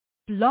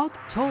Blog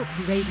Talk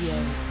Radio.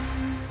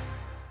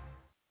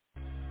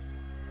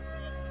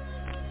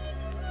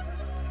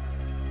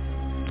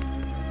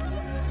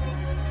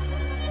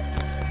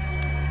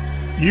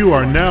 You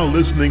are now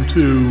listening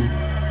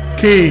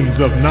to Kings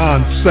of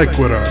Non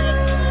Sequitur.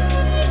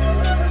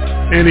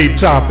 Any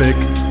topic,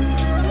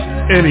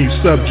 any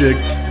subject,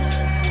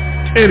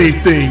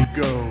 anything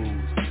goes.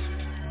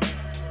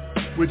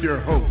 With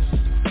your hosts,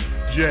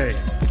 Jay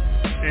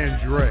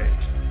and Dre.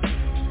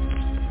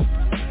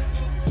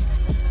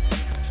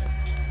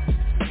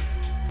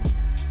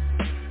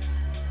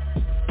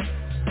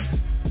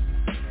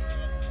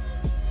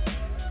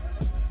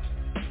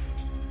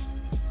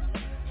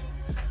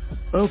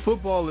 Well,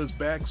 football is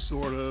back,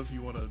 sort of.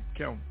 You want to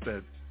count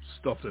that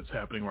stuff that's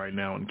happening right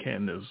now in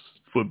Canada as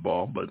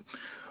football. But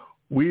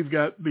we've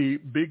got the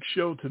big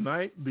show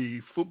tonight,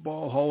 the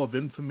Football Hall of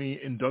Infamy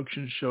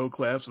induction show,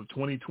 class of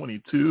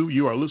 2022.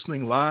 You are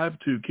listening live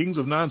to Kings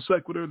of Non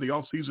Sequitur, the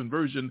off-season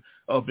version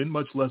of In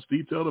Much Less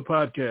Detail, the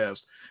podcast.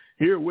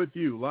 Here with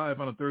you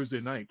live on a Thursday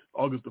night,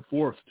 August the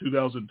 4th,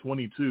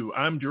 2022.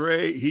 I'm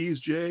Dre. He's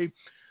Jay.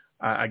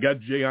 I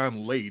got Jay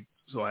on late,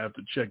 so I have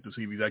to check to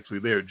see if he's actually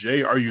there.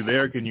 Jay, are you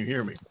there? Can you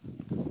hear me?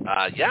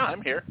 Yeah,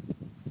 I'm here.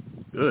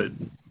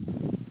 Good.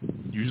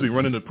 Usually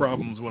run into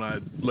problems when I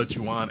let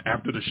you on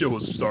after the show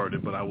was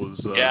started, but I was...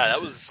 yeah, that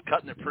was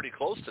cutting it pretty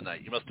close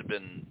tonight. You must have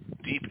been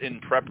deep in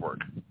prep work.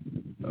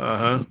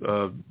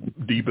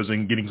 Deep as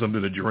in getting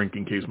something to drink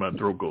in case my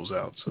throat goes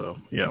out, so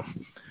yeah.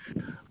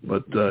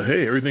 But,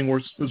 hey, everything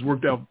has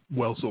worked out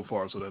well so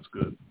far, so that's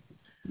good.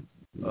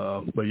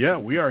 But, yeah,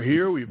 we are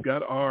here. We've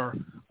got our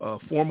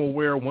formal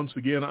wear once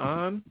again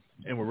on,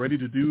 and we're ready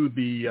to do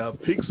the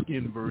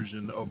pigskin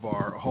version of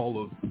our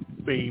Hall of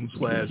Fame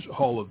 /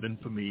 Hall of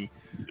Infamy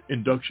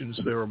induction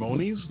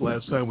ceremonies.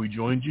 Last time we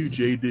joined you,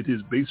 Jay did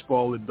his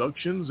baseball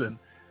inductions and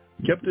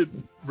kept it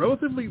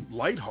relatively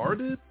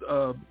lighthearted.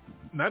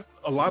 Not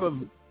a lot of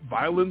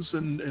violence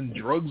and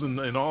drugs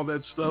and all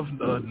that stuff.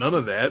 None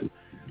of that.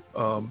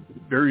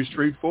 Very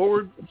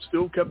straightforward.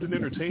 Still kept it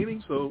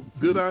entertaining, so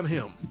good on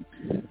him.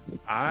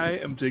 I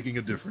am taking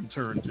a different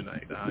turn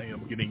tonight. I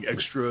am getting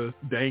extra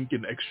dank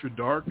and extra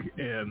dark,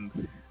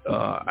 and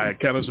I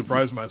kind of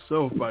surprised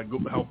myself by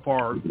how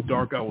far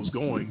dark I was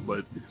going.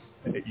 But,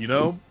 you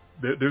know,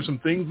 there's some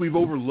things we've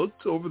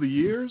overlooked over the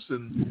years,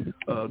 and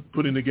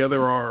putting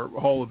together our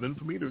Hall of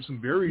Infamy, there's some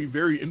very,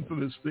 very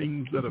infamous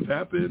things that have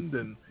happened,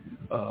 and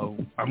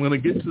I'm going to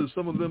get to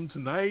some of them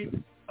tonight.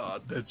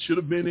 That should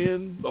have been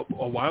in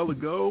a while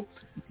ago,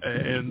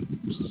 and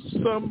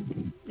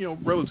some, you know,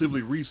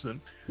 relatively recent,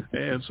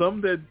 and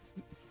some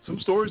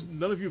stories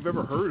none of you have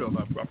ever heard of,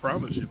 I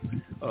promise you.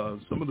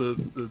 Some of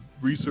the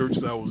research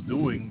that I was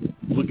doing,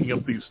 looking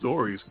up these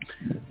stories,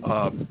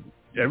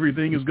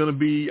 everything is going to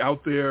be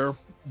out there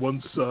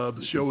once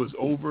the show is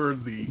over.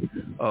 The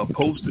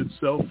post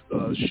itself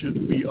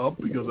should be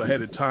up because I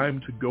had a time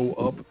to go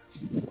up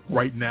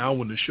right now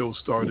when the show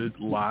started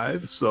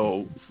live.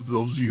 So for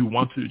those of you who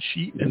want to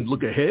cheat and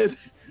look ahead,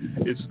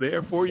 it's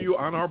there for you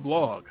on our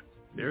blog.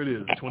 There it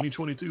is,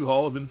 2022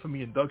 Hall of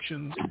Infamy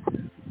inductions,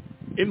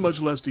 in much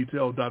less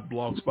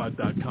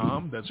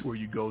detail.blogspot.com. That's where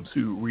you go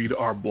to read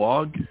our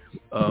blog.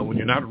 When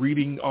you're not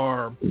reading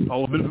our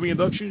Hall of Infamy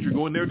inductions, you're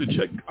going there to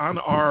check on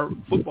our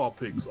football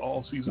picks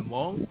all season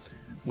long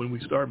when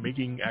we start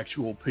making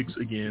actual picks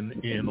again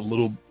in a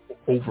little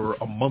over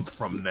a month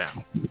from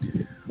now.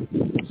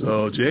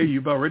 So, Jay, you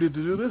about ready to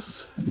do this?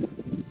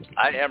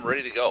 I am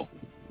ready to go.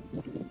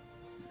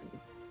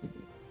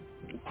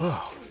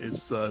 Oh,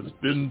 it's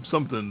been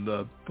something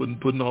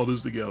putting all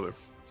this together.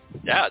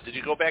 Yeah, did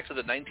you go back to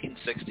the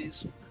 1960s?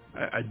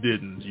 I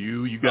didn't.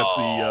 You got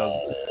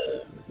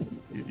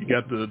you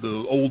got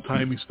the old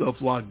timey stuff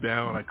locked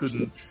down. I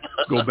couldn't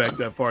go back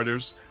that far.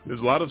 There's a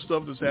lot of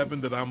stuff that's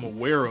happened that I'm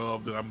aware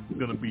of that I'm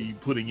going to be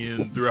putting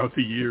in throughout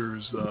the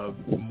years,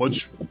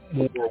 much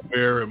more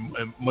aware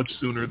and much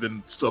sooner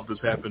than stuff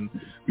that's happened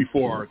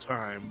before our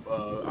time.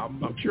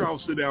 I'm sure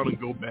I'll sit down and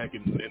go back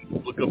and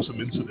look up some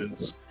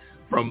incidents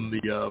from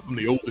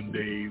the olden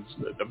days.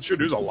 I'm sure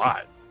there's a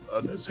lot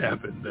that's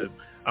happened that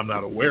I'm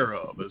not aware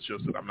of. It's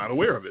just that I'm not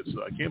aware of it,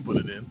 so I can't put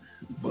it in.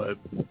 But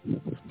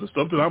the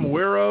stuff that I'm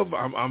aware of,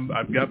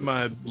 I've got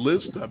my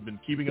list I've been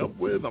keeping up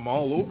with. I'm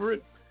all over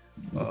it.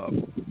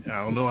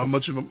 I don't know how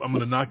much I'm going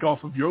to knock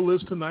off of your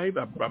list tonight.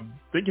 I'm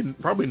thinking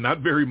probably not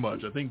very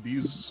much. I think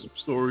these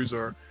stories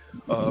are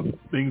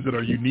things that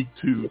are unique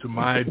to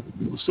my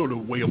sort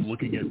of way of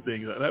looking at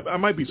things. I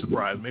might be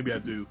surprised. Maybe I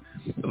do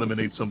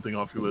eliminate something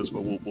off your list,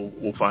 but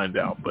we'll find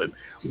out. But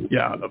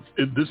yeah,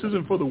 this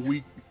isn't for the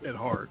weak at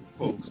heart,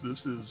 folks. This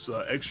is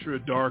extra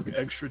dark,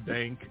 extra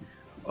dank.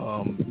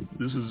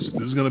 This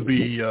is going to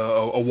be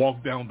a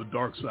walk down the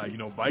dark side. You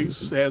know, Vice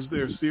has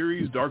their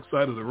series, Dark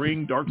Side of the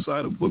Ring, Dark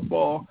Side of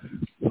Football.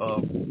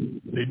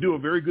 They do a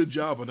very good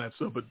job on that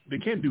stuff, but they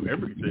can't do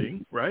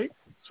everything, right?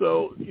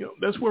 So,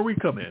 that's where we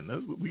come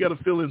in. We got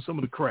to fill in some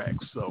of the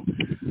cracks. So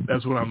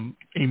that's what I'm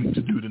aiming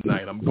to do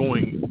tonight. I'm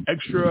going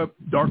extra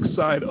dark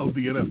side of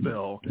the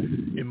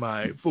NFL in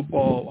my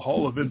Football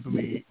Hall of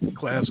Infamy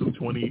class of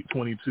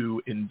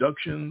 2022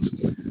 inductions.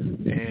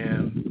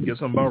 And I guess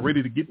I'm about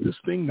ready to get this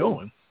thing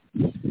going.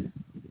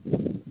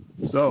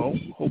 So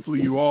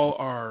hopefully you all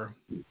are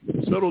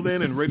settled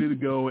in and ready to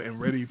go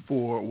and ready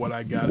for what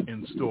I got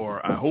in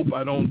store. I hope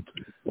I don't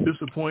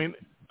disappoint.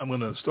 I'm going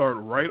to start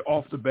right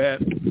off the bat,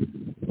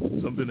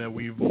 something that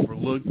we've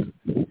overlooked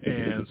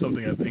and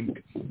something I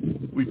think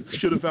we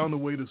should have found a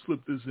way to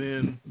slip this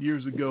in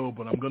years ago,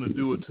 but I'm going to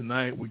do it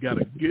tonight. We got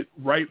to get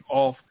right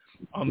off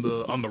on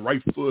the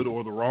right foot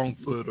or the wrong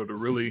foot or the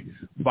really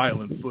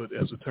violent foot,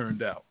 as it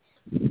turned out.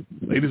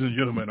 Ladies and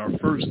gentlemen, our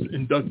first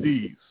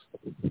inductees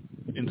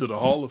into the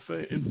Hall of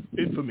Fame,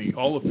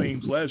 Hall of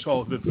Fame /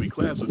 Hall of Infamy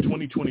class of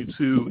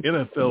 2022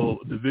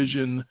 NFL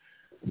Division,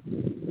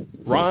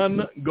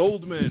 Ron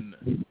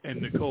Goldman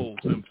and Nicole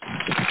Simpson.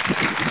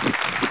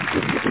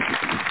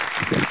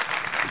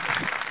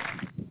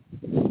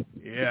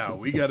 Yeah,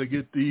 we got to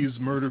get these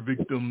murder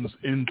victims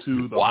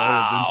into the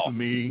Hall of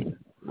Infamy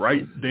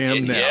right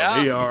damn now.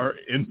 Yeah. They are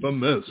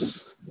infamous.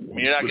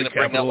 You're not going to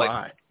bring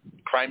out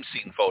crime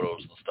scene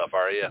photos and stuff,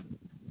 are you?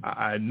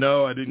 I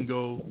know I didn't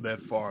go that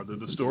far. The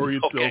story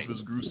itself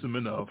is gruesome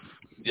enough.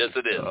 Yes,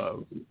 it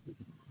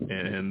is.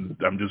 And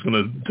I'm just going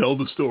to tell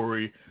the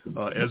story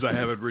as I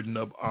have it written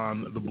up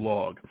on the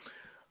blog.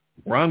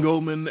 Ron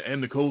Goldman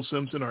and Nicole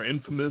Simpson are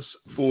infamous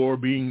for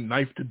being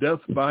knifed to death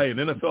by an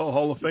NFL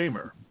Hall of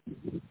Famer.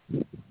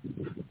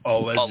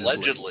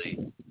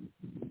 Allegedly.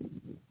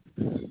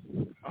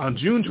 On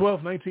June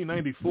 12,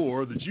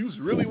 1994, the juice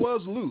really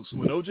was loose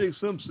when O.J.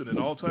 Simpson, an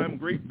all-time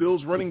great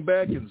Bills running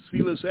back and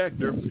C-list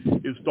actor,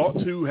 is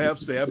thought to have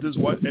stabbed his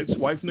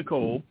ex-wife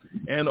Nicole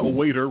and a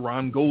waiter,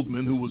 Ron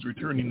Goldman, who was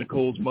returning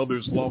Nicole's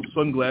mother's lost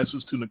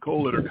sunglasses to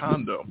Nicole at her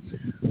condo.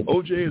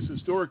 O.J. is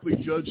historically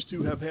judged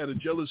to have had a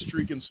jealous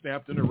streak and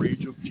snapped in a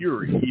rage of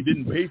fury. He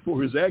didn't pay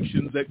for his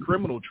actions at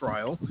criminal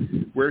trial,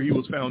 where he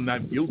was found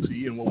not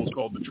guilty in what was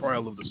called the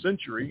trial of the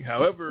century.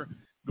 However,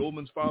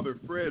 Goldman's father,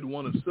 Fred,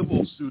 won a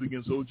civil suit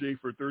against O.J.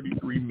 for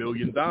 $33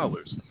 million.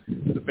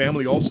 The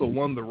family also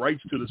won the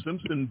rights to the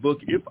Simpson book,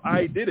 If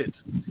I Did It,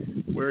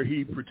 where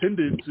he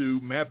pretended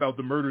to map out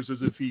the murders as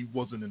if he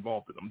wasn't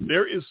involved in them.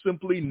 There is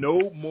simply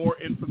no more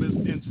infamous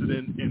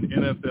incident in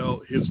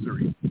NFL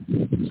history.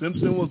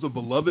 Simpson was a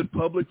beloved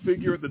public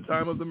figure at the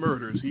time of the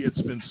murders. He had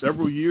spent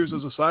several years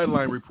as a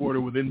sideline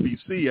reporter with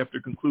NBC after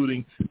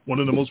concluding one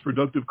of the most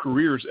productive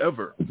careers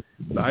ever.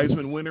 The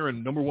Heisman winner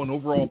and number 1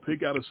 overall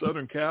pick out of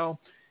Southern Cal,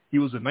 he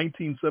was a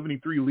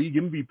 1973 league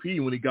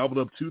MVP when he gobbled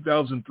up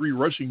 2,003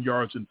 rushing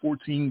yards in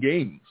 14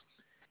 games.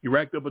 He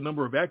racked up a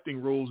number of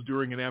acting roles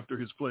during and after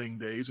his playing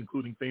days,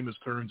 including famous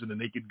turns in the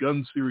Naked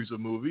Gun series of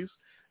movies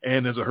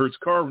and as a Hertz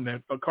car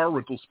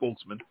rental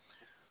spokesman.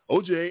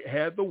 O.J.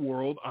 had the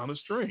world on a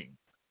string,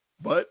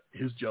 but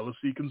his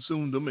jealousy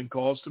consumed him and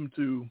caused him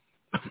to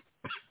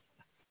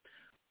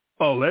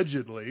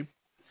allegedly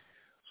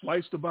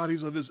slice the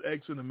bodies of his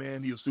ex and a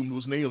man he assumed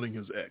was nailing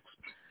his ex.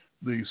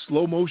 The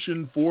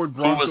slow-motion Ford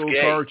Bronco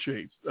car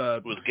chase.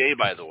 Was gay,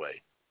 by the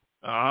way.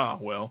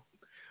 Well,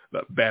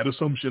 bad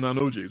assumption on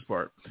O.J.'s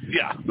part.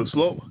 Yeah.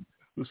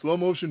 The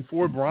slow-motion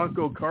Ford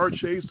Bronco car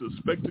chase, the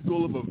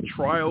spectacle of a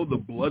trial, the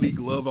bloody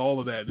glove, all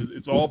of that.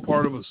 It's all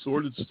part of a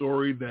sordid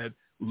story that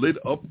lit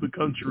up the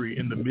country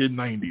in the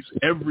mid-'90s.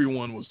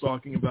 Everyone was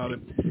talking about it,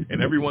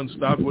 and everyone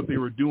stopped what they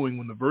were doing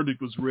when the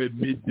verdict was read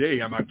midday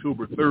on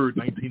October 3rd,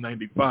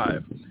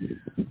 1995.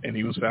 And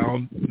he was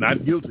found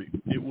not guilty.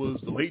 It was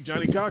the late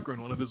Johnny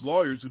Cochran, one of his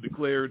lawyers, who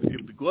declared,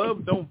 if the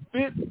glove don't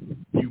fit,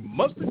 you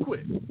must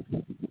acquit.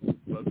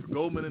 But for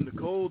Goldman and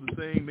Nicole, the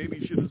saying maybe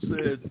he should have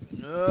said,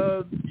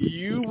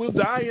 you will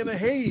die in a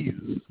haze,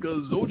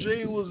 because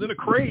O.J. was in a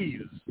craze,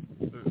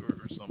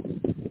 or something.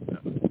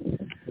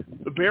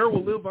 The pair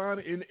will live on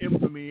in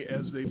infamy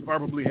as they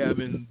probably have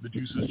in the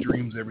Juice's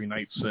dreams every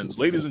night since.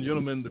 Ladies and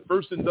gentlemen, the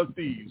first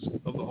inductees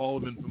of the Hall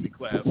of Infamy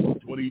class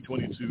of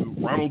 2022,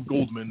 Ronald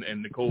Goldman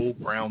and Nicole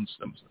Brown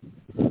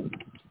Simpson.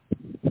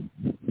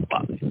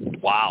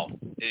 Wow.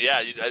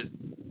 Yeah,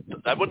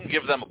 I wouldn't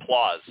give them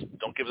applause.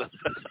 Don't give them...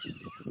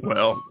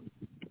 Well,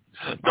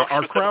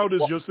 our crowd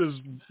is just as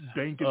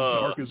dank and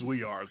dark as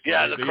we are. So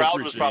yeah, the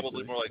crowd was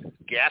probably more like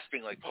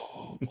gasping, like,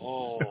 oh.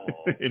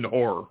 In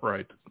horror,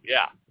 right.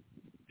 Yeah.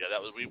 Yeah, that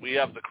was we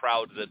have the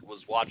crowd that was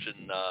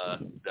watching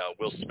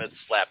Will Smith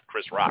slap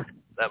Chris Rock.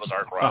 That was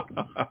our crowd.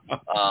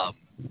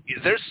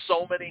 There's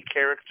so many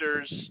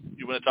characters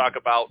you want to talk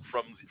about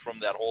from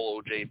that whole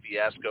O.J.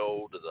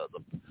 fiasco to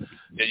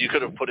the you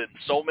could have put in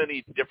so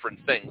many different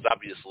things.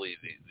 Obviously,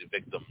 the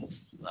victims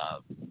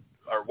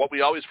are what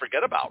we always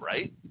forget about,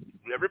 right?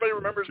 Everybody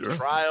remembers the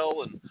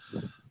trial and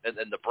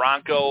the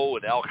Bronco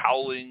and Al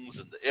Cowlings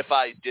and the If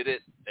I Did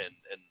It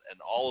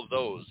and all of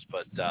those.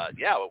 But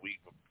what we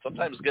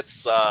sometimes gets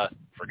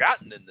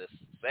forgotten in this,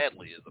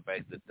 sadly, is the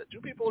fact that 2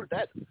 people are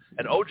dead,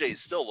 and O.J. is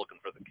still looking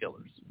for the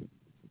killers.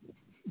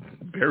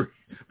 Very,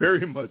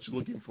 very much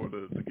looking for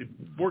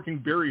working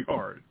very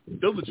hard,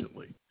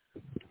 diligently,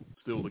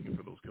 still looking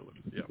for those killers.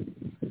 Yeah.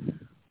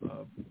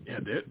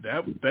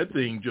 That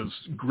thing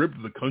just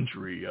gripped the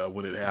country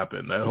when it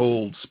happened. That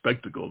whole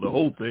spectacle, the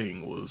whole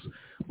thing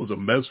was a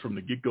mess from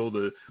the get-go.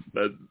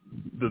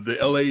 The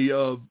L.A.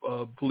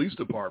 Police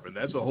Department,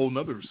 that's a whole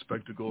nother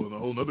spectacle and a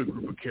whole nother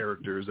group of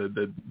characters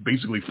that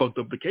basically fucked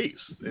up the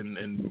case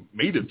and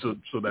made it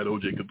so that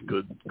O.J.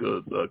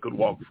 could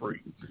walk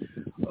free.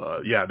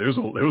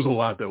 There was a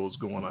lot that was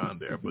going on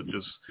there, but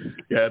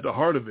at the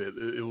heart of it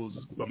was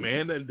a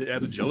man that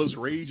had a jealous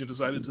rage and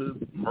decided to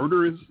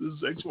murder his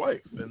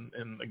ex-wife and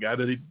a guy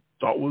that he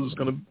thought was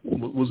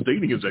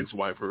dating his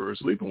ex-wife or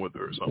sleeping with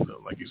her or something.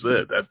 Like you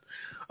said, that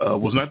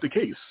was not the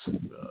case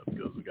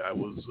because the guy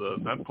was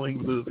not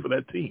playing for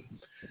that team.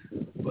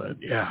 But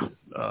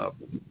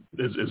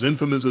as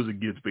infamous as it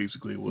gets,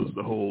 basically, was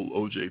the whole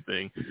O.J.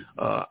 thing.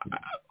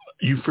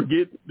 You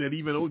forget that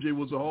even O.J.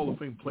 was a Hall of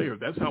Fame player.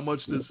 That's how much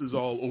this is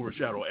all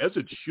overshadowed, as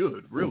it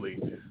should, really.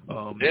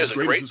 He's a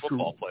great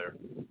football player.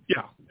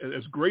 Yeah,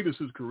 as great as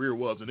his career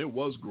was, and it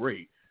was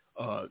great.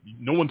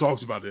 No one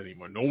talks about it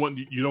anymore.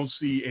 You don't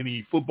see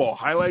any football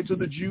highlights of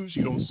the Jews.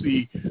 You don't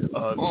see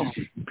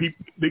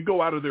people. They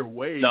go out of their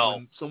way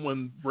when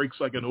someone breaks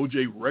like an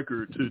O.J.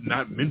 record to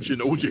not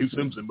mention O.J.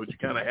 Simpson, but you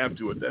kind of have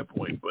to at that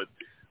point. But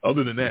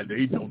other than that,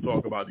 they don't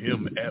talk about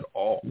him at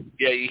all.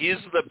 Yeah,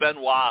 he's the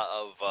Benoit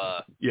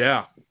of.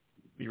 Yeah,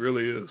 he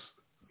really is.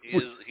 He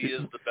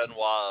is the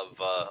Benoit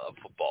of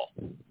football.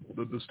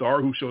 The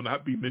star who shall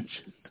not be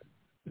mentioned.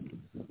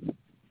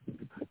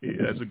 Yeah,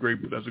 that's a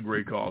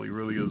great call. He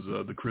really is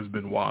the Chris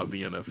Benoit of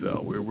the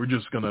NFL. We're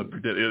just gonna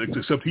pretend,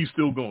 except he's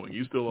still going.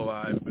 He's still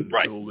alive and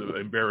still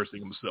embarrassing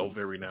himself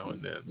every now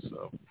and then.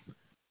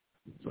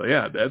 So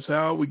yeah, that's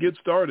how we get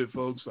started,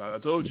 folks. I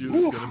told you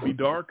it's gonna be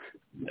dark.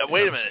 Now,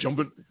 wait a minute.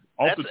 Jumping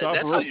off the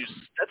top rope.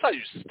 That's how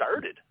you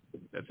started.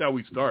 That's how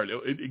we start.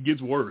 It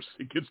gets worse.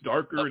 It gets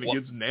darker and it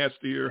gets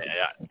nastier.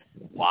 Yeah.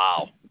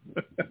 Wow.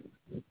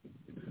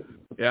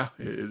 Yeah,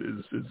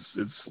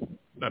 it's.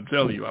 I'm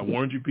telling you, I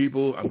warned you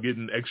people. I'm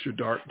getting extra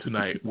dark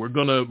tonight. We're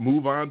gonna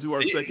move on to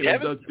our second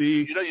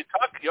inductee.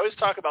 You always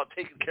talk about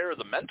taking care of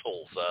the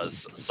mentals.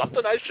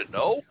 Something I should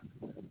know?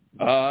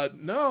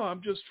 No,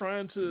 I'm just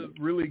trying to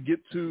really get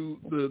to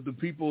the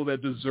people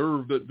that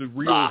deserve the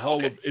real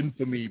Hall of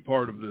Infamy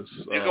part of this.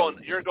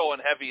 You're going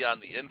heavy on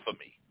the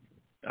infamy.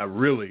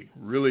 Really,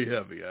 really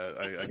heavy.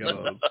 I got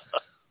a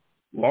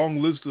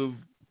long list of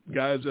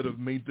guys that have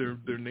made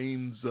their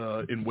names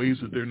in ways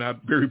that they're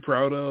not very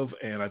proud of,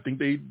 and I think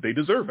they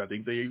deserve. I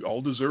think they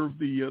all deserve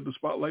the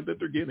spotlight that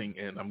they're getting,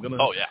 and I'm gonna.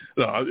 Oh yeah.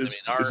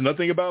 It's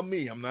nothing about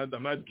me. I'm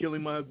not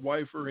killing my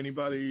wife or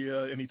anybody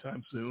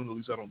anytime soon. At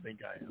least I don't think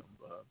I am.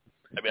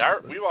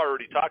 We've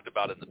already talked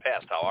about in the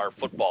past how our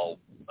football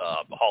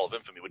Hall of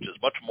Infamy, which is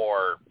much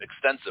more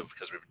extensive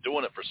because we've been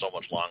doing it for so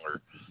much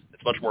longer,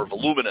 it's much more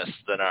voluminous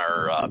than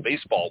our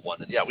baseball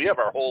one. And yeah, we have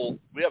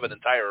an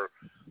entire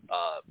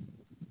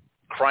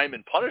crime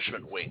and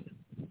punishment wing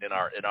in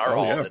our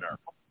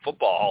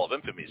football Hall of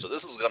Infamy. So this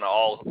is going to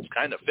all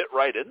kind of fit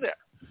right in there.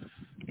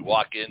 You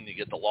walk in, you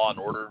get the Law and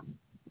Order,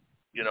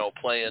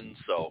 playing.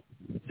 So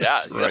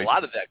yeah, you got a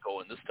lot of that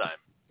going this time.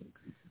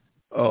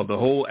 Oh, the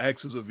whole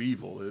axis of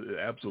evil,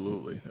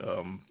 absolutely.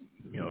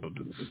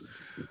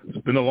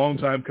 It's been a long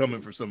time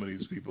coming for some of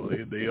these people.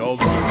 They all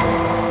deserve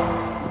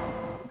it.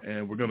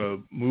 And we're going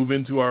to move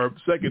into our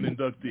second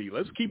inductee.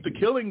 Let's keep the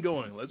killing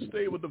going. Let's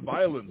stay with the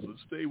violence.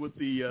 Let's stay with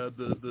the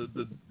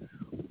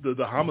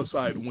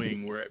homicide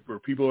wing where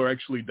people are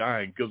actually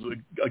dying. Because,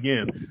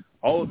 again,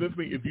 Hall of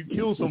Infamy, if you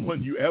kill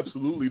someone, you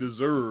absolutely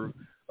deserve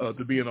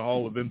to be in a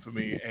Hall of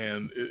Infamy,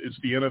 and it's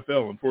the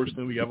NFL.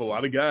 Unfortunately, we have a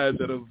lot of guys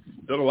that have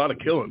done a lot of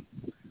killing.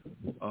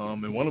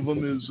 And one of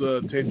them is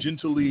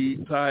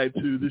tangentially tied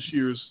to this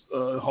year's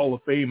Hall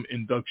of Fame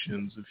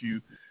inductions. If you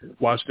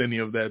watched any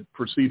of that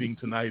proceeding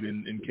tonight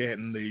in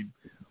Canton, they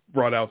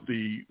brought out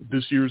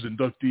this year's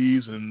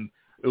inductees, and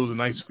it was a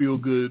nice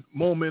feel-good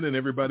moment, and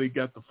everybody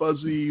got the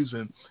fuzzies.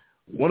 And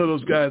one of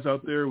those guys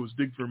out there was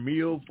Dick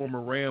Vermeil,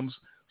 former Rams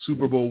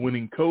Super Bowl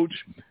winning coach.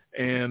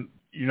 And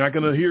you're not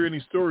going to hear any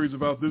stories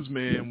about this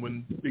man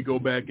when they go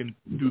back and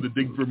do the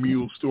Dick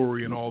Vermeil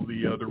story and all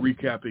the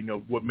recapping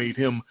of what made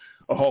him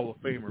a Hall of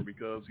Famer,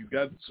 because he's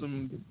got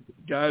some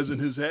guys in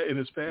his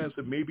past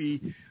that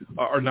maybe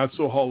are not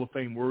so Hall of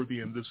Fame worthy,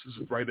 and this is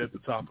right at the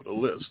top of the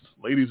list.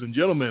 Ladies and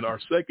gentlemen, our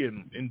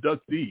second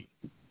inductee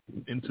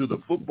into the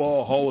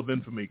Football Hall of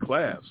Infamy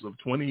class of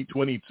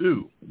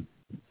 2022,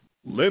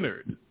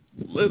 Leonard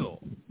Little.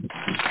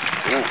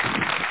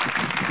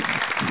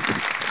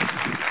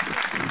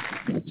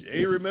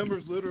 Jay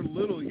remembers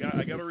Little.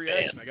 I got a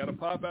reaction. I got a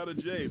pop out of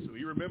Jay, so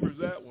he remembers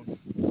that one.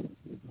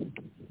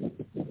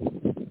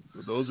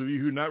 For those of you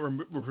who are not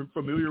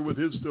familiar with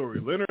his story,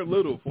 Leonard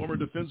Little, former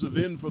defensive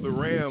end for the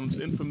Rams,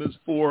 infamous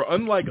for,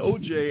 unlike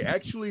O.J.,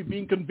 actually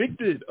being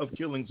convicted of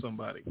killing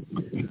somebody.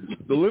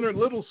 The Leonard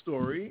Little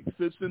story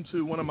fits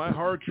into one of my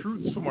hard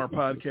truths from our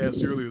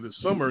podcast earlier this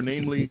summer,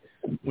 namely,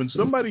 when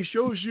somebody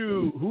shows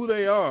you who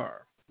they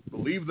are,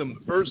 believe them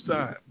the first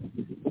time.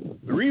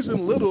 The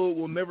reason Little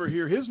will never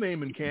hear his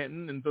name in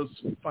Canton and thus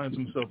finds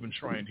himself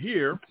enshrined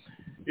here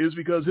is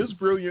because his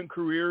brilliant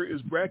career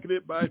is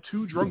bracketed by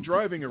 2 drunk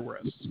driving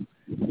arrests.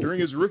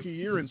 During his rookie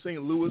year in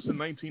St. Louis in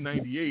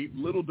 1998,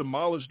 Little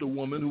demolished a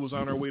woman who was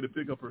on her way to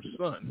pick up her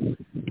son.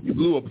 He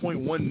blew a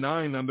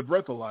 .19 on the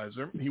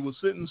breathalyzer. He was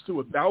sentenced to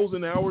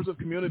 1,000 hours of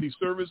community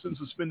service and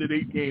suspended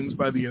 8 games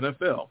by the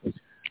NFL.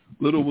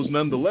 Little was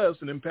nonetheless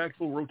an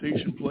impactful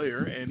rotation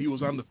player, and he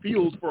was on the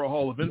field for a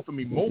Hall of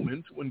Infamy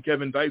moment when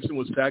Kevin Dyson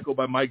was tackled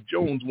by Mike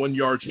Jones 1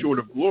 yard short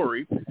of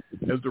glory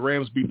as the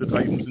Rams beat the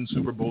Titans in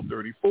Super Bowl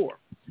 34.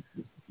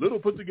 Little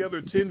put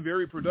together 10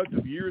 very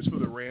productive years for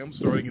the Rams,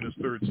 starting in his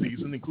 3rd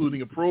season,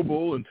 including a Pro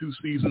Bowl and 2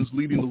 seasons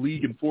leading the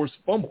league in forced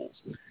fumbles.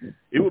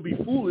 It would be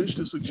foolish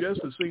to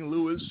suggest that St.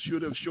 Louis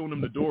should have shown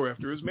him the door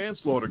after his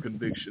manslaughter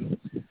conviction.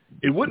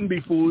 It wouldn't be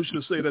foolish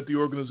to say that the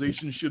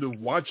organization should have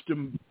watched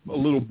him a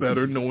little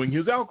better knowing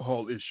his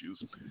alcohol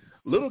issues.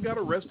 Little got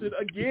arrested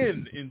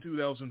again in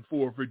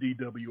 2004 for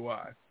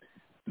DWI.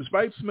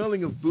 Despite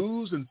smelling of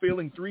booze and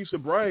failing 3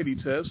 sobriety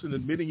tests and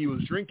admitting he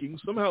was drinking,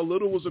 somehow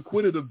Little was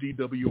acquitted of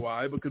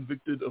DWI but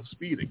convicted of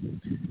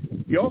speeding.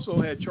 He also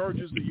had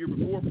charges the year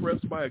before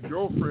pressed by a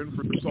girlfriend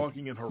for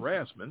stalking and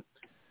harassment.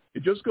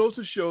 It just goes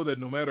to show that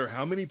no matter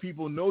how many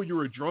people know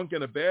you're a drunk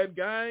and a bad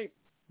guy,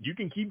 you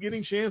can keep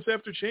getting chance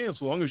after chance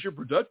as long as you're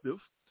productive.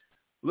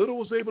 Little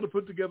was able to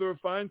put together a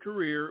fine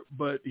career,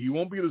 but he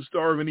won't be the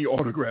star of any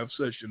autograph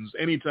sessions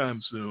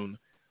anytime soon.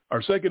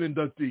 Our second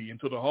inductee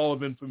into the Hall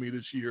of Infamy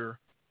this year,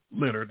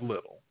 Leonard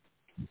Little.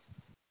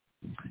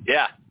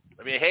 Yeah.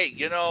 I mean, hey,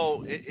 you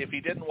know, if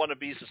he didn't want to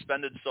be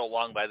suspended so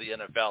long by the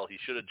NFL, he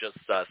should have just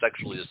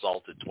sexually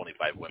assaulted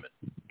 25 women.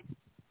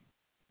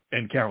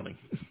 And counting.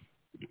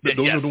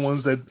 Those are the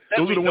ones that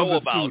sued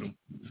him.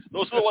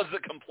 Those are the ones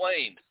that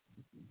complained.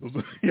 Those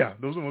are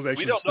the ones that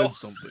actually said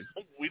something.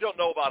 We don't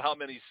know about how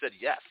many said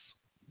yes.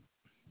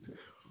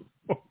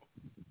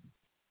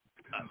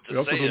 I'm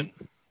just saying.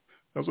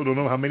 I also don't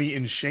know how many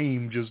in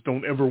shame just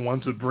don't ever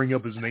want to bring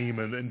up his name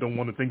and don't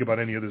want to think about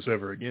any of this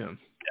ever again.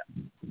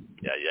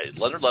 Yeah.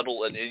 Leonard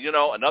Little, and you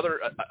know,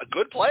 a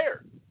good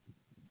player.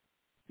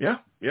 Yeah,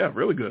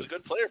 really good. He's a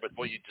good player, but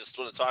boy, you just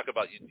want to talk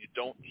about, you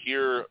don't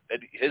hear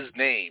his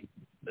name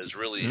is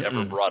really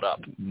ever brought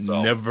up.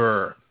 So,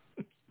 never.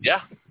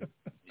 Yeah.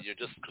 You're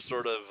just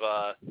sort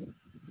of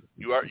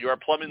you are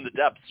plumbing the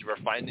depths. You are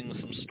finding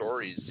some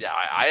stories. Yeah,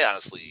 I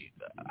honestly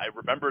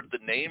remembered the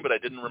name, but I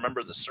didn't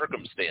remember the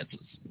circumstances.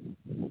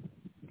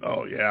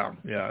 Oh yeah.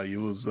 He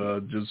was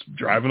just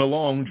driving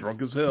along,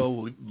 drunk as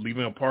hell,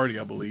 leaving a party,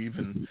 I believe,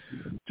 and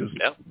just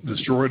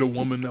destroyed a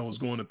woman that was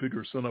going to pick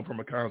her son up from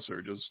a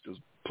concert. Just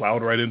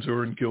plowed right into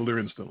her and killed her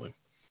instantly.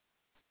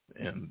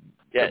 And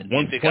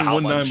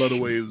 1.19, by the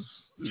way, is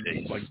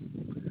like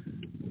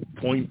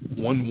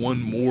 0.11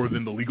 more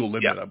than the legal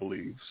limit, I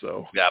believe.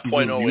 So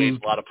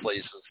 0.08 a lot of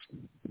places.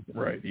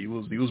 Right, he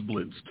was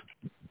blitzed,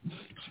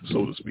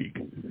 so to speak.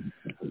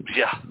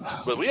 Yeah,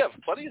 but we have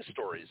plenty of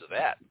stories of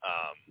that.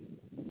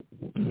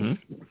 We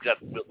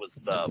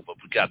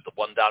got the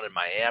one down in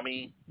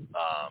Miami.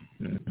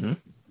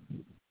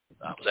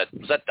 Was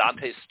that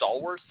Dante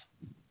Stallworth?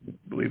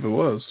 I believe it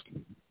was.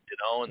 You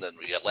know, and then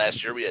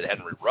last year we had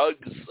Henry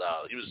Ruggs.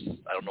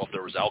 I don't know if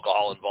there was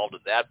alcohol involved in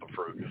that, but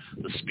for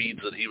the speeds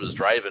that he was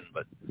driving.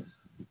 But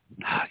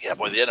the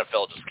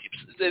NFL just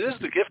it is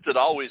the gift that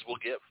always will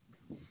give.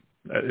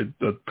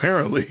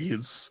 Apparently,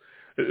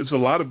 it's a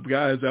lot of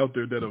guys out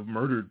there that have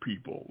murdered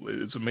people.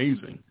 It's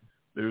amazing.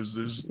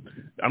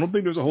 I don't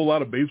think there's a whole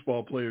lot of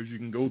baseball players you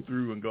can go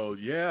through and go,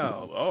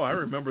 I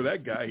remember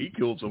that guy. He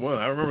killed someone.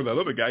 I remember that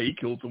other guy. He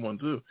killed someone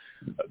too.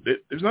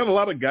 There's not a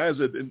lot of guys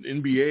in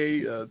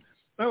NBA.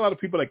 Not a lot of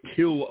people that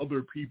kill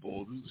other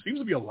people. There seems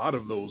to be a lot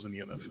of those in the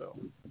NFL.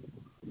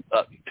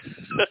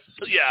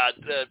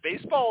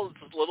 Baseball is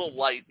a little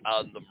light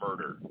on the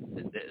murder,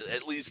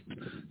 at least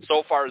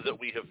so far that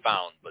we have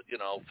found. But you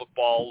know,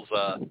 football's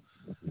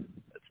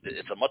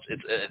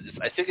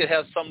I think it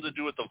has something to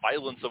do with the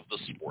violence of the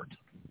sport.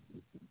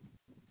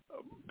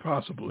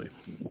 Possibly.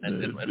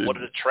 And what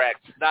it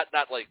attracts, not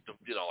like I'm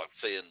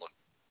saying, look,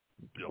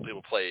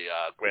 people play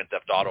Grand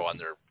Theft Auto on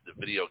their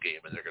video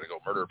game and they're going to go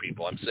murder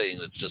people. I'm saying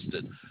it's just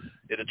that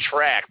it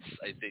attracts,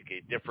 I think,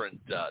 a different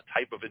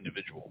type of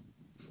individual.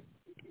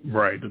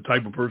 Right, the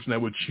type of person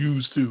that would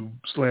choose to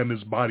slam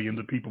his body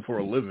into people for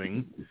a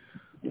living.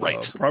 Right.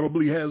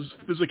 Probably has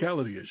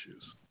physicality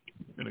issues,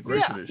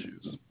 integration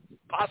issues.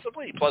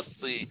 Possibly. Plus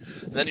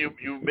then you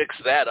mix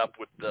that up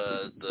with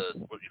the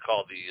what you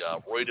call the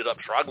roided up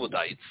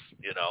troglodytes.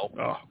 You know,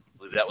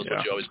 that was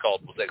what you always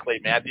called. Was that Clay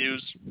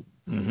Matthews?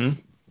 Mm-hmm.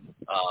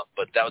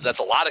 But that's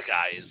a lot of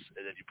guys,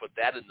 and then you put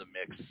that in the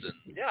mix,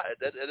 and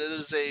it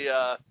is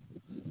a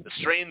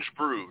strange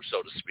brew,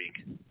 so to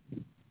speak.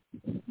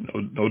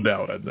 No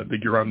doubt. I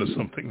think you're onto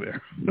something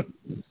there.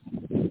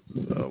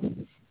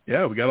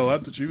 We got a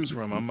lot to choose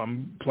from.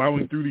 I'm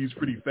plowing through these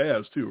pretty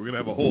fast too. We're gonna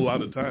have a whole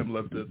lot of time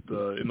left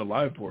in the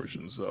live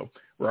portion, so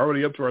we're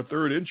already up to our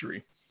third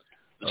entry.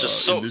 It's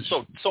just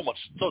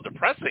so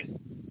depressing.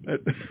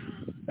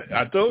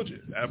 I told you.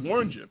 I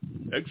warned you.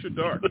 Extra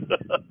dark. I'm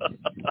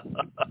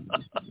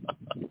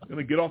going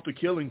to get off the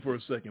killing for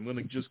a second. I'm going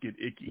to just get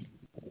icky.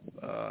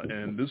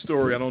 And this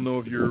story, I don't know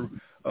if you're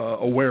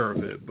aware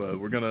of it, but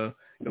we're going to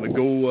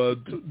go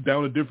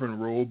down a different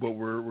road, but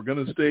we're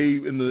going to stay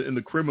in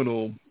the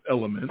criminal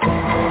element.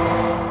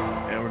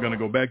 And we're going to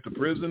go back to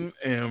prison,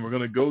 and we're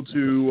going to go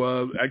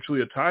to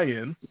actually a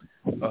tie-in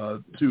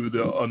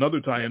to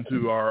another tie-in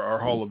to our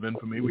Hall of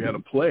Infamy. We had a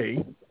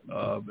play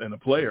and a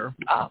player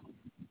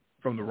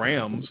from the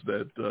Rams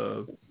that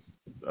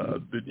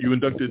you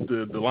inducted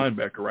the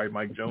linebacker, right,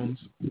 Mike Jones?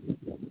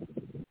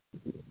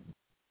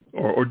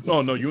 Or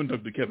no, you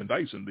inducted Kevin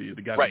Dyson,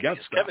 the guy that got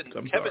stopped.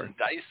 Kevin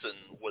Dyson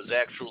was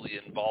actually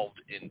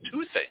involved in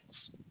two things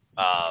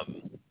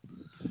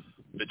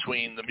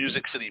between the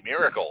Music City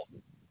Miracle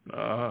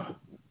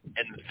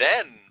and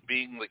then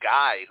being the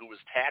guy who was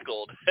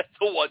tackled at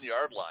the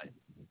 1-yard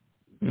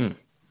line.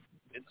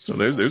 So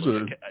there's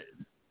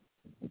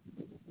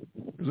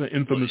an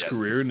infamous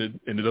career, and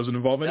it doesn't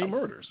involve any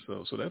murders.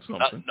 So that's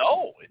something.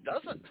 No, it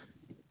doesn't.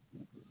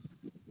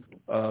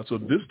 So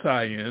this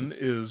tie-in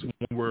is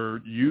where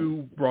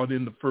you brought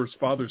in the first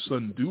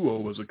father-son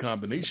duo as a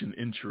combination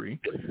entry.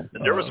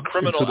 And there was a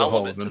criminal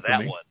element to that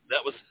one.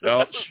 That was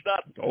not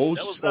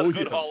a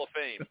good Hall of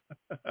Fame.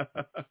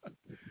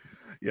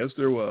 Yes,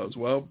 there was.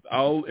 Well,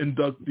 I'll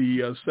induct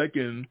the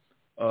second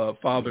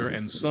father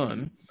and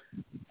son.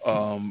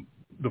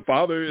 The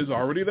father is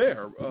already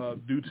there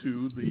due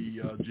to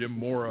the Jim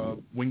Mora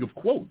wing of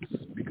quotes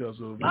because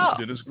of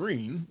Dennis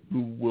Green,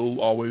 who will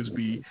always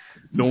be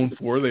known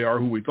for They Are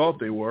Who We Thought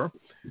They Were.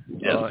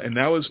 Yes. And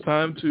now it's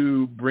time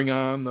to bring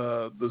on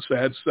the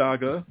sad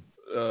saga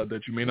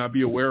that you may not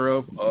be aware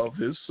of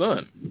his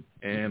son.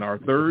 And our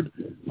third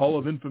Hall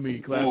of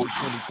Infamy class of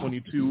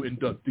 2022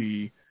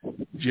 inductee,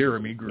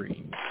 Jeremy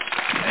Green.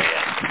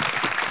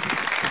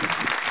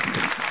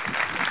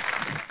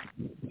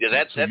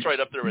 Yeah, that's right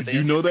up there with Andy.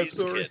 You know that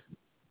story? Kid.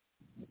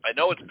 I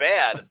know it's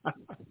bad.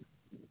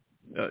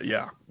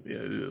 Yeah,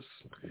 it is.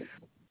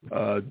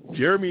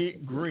 Jeremy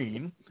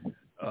Green,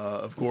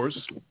 of course,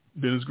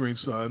 Dennis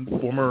Green's son,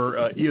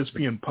 former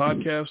ESPN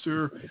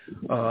podcaster,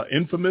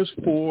 infamous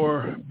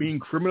for being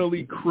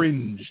criminally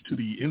cringe to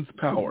the nth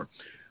power.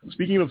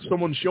 Speaking of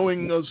someone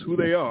showing us who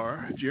they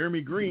are,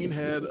 Jeremy Green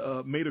had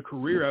made a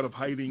career out of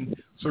hiding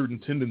certain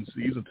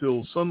tendencies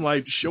until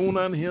sunlight shone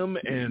on him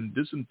and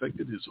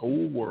disinfected his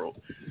whole world.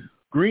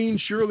 Green,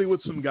 surely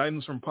with some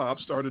guidance from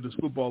Pop, started his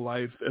football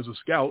life as a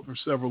scout for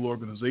several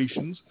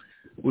organizations,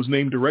 was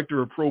named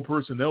director of pro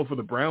personnel for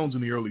the Browns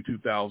in the early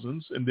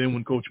 2000s, and then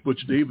when Coach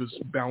Butch Davis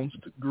bounced,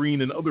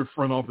 Green and other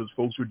front office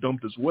folks were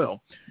dumped as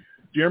well.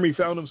 Jeremy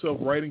found himself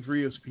writing for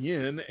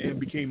ESPN and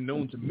became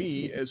known to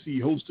me as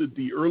he hosted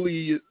the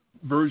early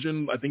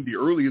version, I think the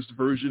earliest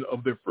version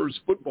of their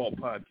first football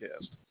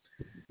podcast.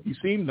 He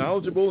seemed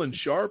knowledgeable and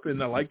sharp,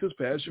 and I liked his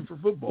passion for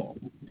football.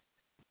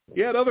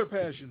 He had other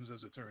passions,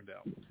 as it turned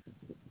out.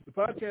 The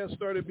podcast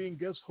started being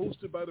guest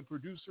hosted by the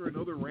producer and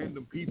other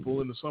random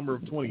people in the summer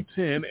of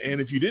 2010, and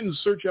if you didn't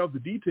search out the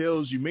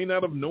details, you may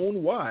not have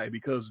known why,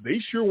 because they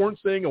sure weren't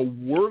saying a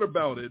word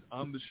about it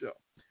on the show.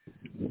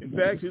 In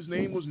fact, his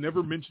name was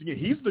never mentioned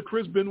again. He's the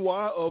Chris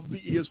Benoit of the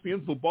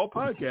ESPN football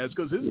podcast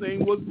because his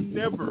name was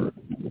never,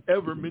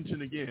 ever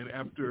mentioned again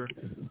after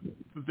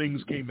the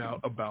things came out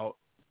about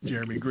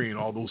Jeremy Green.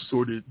 All those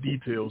sordid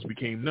details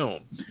became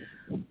known.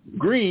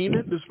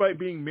 Green, despite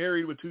being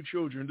married with 2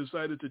 children,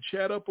 decided to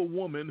chat up a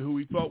woman who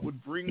he thought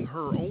would bring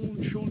her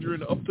own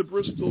children up to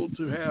Bristol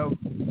to have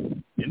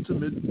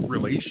intimate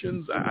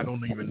relations. I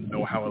don't even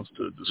know how else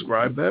to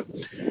describe that.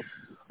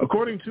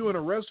 According to an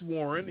arrest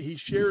warrant, he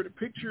shared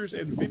pictures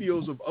and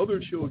videos of other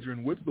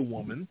children with the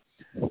woman,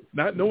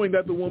 not knowing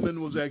that the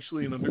woman was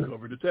actually an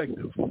undercover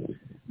detective.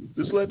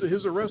 This led to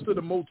his arrest at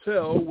a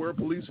motel where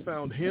police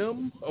found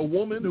him, a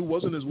woman who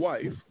wasn't his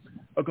wife,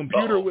 a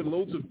computer with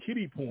loads of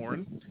kiddie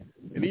porn,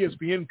 an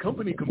ESPN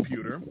company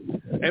computer,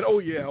 and oh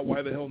yeah,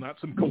 why the hell not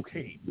some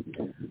cocaine.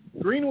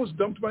 Green was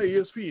dumped by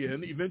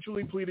ESPN,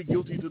 eventually pleaded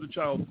guilty to the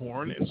child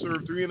porn, and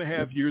served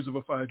 3.5 years of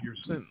a 5-year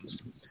sentence.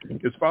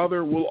 His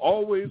father will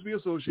always be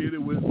associated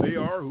with They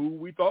Are Who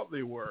We Thought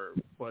They Were,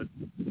 but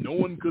no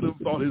one could have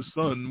thought his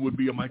son would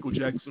be a Michael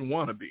Jackson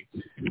wannabe.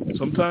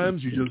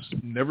 Sometimes you just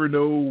never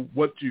know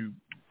what you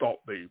thought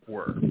they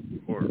were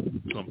or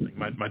something.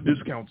 My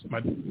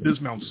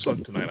dismounts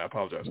suck tonight. I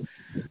apologize.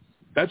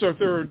 That's our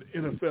third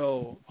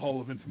NFL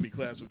Hall of Infamy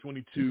class of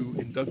 22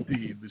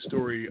 inductee, the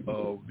story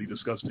of the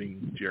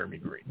disgusting Jeremy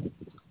Green.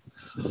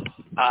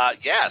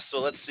 So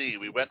let's see.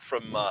 We went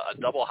from a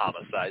double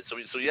homicide. So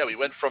we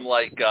went from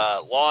like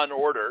Law and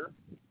Order,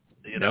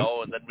 and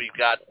then we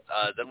got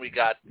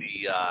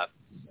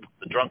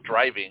the drunk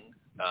driving.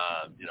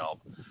 I don't know.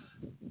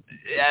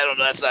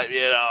 That's not.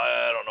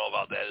 I don't know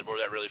about that. Where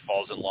that really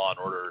falls in Law and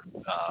Order.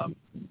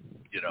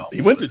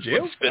 He went to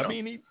jail.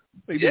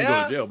 He didn't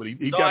go to jail, but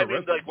he got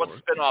arrested. Like what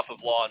spinoff of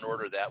Law and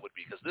Order that would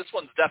be? Because this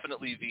one's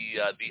definitely the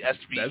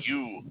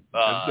SVU.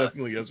 That's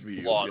definitely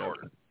SVU. Law and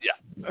Order.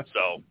 Yeah.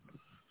 So.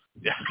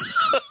 Yeah.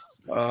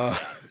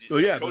 So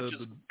yeah, coach's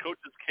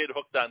kid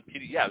hooked on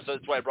kitty. Yeah, so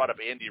that's why I brought up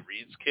Andy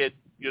Reid's kid.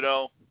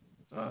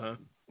 Uh-huh.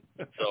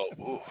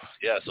 So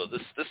yeah, so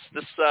this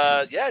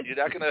you're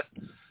not gonna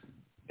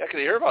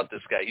hear about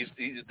this guy.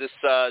 This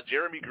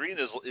Jeremy Green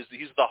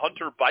he's the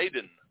Hunter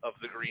Biden of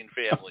the Green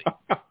family.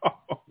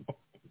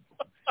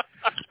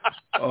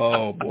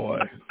 Oh boy,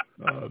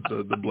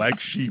 the black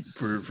sheep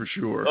for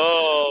sure.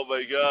 Oh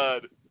my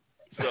God.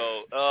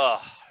 So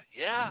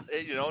yeah,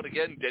 and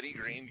again, Denny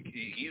Green,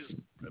 he's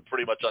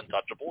pretty much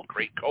untouchable.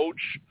 Great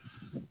coach,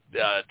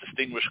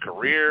 distinguished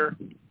career.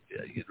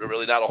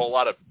 Really not a whole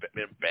lot of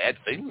bad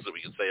things that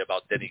we can say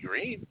about Denny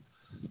Green,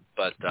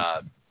 but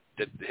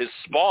his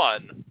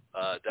spawn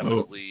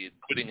definitely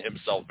putting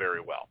himself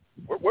very well.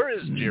 Where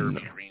is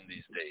Jeremy Green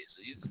these days?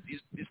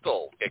 He's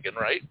still kicking,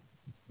 right?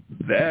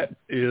 That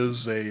is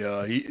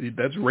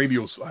that's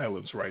radio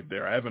silence right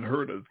there. I haven't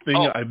heard a thing.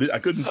 I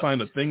couldn't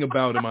find a thing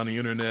about him on the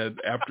internet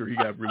after he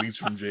got released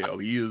from jail.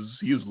 He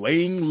is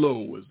laying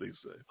low, as they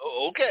say.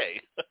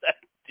 Okay,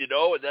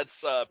 and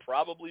that's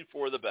probably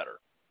for the better.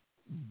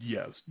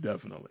 Yes,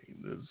 definitely.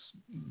 There's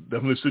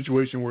definitely a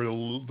situation where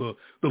the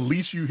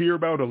least you hear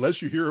about, the less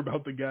you hear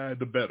about the guy,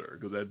 the better,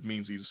 because that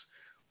means he's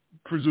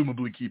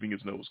presumably keeping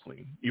his nose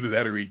clean. Either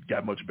that or he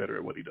got much better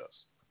at what he does.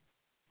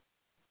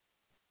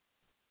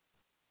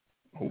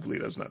 Hopefully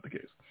that's not the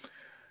case.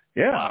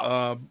 Yeah,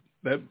 wow.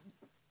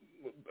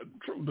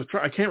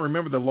 I can't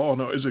remember the law.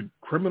 No, is it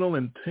criminal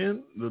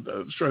intent? I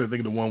was trying to think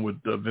of the one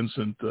with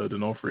Vincent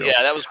D'Onofrio.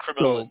 Yeah, that was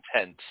criminal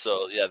intent.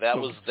 So yeah, that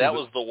was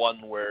the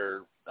one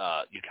where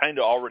you kind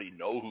of already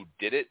know who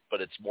did it,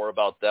 but it's more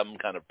about them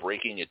kind of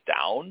breaking it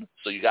down.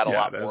 So you got a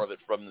lot more of it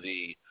from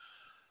the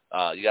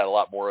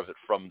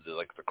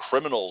the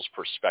criminal's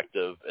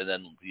perspective, and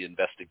then the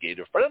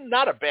investigative. But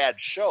not a bad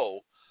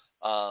show.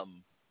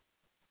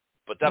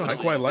 But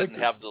definitely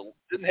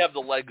didn't have the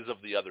legs of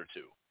the other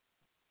two.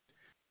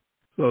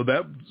 So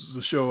that's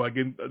the show. I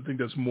think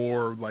that's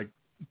more like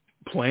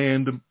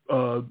planned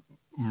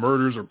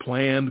murders or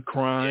planned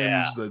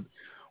crimes that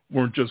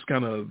weren't just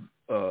kind of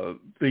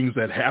things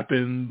that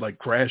happened, like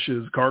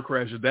crashes, car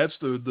crashes. That's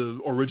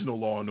the original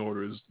Law and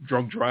Order, is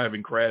drunk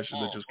driving crashes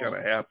that just kind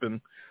of happen.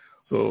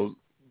 So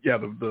yeah,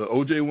 the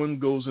OJ one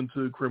goes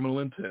into criminal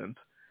intent.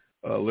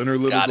 Leonard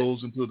Little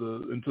goes into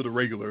the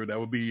regular. That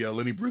would be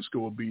Lenny Briscoe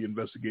will be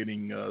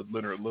investigating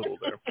Leonard Little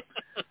there.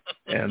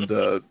 And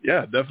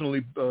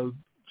definitely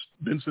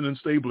Benson and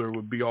Stabler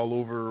would be all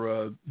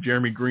over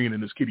Jeremy Green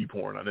and his kiddie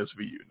porn on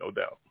SVU, no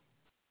doubt.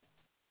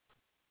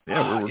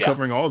 Yeah, we're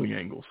covering all the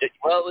angles.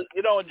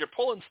 And you're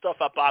pulling stuff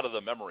up out of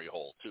the memory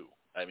hole too.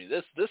 I mean,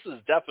 this is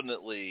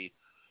definitely,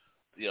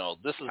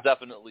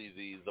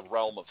 the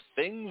realm of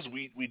things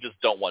we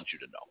just don't want you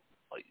to know.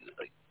 Like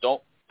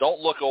don't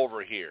look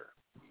over here.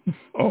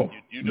 Oh,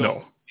 you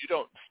don't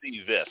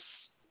see this.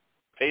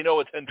 Pay no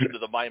attention to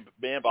the man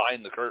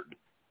behind the curtain.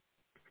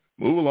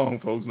 Move along,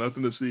 folks.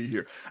 Nothing to see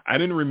here. I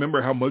didn't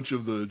remember how much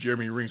of the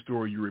Jeremy Green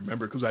story you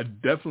remember, because I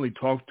definitely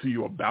talked to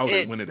you about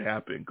it when it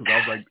happened. Because I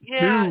was like,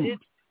 dude,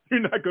 you're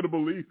not going to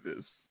believe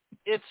this.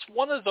 It's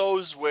one of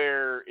those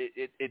where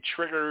it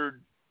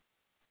triggered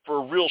for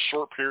a real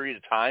short period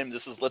of time.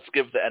 Let's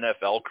give the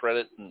NFL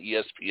credit and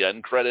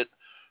ESPN credit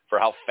for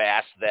how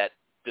fast that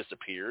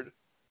disappeared.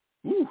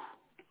 Ooh.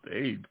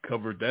 They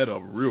covered that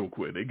up real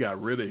quick. They got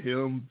rid of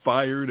him,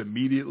 fired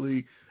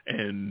immediately,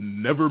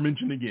 and never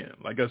mentioned again.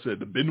 Like I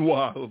said, the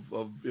Benoit of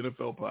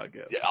NFL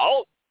podcasts. Yeah,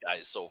 all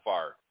guys so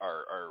far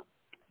are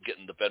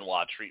getting the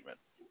Benoit treatment.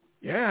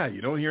 Yeah, you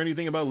don't hear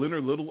anything about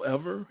Leonard Little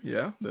ever.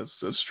 Yeah,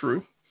 that's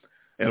true.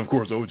 And of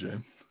course,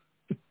 OJ.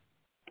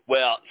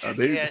 Well, and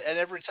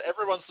every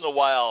once in a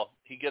while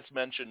he gets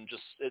mentioned.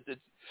 Just it's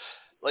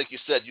like you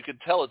said, you can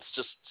tell it's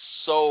just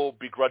so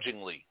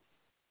begrudgingly.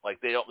 Like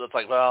it's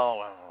like,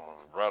 well,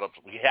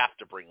 we have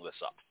to bring this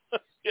up,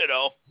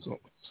 So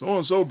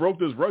and so broke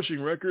this rushing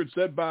record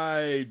set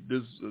by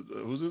this.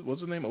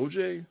 What's his name?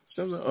 OJ.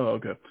 Oh,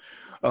 okay.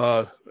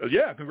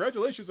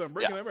 Congratulations on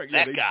breaking that record.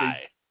 That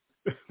guy.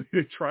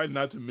 They tried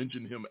not to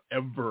mention him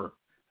ever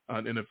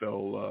on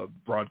NFL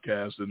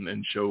broadcasts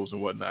and shows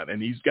and whatnot. And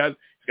he's got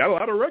a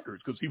lot of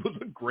records because he was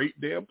a great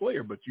damn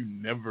player. But you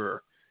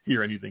never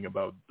hear anything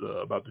about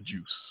the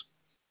juice.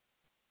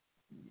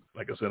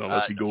 Like I said,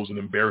 unless he goes and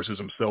embarrasses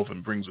himself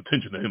and brings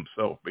attention to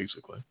himself,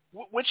 basically.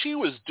 Which he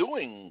was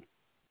doing,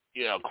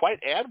 quite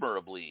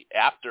admirably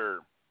after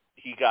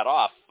he got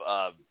off,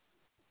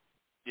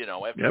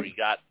 after he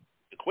got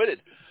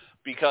acquitted,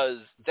 because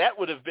that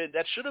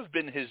should have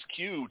been his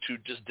cue to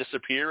just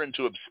disappear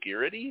into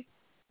obscurity.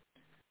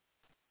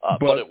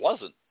 But it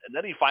wasn't. And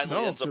then he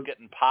finally ends up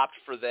getting popped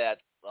for that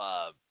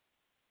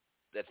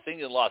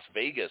thing in Las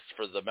Vegas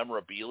for the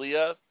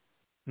memorabilia.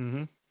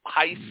 Mm-hmm.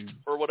 Heist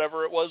or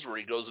whatever it was, where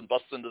he goes and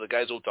busts into the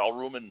guy's hotel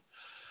room and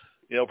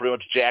pretty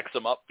much jacks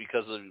him up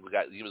because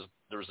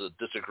there was a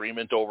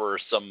disagreement over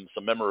some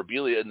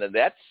memorabilia, and then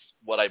that's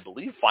what I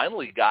believe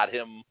finally got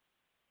him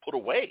put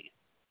away.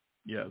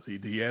 Yes,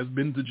 he has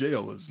been to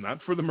jail. It's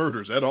not for the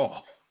murders at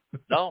all.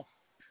 No,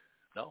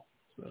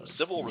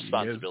 civil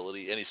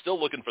responsibility, and he's still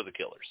looking for the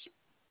killers.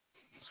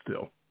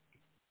 Still,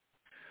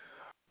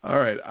 All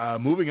right,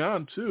 moving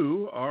on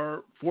to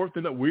our fourth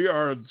thing that we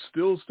are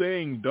still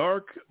staying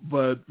dark,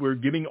 but we're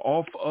getting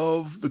off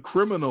of the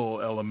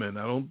criminal element.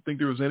 I don't think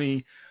there was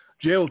any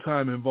jail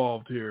time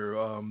involved here.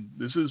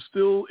 This is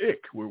still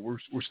ick. We're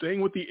staying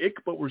with the ick,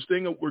 but we're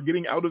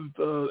getting out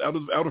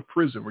of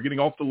prison. We're getting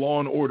off the Law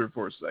and Order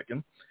for a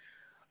second,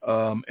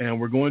 and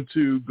we're going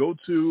to go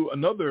to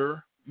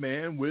another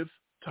man with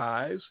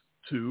ties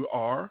to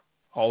our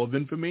Hall of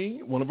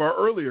Infamy, one of our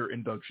earlier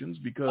inductions,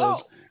 because.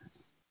 Oh.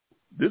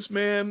 This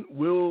man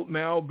will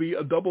now be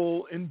a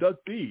double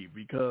inductee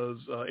because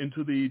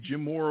into the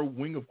Jim Mora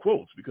wing of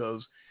quotes,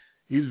 because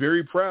he's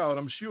very proud,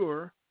 I'm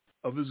sure,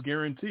 of his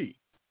guarantee.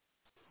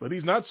 But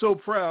he's not so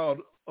proud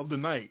of the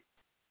night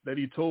that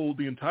he told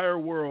the entire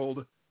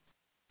world,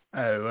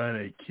 "I want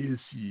to kiss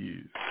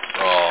you."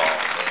 Oh,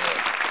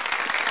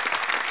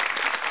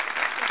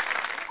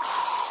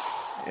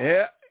 man.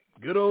 Yeah,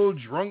 good old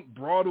drunk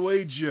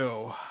Broadway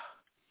Joe.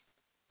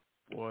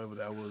 Boy,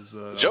 that was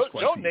Joe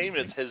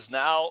Namath has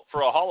now, for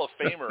a Hall of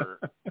Famer,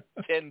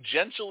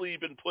 tangentially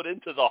been put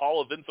into the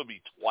Hall of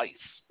Infamy twice.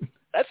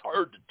 That's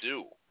hard to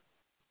do.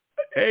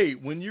 Hey,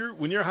 when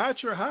you're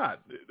hot, you're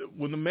hot.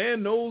 When the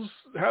man knows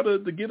how to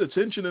get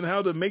attention and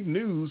how to make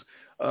news,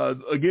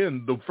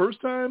 again, the first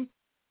time,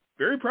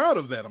 very proud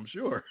of that, I'm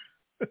sure.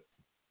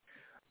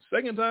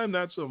 Second time,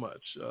 not so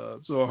much.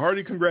 So a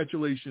hearty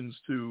congratulations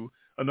to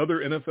another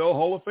NFL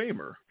Hall of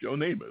Famer, Joe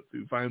Namath,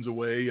 who finds a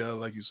way,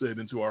 like you said,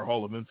 into our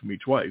Hall of Infamy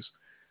twice.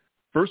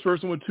 First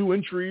person with 2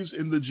 entries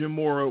in the Jim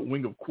Mora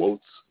wing of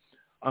quotes.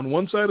 On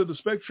one side of the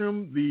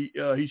spectrum,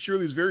 he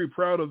surely is very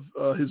proud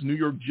of his New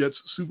York Jets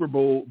Super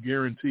Bowl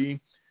guarantee.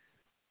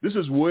 This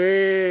is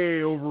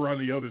way over on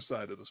the other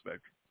side of the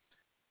spectrum.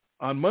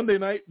 On Monday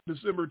night,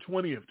 December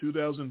 20th,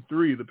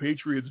 2003, the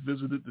Patriots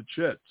visited the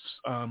Jets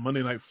on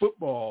Monday Night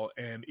Football,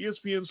 and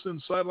ESPN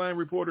sent sideline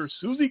reporter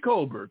Susie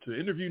Colbert to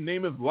interview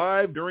Namath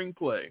live during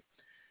play.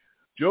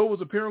 Joe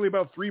was apparently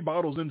about 3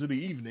 bottles into the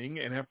evening,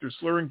 and after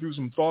slurring through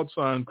some thoughts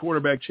on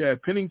quarterback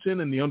Chad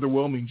Pennington and the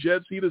underwhelming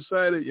Jets, he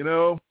decided,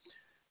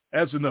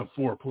 that's enough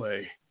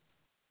foreplay.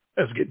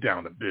 Let's get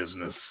down to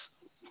business.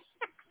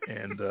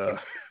 And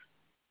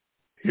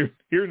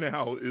here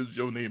now is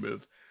Joe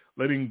Namath,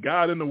 letting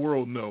God and the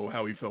world know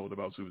how he felt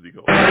about Susie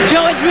Colbert.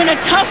 Joe, it's been a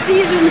tough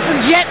season for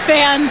Jet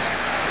fans.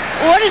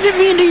 What does it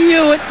mean to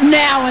you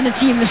now when the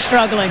team is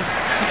struggling?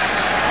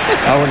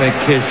 I want to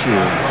kiss you.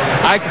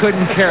 I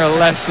couldn't care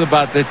less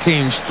about the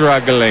team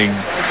struggling.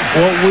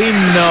 What we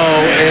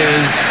know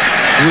is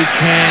we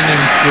can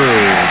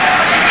improve.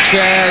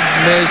 Chad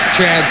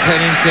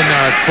Pennington,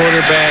 our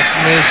quarterback,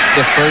 missed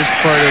the first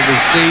part of the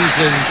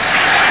season,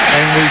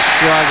 and we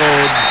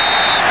struggled.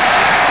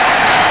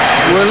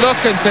 We're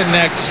looking to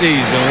next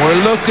season.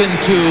 We're looking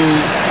to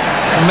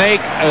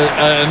make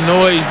a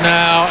noise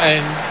now,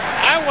 and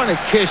I want to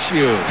kiss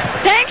you.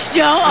 Thanks,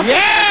 Joe.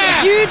 Yeah!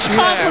 A huge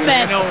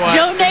compliment. You know what?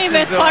 Joe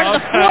Namath, part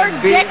of the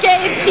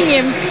 4-decade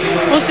team.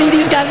 We'll see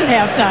these guys at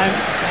halftime.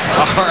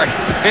 All right.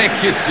 Thank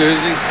you,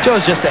 Susie.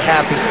 Joe's just a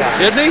happy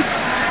guy. Isn't he?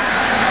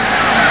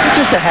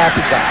 He's just a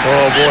happy guy.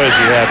 Oh, boy, is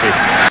he happy.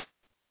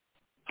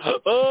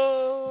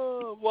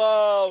 Oh,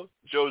 wow.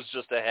 Joe's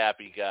just a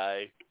happy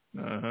guy.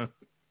 Uh-huh.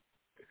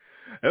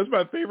 That's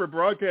my favorite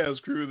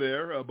broadcast crew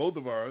there, both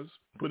of ours,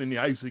 putting the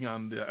icing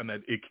on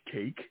that ick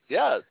cake.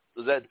 Yeah.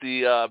 Was that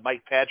the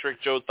Mike Patrick,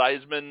 Joe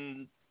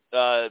Theismann,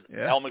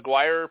 Al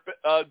McGuire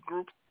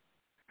group?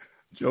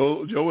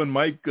 Joe and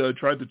Mike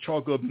tried to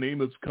chalk up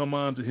Namath's come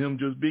on to him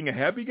just being a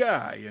happy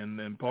guy, and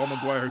then Paul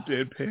McGuire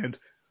deadpanned,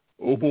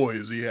 "Oh boy,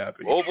 is he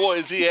happy." Oh boy,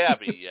 is he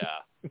happy,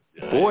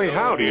 yeah. Boy,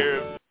 howdy.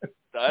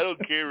 I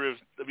don't care if,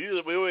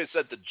 we always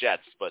said the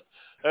Jets, but,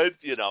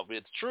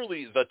 it's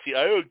truly the team.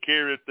 I don't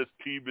care if this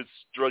team is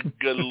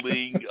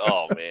struggling.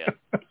 Oh, man.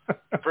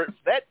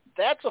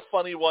 That's a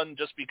funny one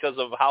just because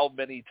of how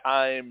many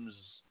times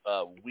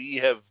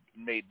we have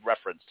made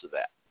reference to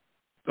that.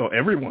 Oh,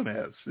 everyone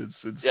has.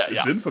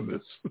 It's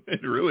infamous.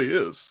 It really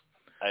is.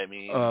 I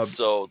mean,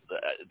 so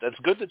that's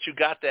good that you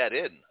got that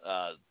in.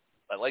 I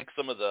like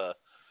some of the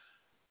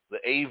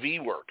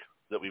AV work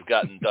that we've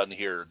gotten done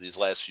here these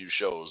last few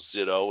shows,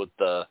 with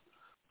the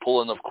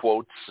pulling of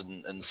quotes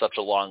and such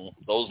along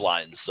those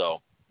lines.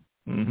 So,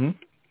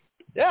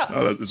 yeah.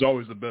 It's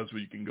always the best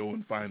when you can go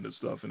and find the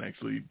stuff and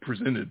actually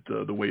present it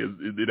the way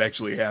it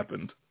actually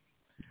happened.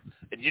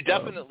 And you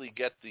definitely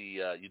get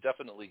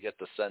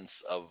the sense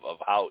of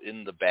how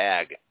in the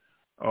bag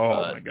my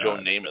God. Joe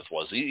Namath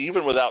was,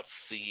 even without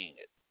seeing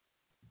it.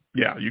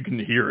 Yeah, you can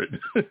hear it.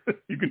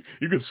 you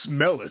can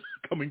smell it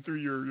coming through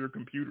your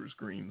computer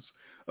screens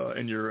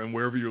and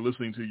wherever you're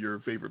listening to your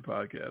favorite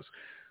podcast.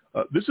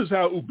 This is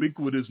how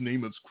ubiquitous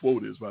Namath's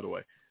quote is, by the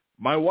way.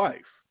 My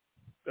wife,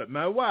 I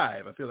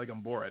feel like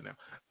I'm bored right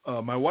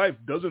now. My wife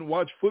doesn't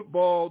watch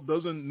football,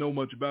 doesn't know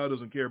much about it,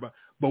 doesn't care about it.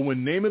 But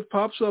when Namath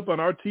pops up on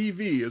our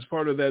TV as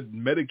part of that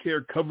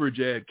Medicare coverage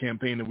ad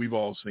campaign that we've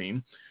all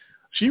seen,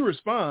 she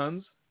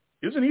responds,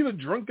 "Isn't he the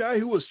drunk guy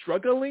who was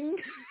struggling?"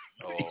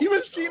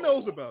 Even she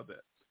knows about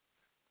that.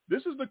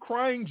 This is the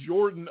crying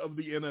Jordan of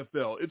the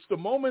NFL. It's the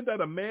moment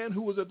that a man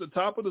who was at the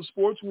top of the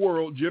sports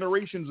world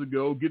generations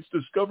ago gets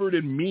discovered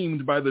and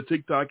memed by the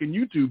TikTok and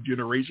YouTube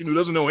generation who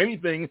doesn't know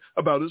anything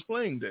about his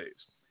playing days.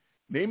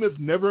 Namath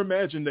never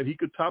imagined that he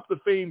could top the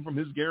fame from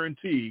his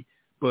guarantee,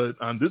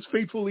 but on this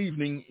fateful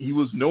evening, he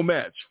was no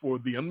match for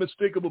the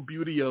unmistakable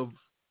beauty of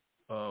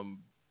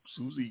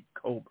Susie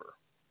Colbert.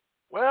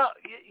 Well,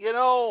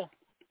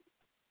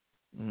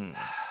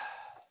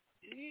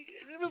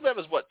 that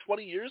was,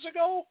 20 years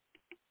ago?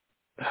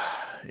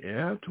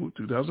 Yeah,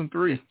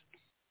 2003.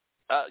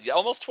 Yeah,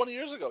 almost 20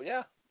 years ago,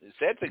 yeah. The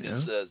sad thing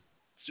is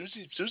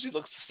Susie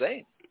looks the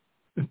same.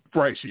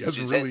 Right, she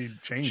hasn't really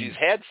changed. She's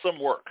had some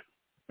work.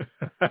 She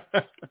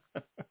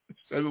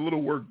has a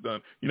little work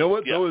done. You know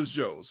what? Yeah. So is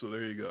Joe, so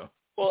there you go.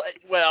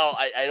 Well,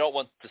 I don't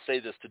want to say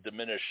this to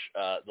diminish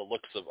the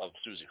looks of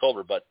Susie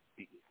Colbert, but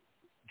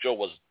Joe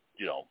was,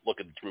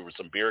 looking through with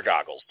some beer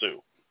goggles,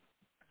 too.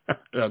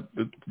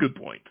 Good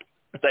point.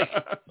 Thank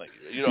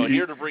you.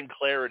 Here to bring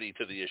clarity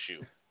to the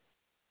issue.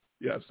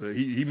 Yes,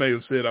 he may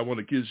have said, "I want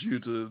to kiss you"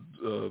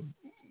 to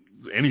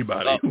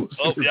anybody.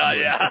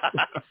 Yeah.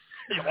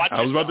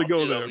 I was about to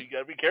go there. You got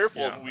to be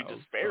careful who we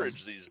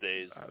disparage these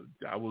days.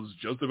 I was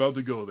just about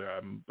to go there.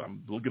 I'm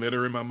looking at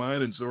her in my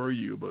mind, and so are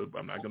you, but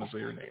I'm not going to say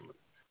her name.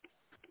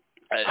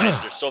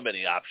 There's so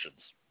many options.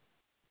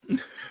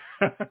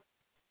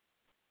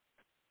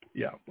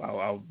 Yeah,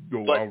 I'll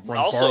run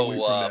also, far away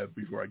from that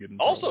before I get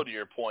into Also, to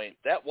your point,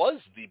 that was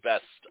the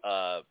best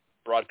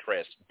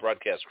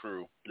broadcast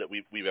crew that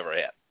we've ever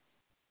had.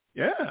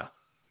 Yeah.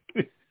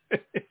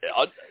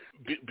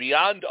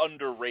 Beyond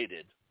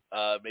underrated.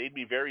 Made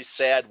me very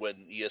sad when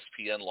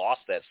ESPN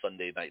lost that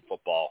Sunday Night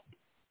Football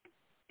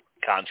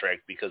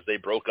contract because they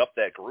broke up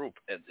that group.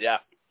 And yeah,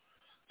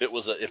 if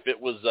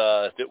it was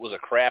a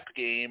crap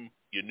game,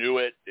 you knew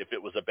it. If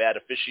it was a bad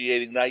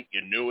officiating night,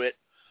 you knew it.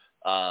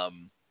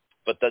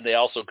 But then they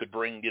also could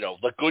bring,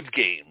 the good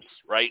games,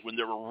 right? When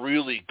there were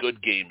really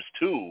good games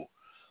too,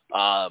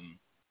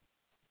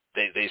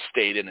 they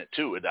stayed in it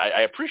too, and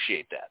I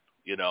appreciate that.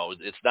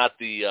 It's not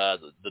the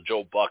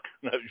Joe Buck.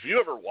 Have you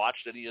ever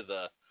watched any of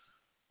the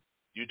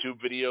YouTube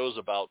videos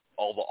about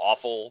all the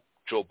awful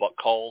Joe Buck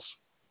calls?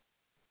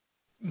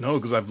 No,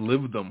 because I've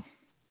lived them.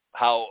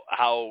 How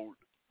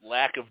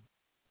lack of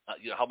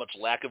how much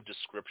lack of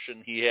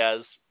description he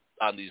has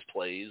on these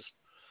plays.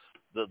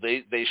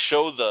 They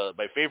show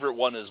my favorite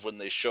one is when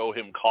they show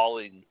him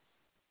calling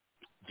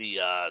the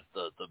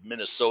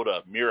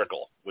Minnesota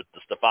Miracle with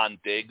the Stephon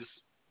Diggs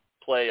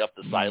play up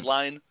the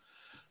sideline.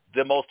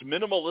 The most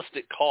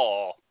minimalistic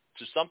call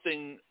to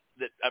something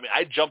that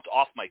I jumped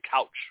off my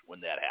couch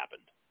when that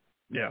happened.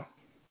 Yeah.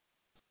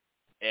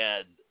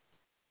 And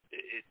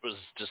it was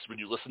just, when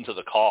you listen to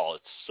the call,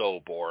 it's so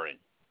boring.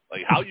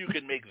 Like how you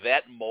can make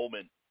that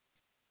moment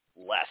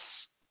less.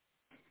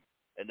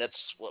 And that's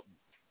what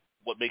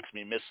makes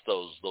me miss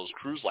those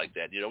crews like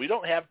that. We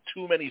don't have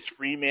too many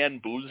 3-man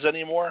booths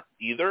anymore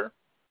either,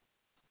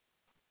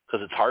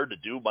 because it's hard to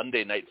do.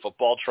 Monday Night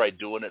Football tried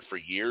doing it for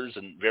years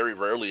and very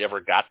rarely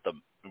ever got the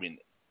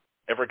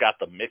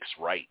mix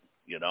right.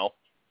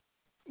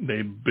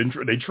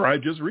 They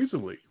tried just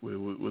recently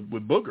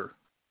with Booger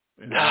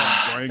and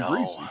Brian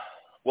Greasy.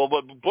 Well,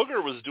 but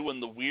Booger was doing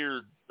the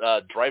weird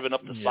driving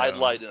up the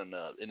sideline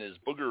in his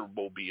Booger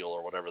mobile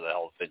or whatever the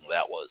hell thing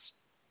that was.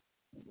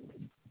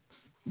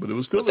 But it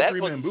was still a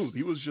 3-man booth.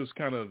 He was just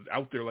kind of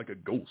out there like a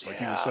ghost. Like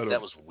he was set up. That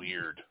was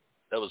weird.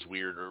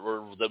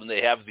 Or when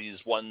they have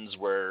these ones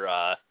where,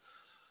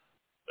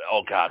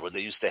 when they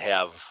used to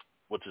have,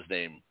 what's his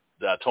name?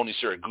 Tony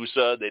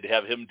Siragusa, they'd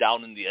have him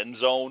down in the end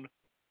zone.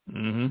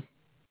 Mm-hmm.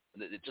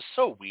 It's just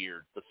so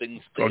weird. The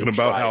things talking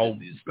about how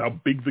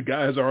big the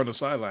guys are on the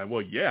sideline.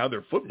 Well, yeah,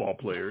 they're football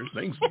players.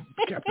 Thanks,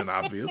 Captain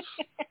Obvious.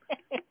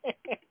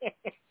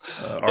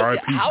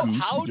 R.I.P.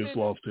 Goose. We just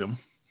lost him.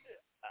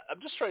 I'm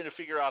just trying to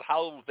figure out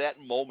how that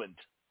moment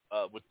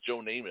with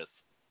Joe Namath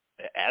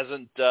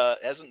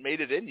hasn't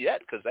made it in yet,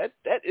 because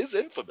that is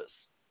infamous.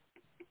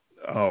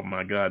 Oh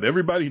my God!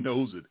 Everybody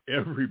knows it.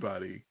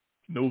 Everybody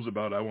knows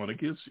about "I Want to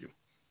Kiss You."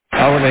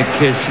 I want to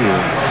kiss you.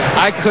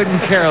 I couldn't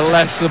care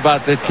less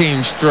about the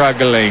team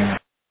struggling.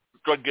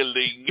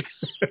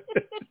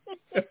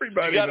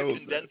 Everybody you got to knows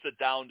condense it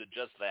down to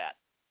just that.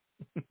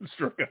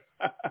 Struggling.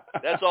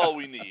 That's all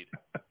we need.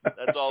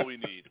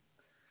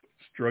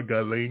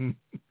 Struggling.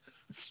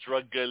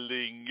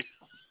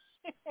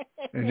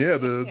 And yeah,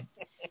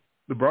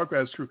 the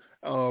broadcast crew.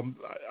 I'm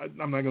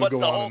not going to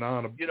go on and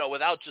on.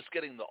 Without just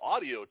getting the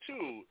audio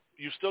too,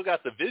 you've still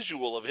got the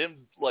visual of him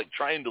like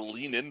trying to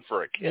lean in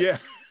for a kiss. Yeah.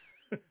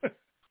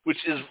 Which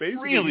is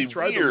basically really he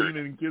tried weird. to lean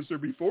in and kiss her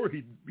before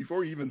he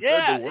even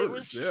yeah, said the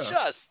words. It was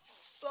just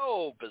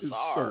so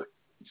bizarre.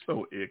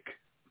 So ick.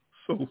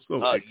 So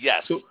ick.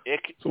 Yes, so,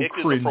 ick. So ick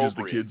cringe, is as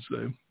the kids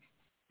say.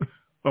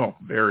 Oh,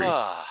 very.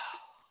 At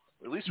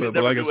least we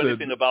never knew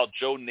anything about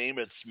Joe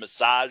Namath's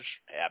massage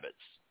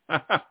habits.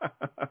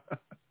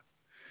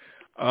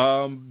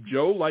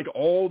 Joe, like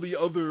all the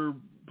other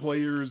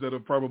players that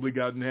have probably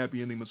gotten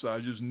happy ending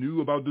massages,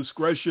 knew about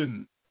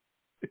discretion.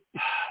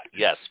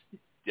 Yes.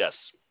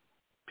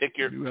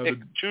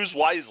 Choose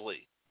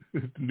wisely.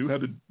 Knew how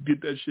to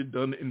get that shit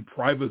done in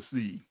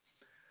privacy.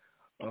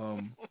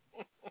 Find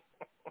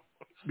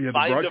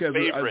a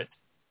favorite.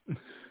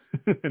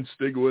 And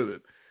stick with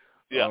it.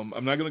 Yeah.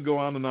 I'm not going to go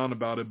on and on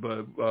about it,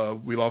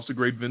 but we lost a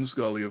great Vin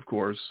Scully, of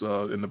course,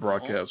 in the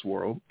broadcast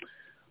world.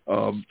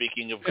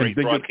 Speaking of great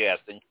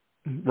broadcasting.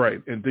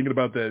 Right, and thinking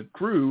about that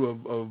crew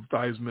of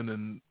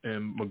Theismann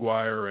and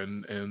McGuire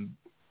and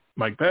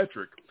Mike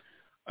Patrick,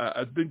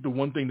 I think the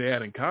one thing they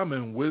had in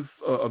common with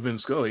Vin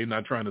Scully,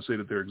 not trying to say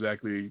that they're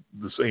exactly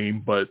the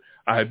same, but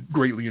I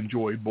greatly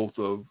enjoyed both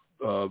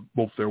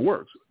their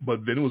works. But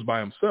Vin was by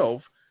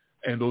himself,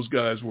 and those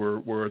guys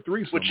were a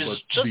threesome. Which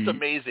is just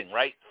amazing,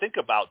 right? Think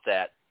about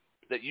that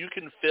you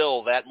can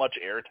fill that much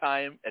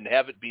airtime and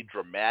have it be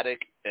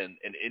dramatic and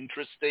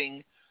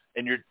interesting,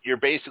 and you're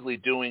basically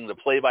doing the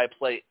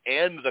play-by-play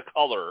and the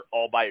color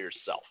all by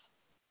yourself.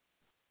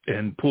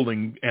 And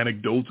pulling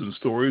anecdotes and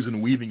stories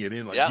and weaving it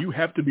in. You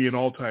have to be an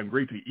all-time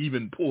great to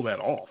even pull that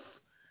off,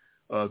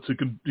 to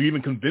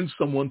even convince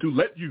someone to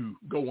let you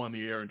go on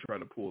the air and try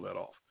to pull that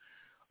off.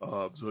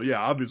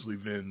 Obviously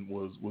Vin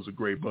was a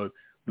great, but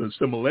the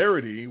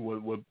similarity,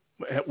 what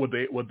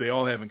they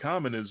all have in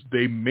common is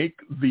they make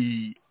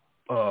the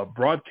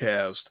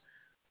broadcast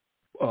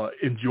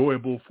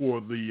enjoyable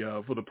for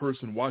the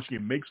person watching.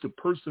 It makes the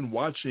person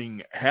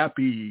watching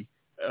happy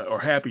or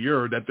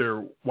happier that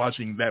they're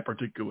watching that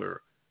particular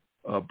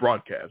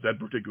broadcast, that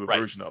particular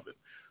version of it,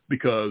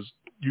 because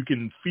you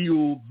can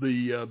feel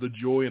the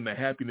joy and the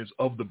happiness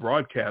of the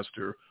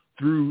broadcaster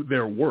through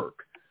their work.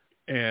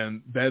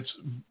 And that's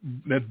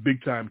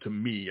big time to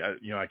me.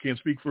 I can't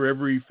speak for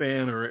every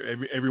fan or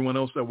everyone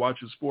else that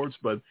watches sports,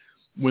 but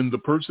when the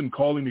person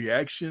calling the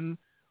action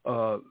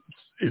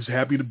is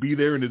happy to be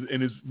there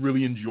and is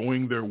really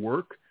enjoying their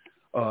work,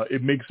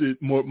 it makes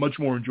it much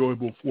more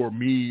enjoyable for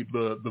me,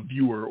 the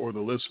viewer or the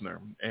listener.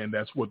 And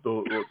that's what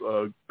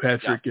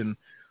Patrick and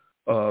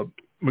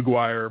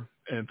McGuire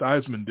and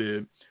Theismann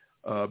did,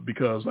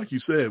 because, like you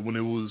said, when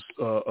it was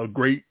a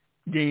great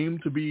game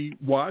to be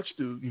watched,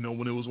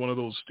 when it was one of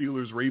those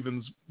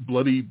Steelers-Ravens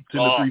bloody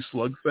 10-3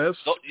 slugfest.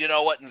 So, you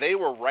know what? And they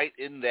were right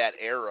in that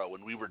era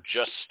when we were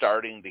just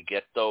starting to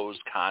get those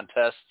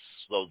contests,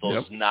 those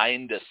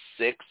 9-6,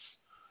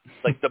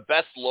 like the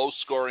best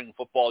low-scoring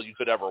football you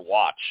could ever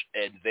watch,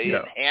 and they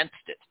enhanced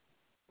it.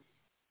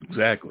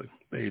 Exactly.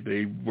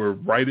 They were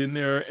right in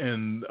there,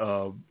 and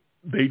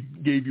they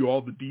gave you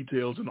all the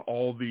details and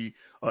all the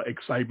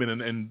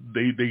excitement, and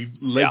they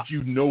let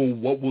you know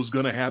what was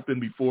going to happen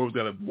before. It was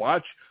going to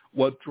watch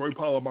what Troy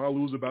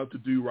Polamalu was about to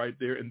do right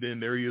there, and then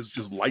there he is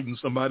just lighting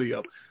somebody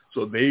up.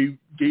 So they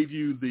gave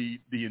you the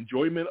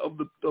enjoyment of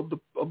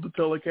the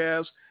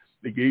telecast.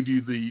 They gave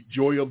you the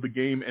joy of the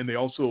game, and they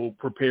also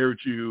prepared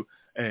you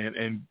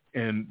and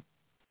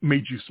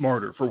made you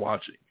smarter for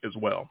watching as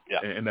well.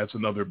 Yeah. And that's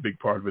another big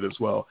part of it as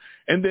well.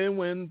 And then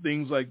when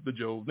things like the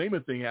Joe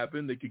Namath thing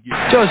happened, they could give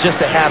you... Joe's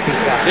just a happy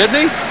guy. Isn't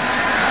he?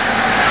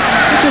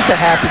 He's just a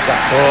happy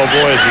guy. Oh,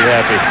 boy, is he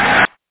happy.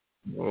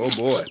 Oh,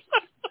 boy.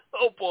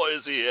 Oh, boy,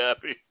 is he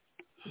happy.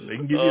 They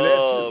can give you that.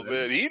 Oh,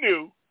 man, he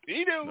knew.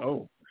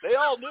 Oh. They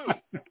all knew.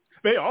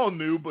 They all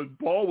knew, but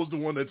Paul was the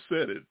one that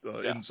said it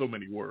in so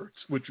many words,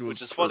 which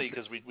is funny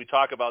because we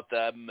talk about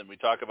them and we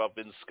talk about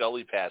Vin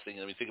Scully passing,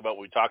 and we think about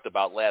what we talked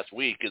about last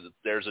week. Is that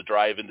there's a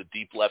drive into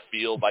deep left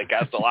field by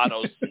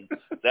Castellanos, and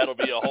that'll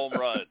be a home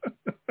run.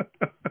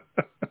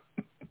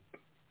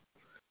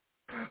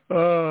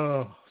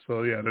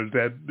 So yeah, there's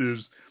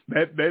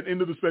that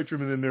end of the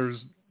spectrum, and then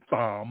there's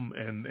Thom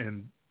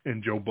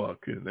and Joe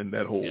Buck and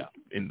that whole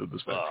end of the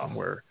spectrum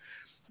where.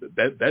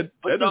 That does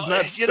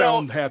not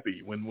sound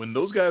happy. When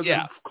those guys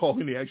are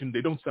calling the action,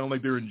 they don't sound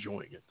like they're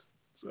enjoying it.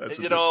 So that's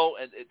and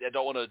I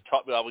don't want to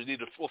talk. Well,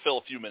 we'll fill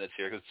a few minutes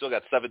here because we still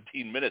got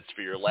 17 minutes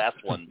for your last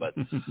one. But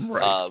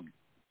right.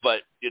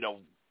 But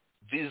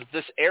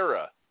this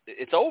era,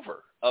 it's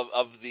over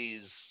of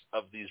these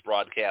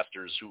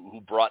broadcasters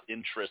who brought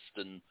interest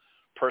and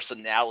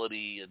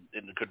personality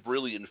and could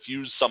really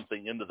infuse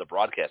something into the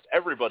broadcast.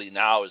 Everybody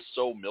now is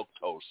so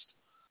milquetoast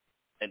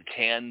and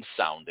canned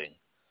sounding.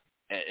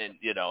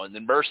 And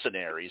then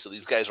mercenaries. So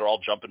these guys are all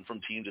jumping from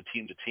team to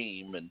team to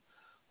team, and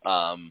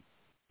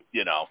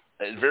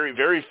and very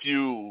very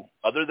few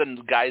other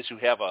than guys who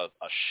have a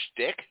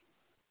shtick.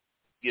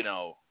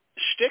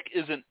 Shtick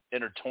isn't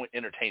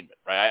entertainment,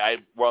 right?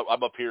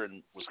 I'm up here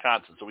in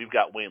Wisconsin, so we've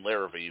got Wayne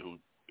Larrivee, who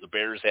the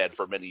Bears had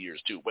for many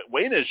years too. But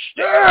Wayne is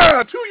shtick.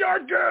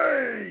 2-yard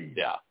gain.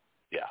 Yeah.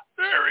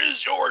 There is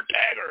your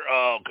dagger.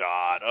 Oh,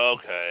 God.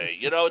 Okay.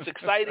 It's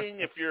exciting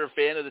if you're a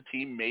fan of the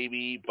team,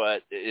 maybe,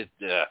 but it's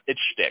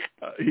shtick.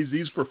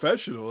 He's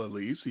professional, at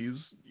least.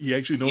 He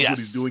actually knows what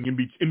he's doing in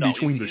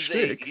between the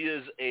shtick. He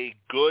is a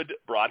good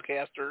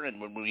broadcaster, and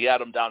when we had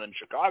him down in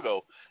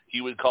Chicago, he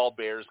would call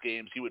Bears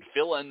games. He would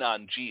fill in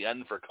on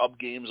GN for Cub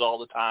games all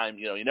the time.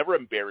 He never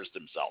embarrassed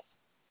himself.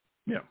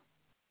 Yeah.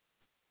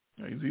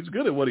 He's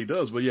good at what he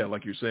does, but yeah,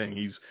 like you're saying,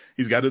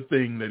 he's got a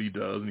thing that he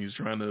does, and he's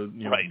trying to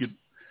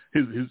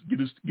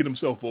get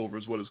himself over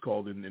is what it's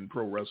called in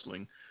pro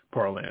wrestling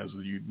parlance.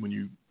 When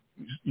you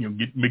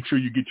make sure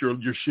you get your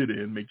shit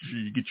in, make sure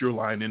you get your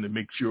line in, and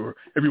make sure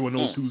everyone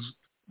knows who's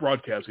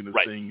broadcasting this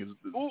thing is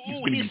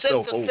getting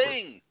himself over.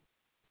 Thing.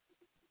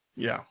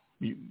 Yeah,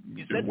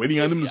 you're waiting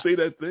on him to say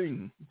that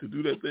thing, to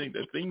do that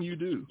thing you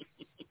do.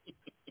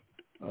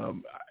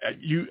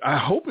 I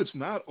hope it's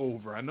not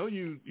over. I know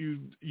you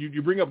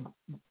bring up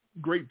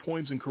great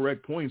points and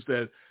correct points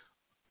that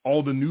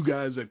all the new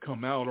guys that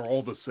come out are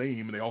all the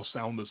same, and they all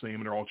sound the same,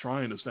 and they're all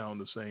trying to sound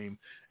the same,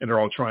 and they're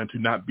all trying to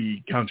not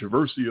be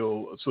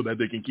controversial so that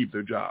they can keep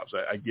their jobs.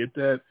 I get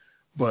that,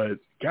 but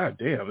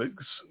goddamn,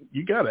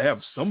 you got to have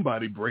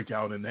somebody break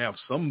out and have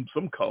some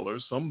color,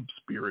 some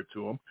spirit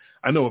to them.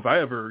 I know if I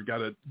ever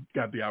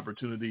got the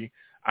opportunity,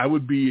 I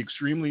would be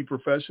extremely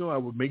professional. I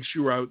would make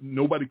sure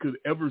nobody could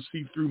ever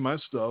see through my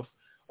stuff.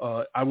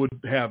 I would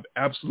have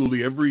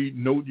absolutely every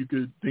note you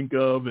could think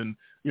of, and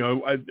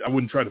I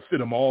wouldn't try to fit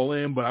them all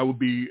in, but I would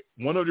be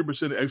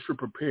 100% extra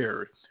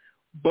prepared.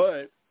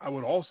 But I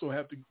would also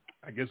have to,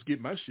 I guess,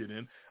 get my shit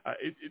in.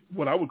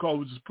 What I would call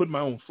was just putting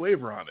my own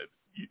flavor on it.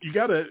 You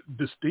got to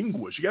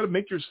distinguish. You got to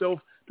make yourself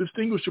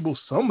distinguishable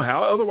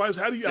somehow. Otherwise,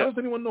 how does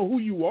anyone know who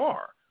you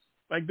are?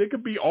 Like, they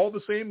could be all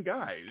the same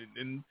guy,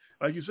 and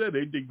like you said,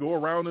 they go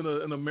around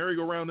in a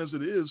merry-go-round as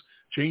it is,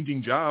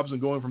 changing jobs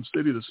and going from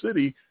city to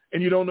city,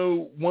 and you don't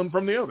know one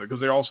from the other because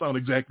they all sound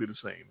exactly the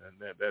same, and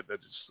that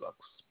just sucks.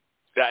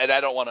 Yeah, and I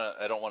don't want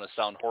to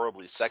sound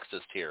horribly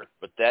sexist here,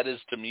 but that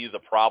is to me the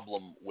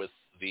problem with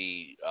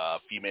the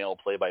female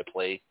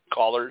play-by-play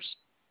callers.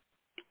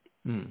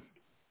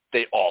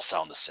 They all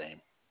sound the same.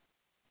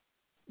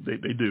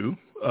 They do.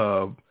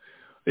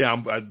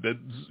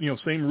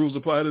 Same rules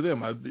apply to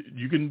them.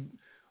 You can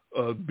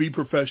be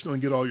professional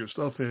and get all your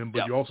stuff in,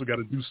 but you also got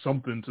to do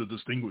something to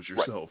distinguish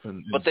yourself. Right.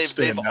 But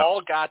they've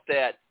all got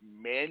that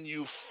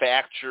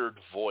manufactured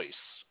voice,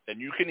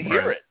 and you can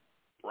hear it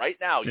right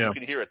now. You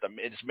can hear it.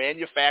 It's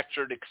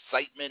manufactured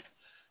excitement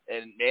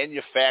and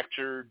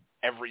manufactured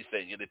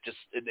everything, and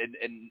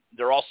and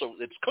they're also,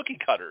 it's cookie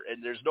cutter,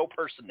 and there's no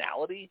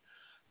personality,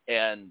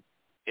 and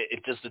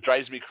it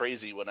drives me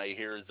crazy when I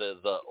hear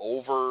the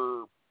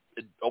over,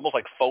 almost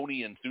like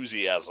phony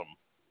enthusiasm.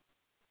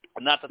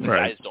 Not that the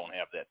guys don't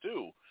have that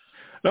too.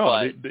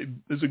 No,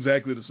 it's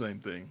exactly the same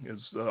thing.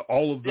 It's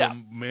all of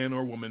them, man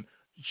or woman.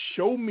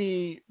 Show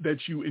me that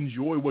you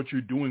enjoy what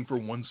you're doing for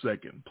 1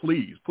 second.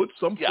 Please put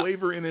some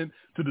flavor in it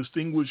to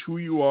distinguish who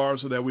you are,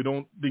 so that we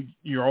don't think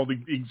you're all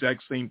the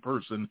exact same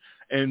person.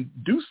 And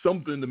do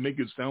something to make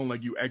it sound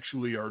like you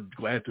actually are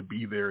glad to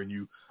be there and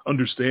you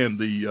understand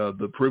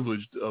the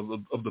privilege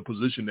of the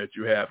position that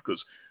you have.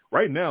 Because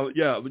right now,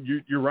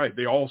 you're right.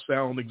 They all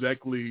sound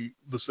exactly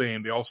the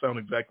same. They all sound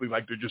exactly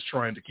like they're just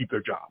trying to keep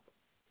their job.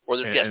 Or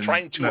they're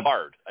trying too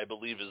hard, I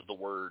believe is the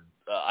word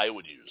I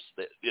would use.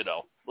 That, it's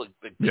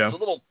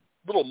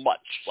a little much.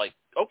 Like,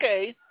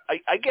 okay,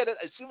 I get it.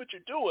 I see what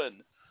you're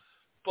doing,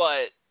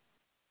 but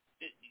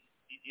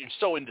you're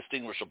so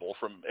indistinguishable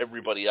from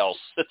everybody else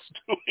that's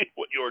doing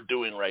what you're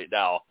doing right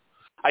now.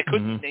 I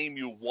couldn't name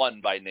you one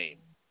by name,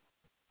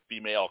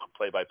 female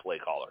play-by-play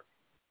caller.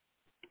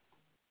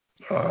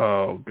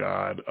 Oh,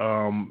 God.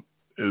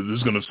 This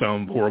is going to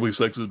sound horribly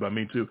sexist by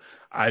me too.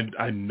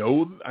 I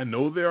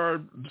know there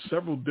are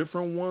several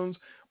different ones.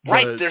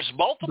 Right, there's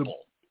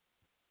multiple.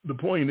 The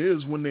point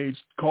is, when they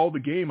call the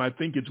game, I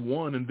think it's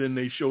one, and then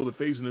they show the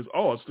face, and it's the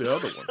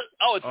other one.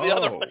 It's the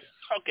other one.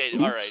 Okay,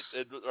 all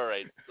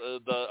right.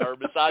 Our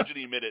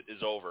misogyny minute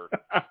is over.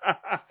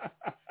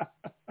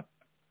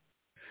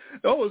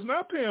 Oh, it's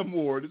not Pam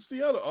Ward. It's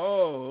the other.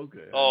 Oh,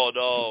 okay. Oh,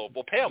 no.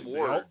 Well, Pam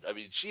Ward, I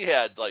mean,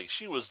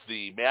 she was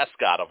the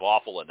mascot of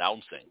awful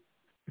announcing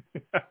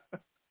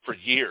for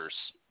years.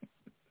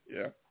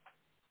 Yeah.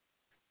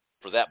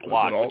 For that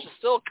block, which is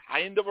still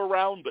kind of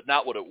around, but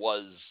not what it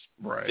was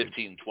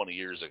 15, 20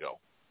 years ago.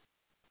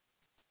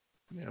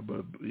 Yeah,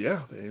 but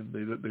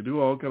they do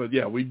all kind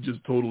of, we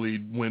just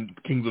totally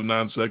went Kings of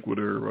Non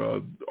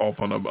Sequitur off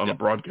on a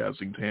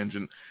broadcasting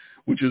tangent,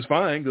 which is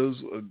fine because,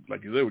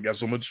 like you said, we got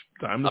so much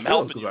time to I'm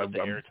helping you with the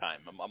airtime.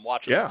 I'm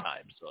watching the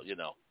time, so you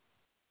know.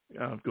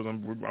 Yeah, because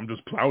I'm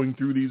just plowing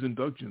through these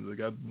inductions. I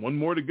got one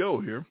more to go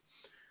here.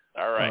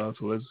 All right.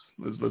 So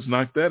let's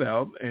knock that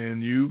out,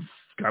 and you've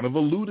kind of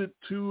alluded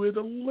to it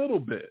a little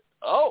bit.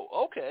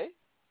 Oh, okay.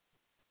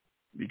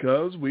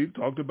 Because we've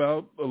talked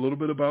a little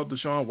bit about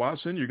Deshaun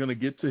Watson. You're going to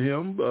get to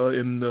him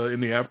in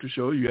the after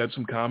show. You had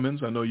some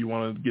comments. I know you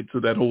want to get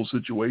to that whole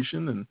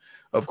situation, and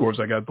of course,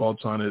 I got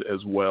thoughts on it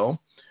as well.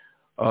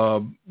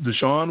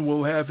 Deshaun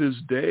will have his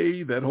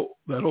day. That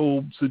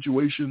whole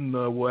situation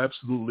will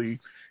absolutely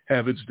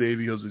have its day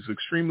because it's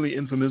extremely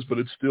infamous, but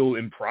it's still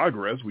in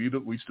progress. We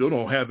still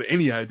don't have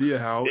any idea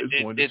how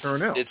it's going to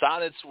turn out. It's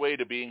on its way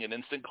to being an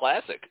instant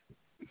classic.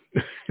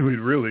 It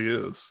really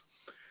is.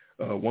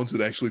 Once it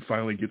actually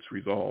finally gets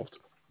resolved.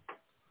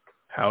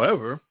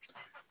 However,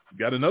 you've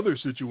got another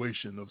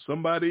situation of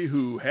somebody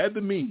who had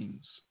the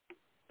means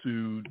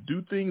to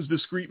do things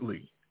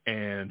discreetly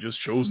and just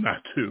chose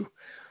not to,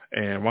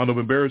 and wound up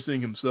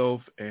embarrassing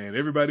himself and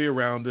everybody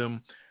around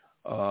him.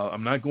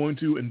 I'm not going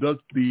to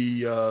induct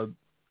the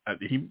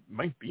he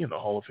might be in the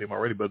Hall of Fame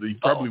already, but he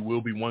probably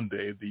will be one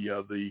day.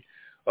 The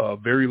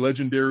very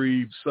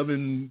legendary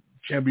 7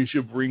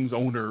 championship rings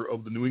owner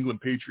of the New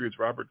England Patriots,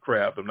 Robert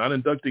Kraft. I'm not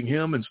inducting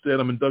him. Instead,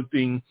 I'm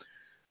inducting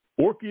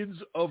Orchids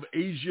of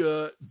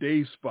Asia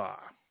Day Spa.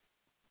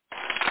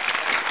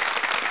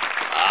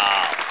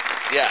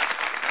 Yeah.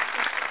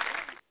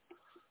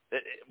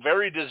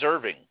 Very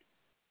deserving.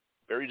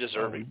 Very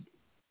deserving.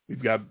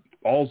 We've got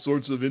all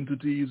sorts of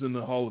entities in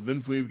the Hall of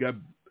Infamy. We've got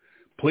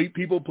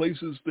people,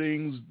 places,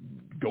 things,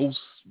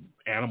 ghosts,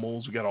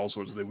 animals. We got all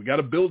sorts of things. We got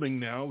a building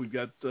now. We've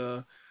got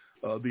the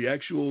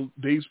actual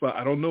day spa.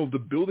 I don't know if the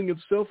building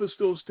itself is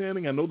still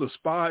standing. I know the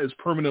spa is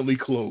permanently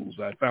closed.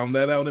 I found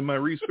that out in my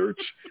research.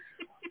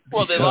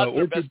 Well, they lost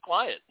their best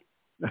client.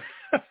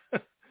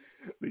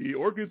 The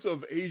Orchids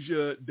of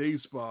Asia Day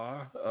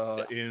Spa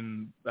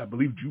in, I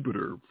believe,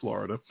 Jupiter,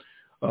 Florida,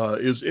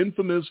 is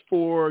infamous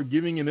for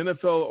giving an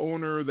NFL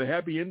owner the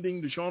happy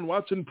ending Deshaun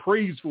Watson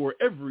prays for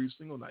every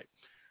single night.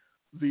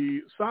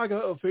 The saga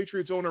of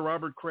Patriots owner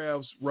Robert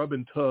Kraft's rub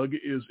and tug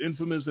is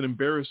infamous and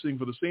embarrassing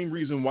for the same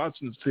reason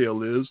Watson's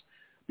tale is,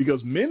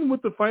 because men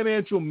with the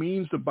financial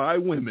means to buy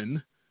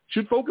women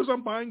should focus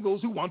on buying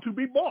those who want to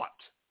be bought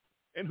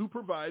and who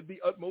provide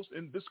the utmost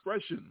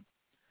indiscretion.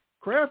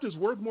 Kraft is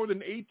worth more than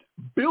 $8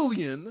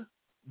 billion.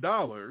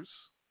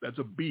 That's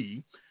a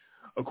B,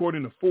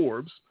 according to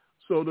Forbes.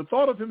 So the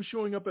thought of him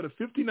showing up at a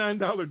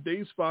 $59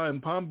 day spa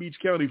in Palm Beach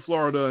County,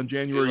 Florida on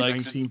January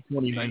 19,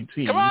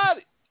 2019. Come on!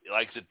 He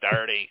likes it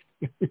dirty.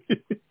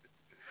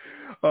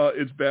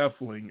 It's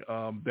baffling.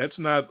 That's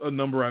not a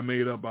number I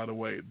made up, by the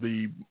way.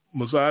 The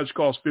massage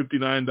costs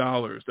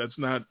 $59. That's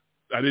not,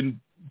 I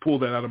didn't pull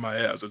that out of my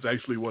ass. That's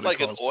actually what it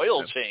costs. Like an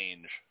oil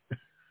change.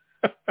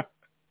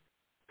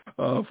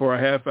 For a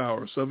half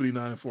hour,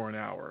 $79 for an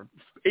hour.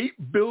 $8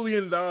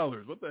 billion.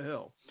 What the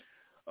hell?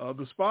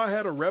 The spa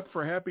had a rep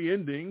for happy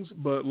endings,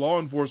 but law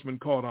enforcement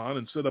caught on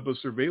and set up a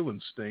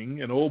surveillance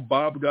sting, and old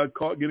Bob got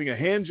caught getting a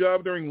hand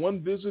job during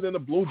one visit and a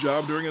blow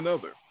job during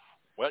another.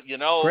 Well, you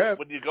know,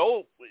 when you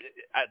go,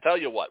 I tell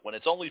you what, when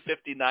it's only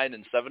 $59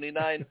 and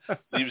 $79,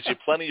 leaves you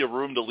plenty of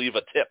room to leave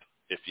a tip,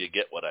 if you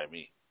get what I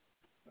mean.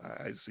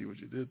 I see what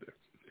you did there.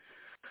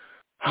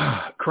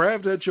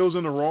 Kraft had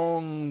chosen the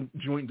wrong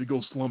joint to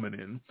go slumming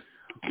in.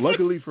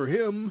 Luckily for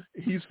him,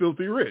 he's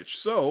filthy rich.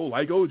 So,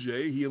 like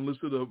OJ, he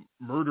enlisted a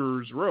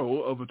murderer's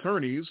row of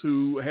attorneys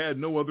who had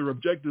no other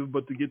objective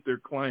but to get their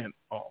client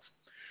off.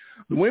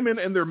 The women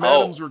and their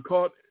madams were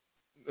caught.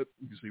 You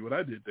see what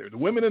I did there. The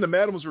women and the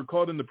madams were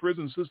caught in the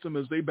prison system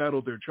as they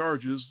battled their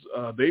charges.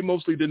 They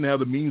mostly didn't have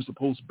the means to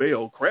post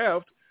bail.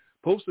 Kraft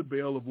posted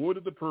bail,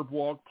 avoided the perp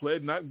walk,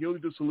 pled not guilty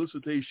to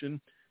solicitation.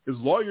 His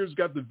lawyers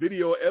got the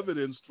video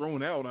evidence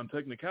thrown out on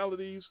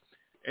technicalities.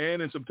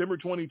 And in September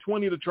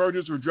 2020, the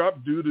charges were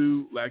dropped due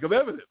to lack of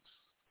evidence.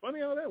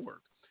 Funny how that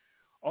worked.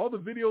 All the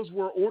videos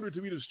were ordered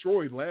to be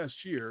destroyed last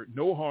year.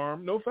 No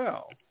harm, no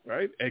foul,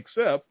 right?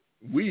 Except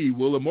we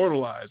will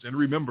immortalize and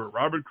remember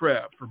Robert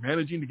Kraft for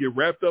managing to get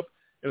wrapped up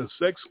in a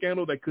sex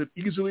scandal that could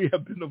easily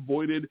have been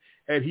avoided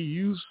had he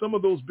used some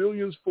of those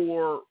billions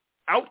for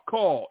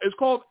outcall. It's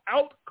called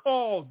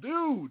outcall,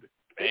 dude.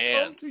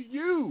 They come to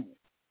you.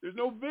 There's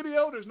no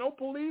video. There's no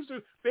police.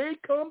 They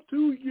come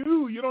to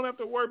you. You don't have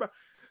to worry about.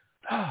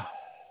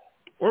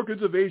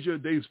 Orchids of Asia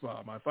Day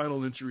Spa, my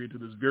final entry into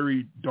this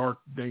very dark,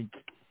 dank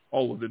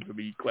Hall of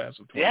Infamy class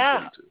of 2022.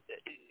 Yeah.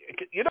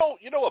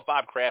 You know what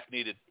Bob Kraft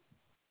needed?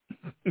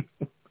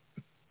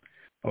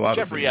 A lot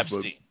Jeffrey of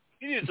things, Epstein.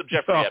 He needed some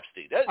Jeffrey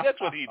Epstein. That's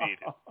what he needed.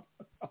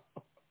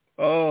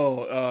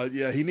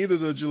 Yeah, he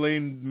needed a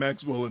Ghislaine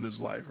Maxwell in his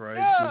life, right?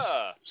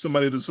 Yeah. Just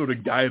somebody to sort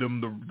of guide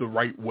him the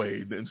right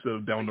way instead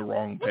of down the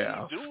wrong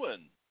path.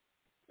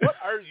 What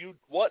are you doing?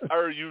 What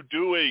are you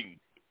doing?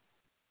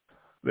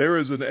 There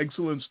is an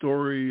excellent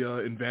story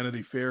in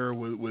Vanity Fair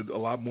with a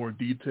lot more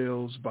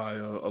details by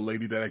a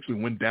lady that actually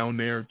went down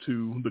there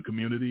to the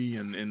community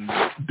and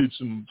did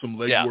some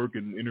legwork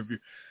and interview.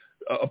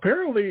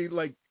 Apparently,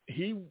 like,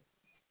 he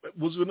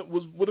was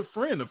with a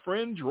friend. A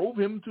friend drove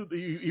him to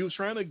he was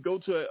trying to go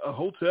to a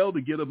hotel to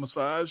get a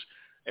massage,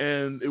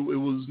 and it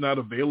was not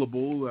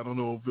available. I don't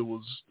know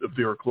if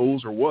they were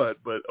closed or what,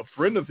 but a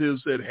friend of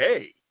his said,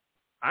 "Hey,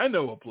 I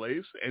know a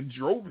place," and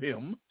drove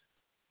him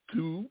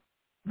to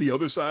the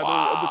other side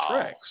of the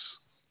tracks,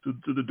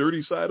 to the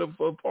dirty side of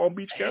Palm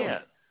Beach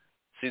County.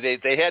 See,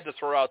 they had to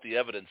throw out the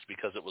evidence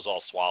because it was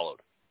all swallowed.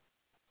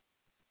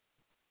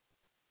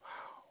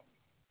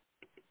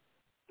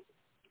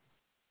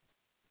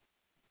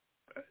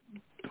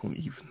 Don't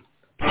even.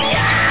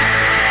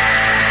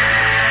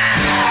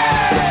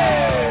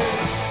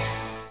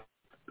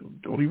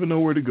 Don't even know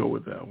where to go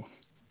with that one.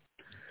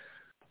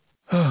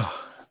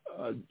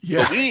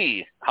 Yeah. But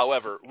we,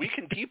 however, we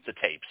can keep the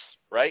tapes,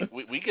 right?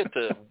 We can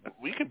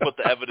put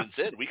the evidence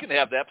in. We can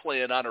have that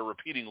playing on a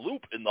repeating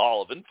loop in the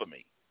Hall of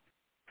Infamy.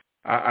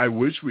 I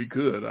wish we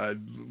could.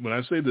 When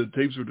I say the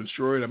tapes were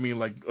destroyed, I mean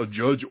like a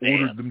judge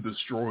ordered them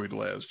destroyed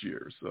last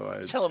year.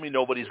 So telling me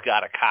nobody's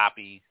got a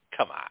copy?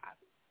 Come on.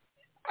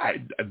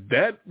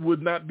 That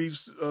would not be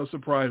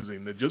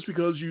surprising. That just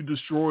because you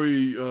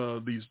destroy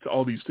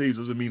all these tapes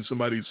doesn't mean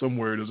somebody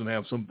somewhere doesn't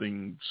have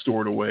something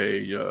stored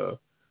away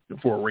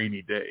for a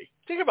rainy day.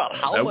 Think about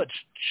how much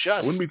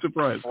just wouldn't be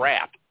surprised.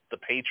 crap the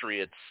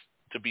Patriots,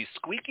 to be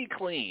squeaky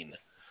clean,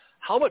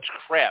 how much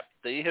crap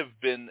they have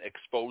been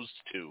exposed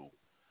to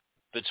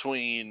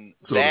between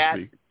that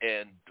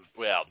and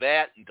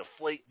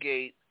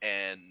Deflategate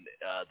and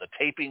the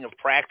taping of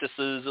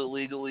practices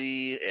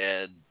illegally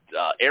and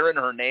Aaron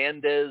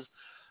Hernandez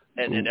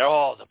and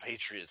the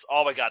Patriots.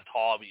 Oh my God,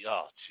 Tommy.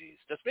 Oh jeez,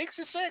 this makes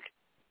you sick.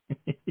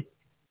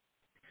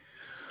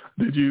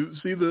 Did you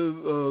see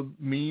the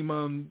meme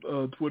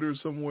on Twitter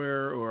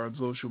somewhere or on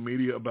social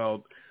media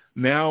about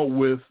now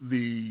with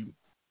the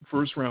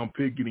first round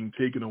pick getting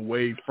taken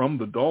away from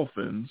the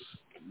Dolphins?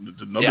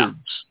 It's another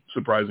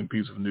surprising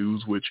piece of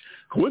news, which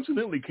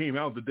coincidentally came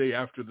out the day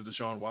after the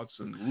Deshaun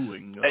Watson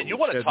ruling. And you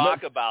want to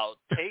talk about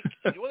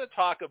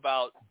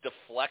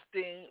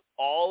deflecting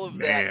all of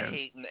that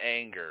hate and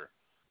anger.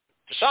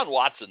 Deshaun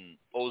Watson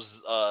owes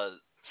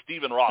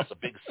Stephen Ross a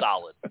big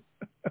solid.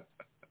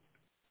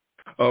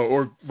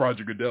 Or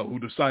Roger Goodell, who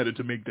decided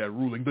to make that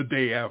ruling the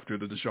day after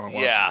the Deshaun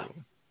Watson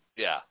ruling.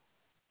 Yeah.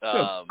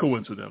 That's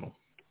coincidental.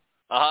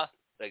 Uh-huh.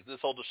 Like this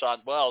whole Deshaun,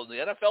 well, the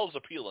NFL is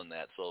appealing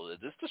that, so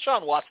this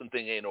Deshaun Watson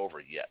thing ain't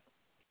over yet.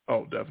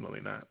 Oh,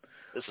 definitely not.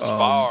 This is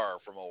far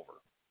from over.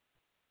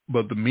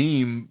 But the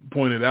meme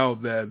pointed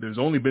out that there's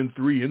only been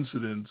 3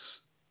 incidents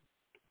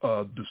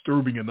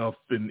disturbing enough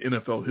in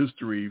NFL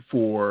history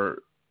for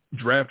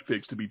draft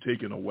picks to be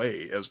taken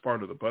away as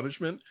part of the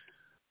punishment.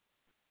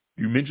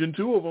 You mentioned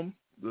 2 of them: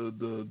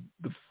 the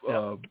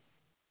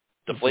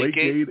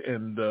Deflategate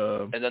and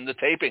then the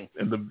taping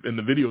and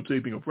the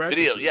videotaping of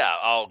practice.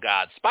 Oh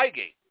God,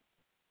 Spygate.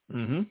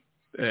 Mm-hmm.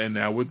 And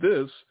now with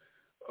this,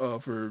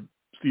 for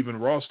Stephen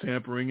Ross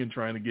tampering and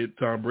trying to get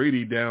Tom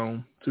Brady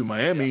down to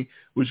Miami,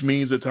 which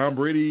means that Tom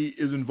Brady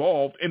is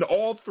involved in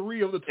all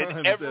 3 of the times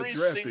in that every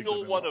draft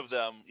single one of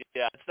them.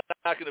 Yeah, it's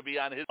not going to be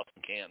on his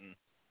Canton,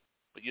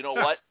 but you know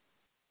what?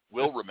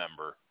 We'll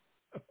remember.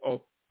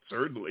 Oh,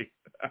 certainly.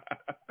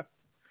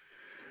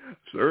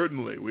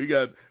 Certainly. We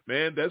got,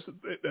 man, that's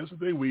the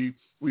thing. We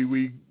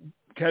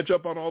catch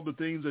up on all the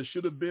things that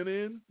should have been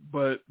in,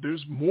 but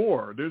there's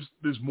more.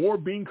 There's more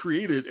being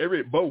created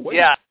both ways.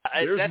 Yeah,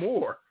 there's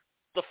more.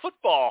 The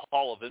Football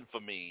Hall of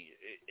Infamy.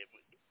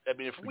 I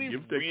mean,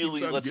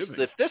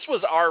 if this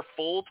was our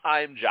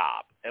full-time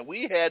job and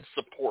we had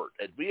support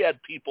and we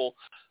had people,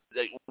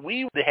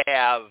 we would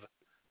have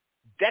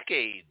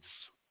decades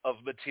of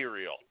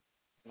material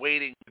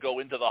waiting to go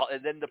into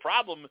and then the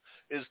problem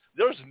is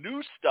there's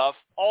new stuff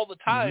all the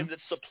time that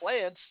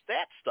supplants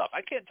that stuff.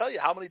 I can't tell you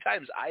how many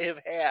times I have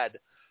had,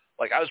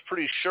 I was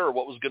pretty sure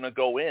what was going to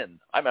go in.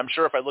 I'm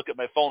sure if I look at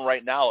my phone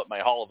right now at my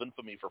Hall of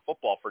Infamy for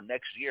football for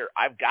next year,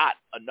 I've got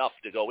enough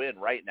to go in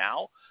right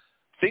now.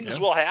 Things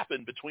will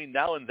happen between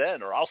now and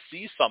then, or I'll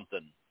see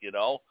something,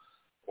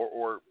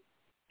 or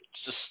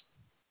it's just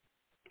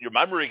your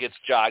memory gets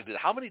jogged. And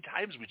how many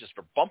times we just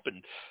are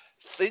bumping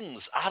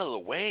things out of the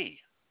way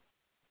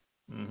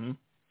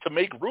to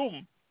make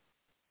room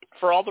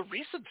for all the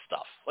recent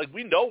stuff.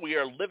 We know we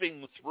are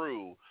living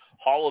through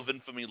Hall of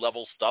Infamy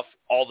level stuff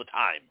all the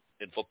time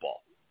in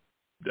football.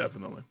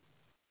 Definitely.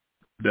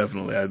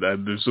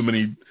 There's so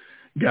many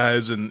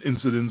guys and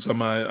incidents on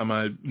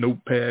my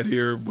notepad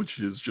here, which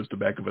is just the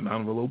back of an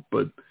envelope,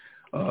 but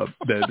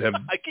that have.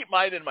 I keep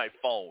mine in my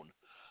phone.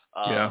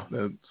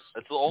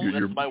 That's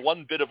my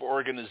one bit of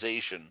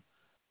organization.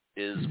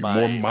 Is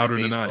more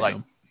modern than I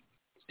am.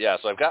 Yeah,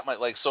 so I've got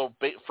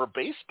for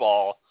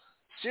baseball,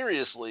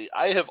 seriously,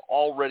 I have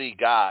already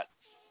got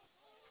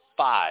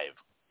 5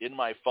 in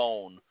my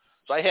phone.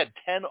 So I had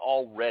 10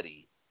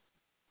 already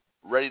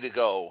ready to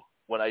go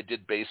when I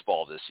did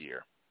baseball this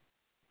year,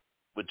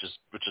 which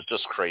is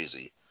just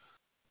crazy.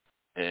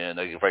 And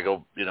if I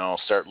go,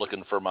 start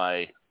looking for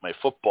my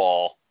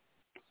football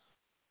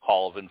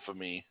Hall of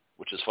Infamy,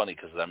 which is funny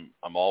because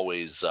I'm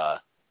always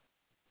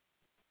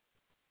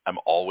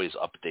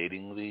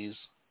updating these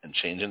and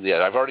changing the.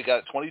 I've already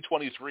got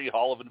 2023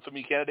 Hall of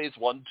Infamy candidates.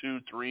 1, 2,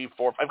 3,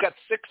 4. I've got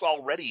 6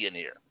 already in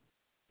here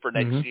for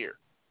next year,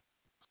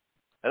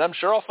 and I'm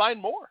sure I'll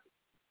find more.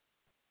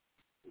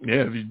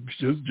 Yeah,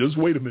 just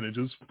wait a minute.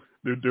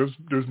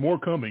 There's more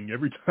coming.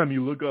 Every time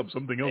you look up,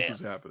 something else is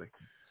happening.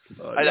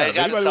 I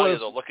got to tell you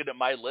though, looking at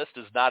my list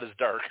is not as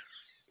dark.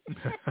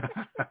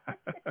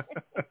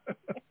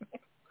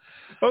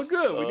 Oh,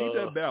 good. We need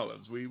that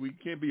balance. We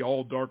can't be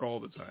all dark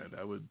all the time.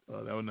 That would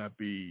not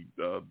be.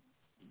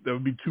 That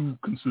would be too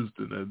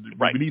consistent.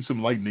 We need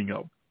some lightening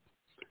up.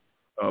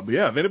 But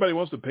yeah, if anybody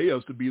wants to pay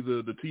us to be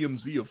the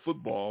TMZ of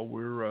football,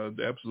 we're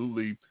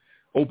absolutely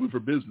open for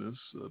business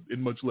in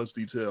much less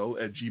detail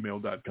at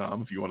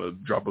gmail.com if you want to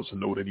drop us a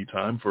note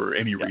anytime for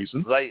any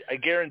reason. I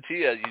guarantee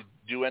you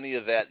do any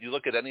of that, you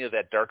look at any of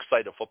that dark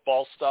side of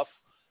football stuff,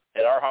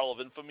 and our Hall of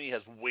Infamy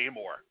has way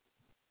more.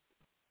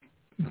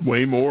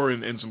 Way more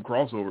and some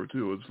crossover,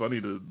 too. It's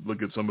funny to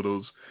look at some of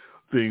those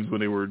things when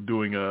they were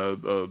doing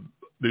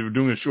they were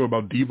doing a show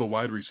about diva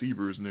wide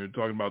receivers, and they're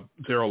talking about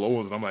Terrell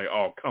Owens, and I'm like,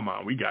 oh, come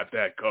on, we got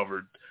that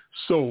covered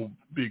so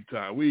big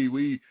time.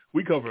 We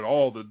covered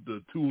all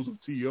the tools of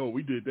TO.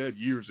 We did that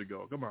years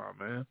ago. Come on,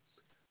 man.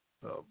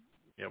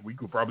 Yeah, we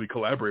could probably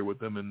collaborate with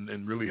them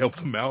and really help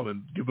them out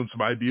and give them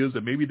some ideas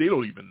that maybe they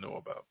don't even know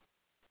about.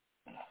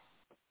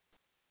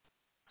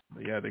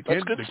 But yeah, they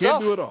can't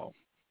do it all.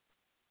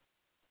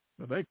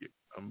 Well, thank you.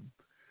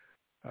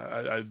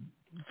 I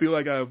feel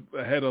like I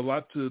had a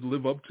lot to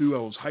live up to. I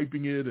was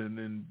hyping it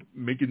and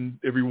making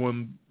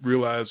everyone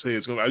realize, hey,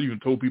 it's gonna. I even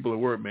told people at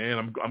work,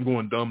 man, I'm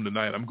going dumb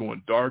tonight. I'm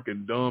going dark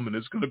and dumb, and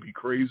it's going to be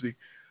crazy.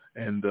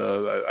 And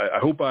I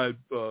hope I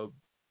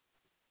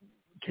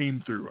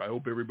came through. I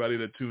hope everybody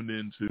that tuned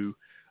in to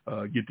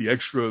get the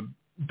extra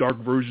dark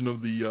version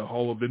of the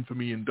Hall of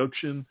Infamy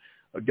induction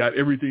got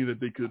everything that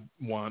they could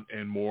want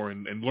and more,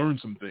 and learn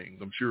some things.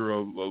 I'm sure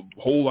a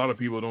whole lot of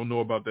people don't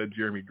know about that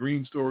Jeremy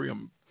Green story.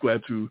 I'm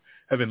glad to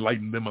have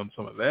enlightened them on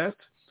some of that.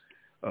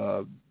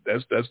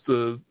 That's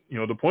the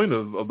the point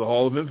of the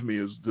Hall of Infamy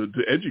is to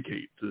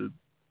educate, to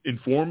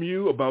inform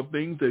you about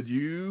things that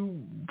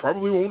you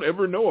probably won't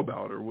ever know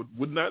about or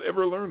would not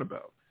ever learn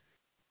about.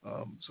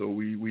 So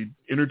we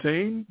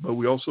entertain, but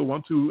we also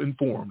want to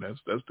inform. That's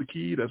the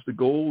key. That's the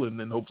goal. And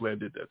then hopefully I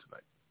did that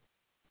tonight.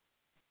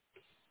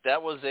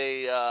 That was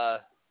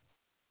a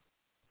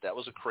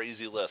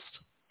crazy list.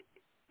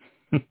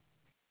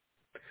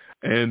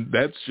 And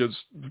that's just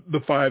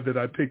the 5 that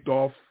I picked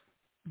off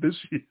this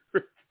year,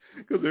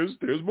 because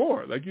there's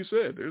more. Like you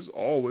said, there's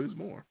always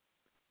more.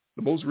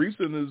 The most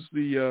recent is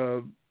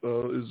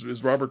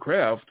is Robert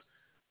Kraft,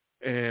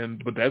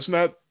 but that's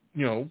not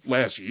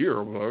last year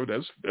or whatever.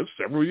 That's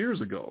several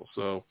years ago.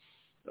 So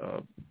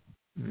I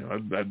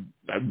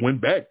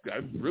went back.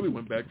 I really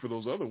went back for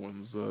those other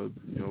ones. The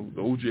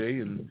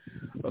OJ and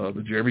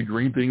the Jeremy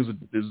Green things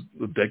is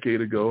a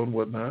decade ago and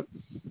whatnot.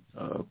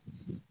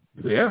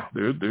 Yeah,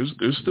 there's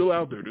still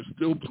out there. There's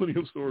still plenty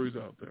of stories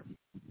out there.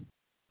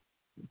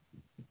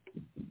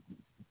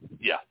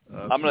 Yeah,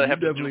 I'm going to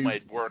have to do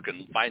my work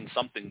and find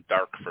something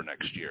dark for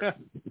next year.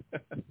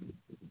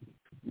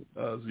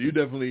 So you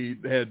definitely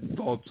had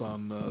thoughts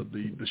on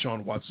the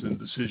Deshaun Watson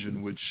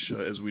decision, which,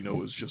 as we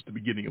know, is just the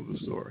beginning of the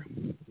story.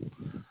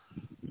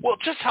 Well,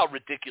 just how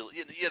ridiculous,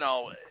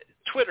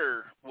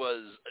 Twitter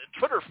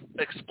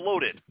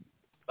exploded.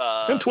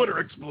 And Twitter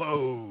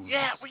explodes.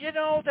 Yeah,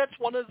 well, that's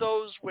one of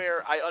those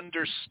where I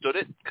understood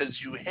it because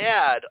you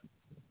had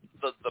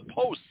the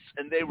posts,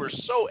 and they were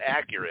so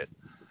accurate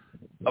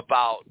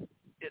about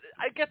it.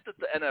 I get that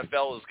the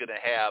NFL is going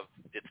to have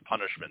its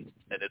punishment,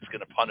 and it's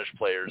going to punish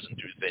players and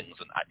do things,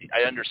 and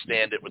I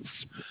understand it.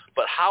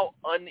 But how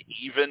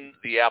uneven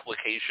the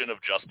application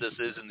of justice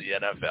is in the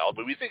NFL.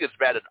 But we think it's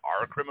bad in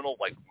our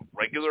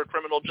regular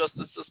criminal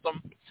justice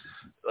system.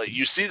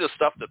 You see the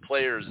stuff that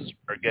players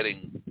are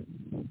getting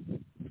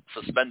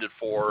suspended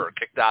for or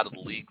kicked out of the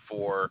league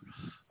for,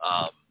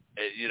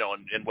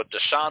 and what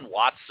Deshaun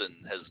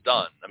Watson has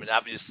done. I mean,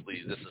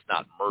 obviously this is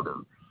not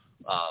murder,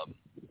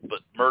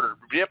 but murder.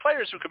 Yeah,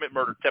 players who commit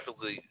murder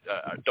typically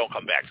don't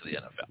come back to the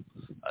NFL.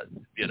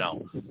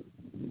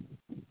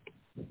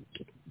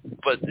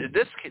 But in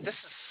this case, this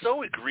is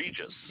so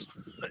egregious,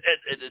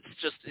 and it's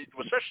just,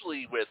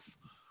 especially with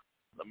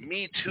the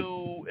Me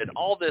Too and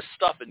all this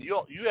stuff. And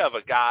you have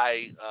a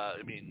guy.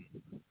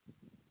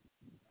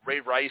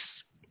 Ray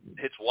Rice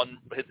hits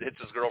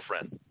his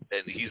girlfriend,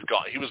 and he's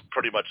gone. He was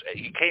pretty much,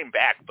 he came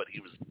back, but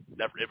it was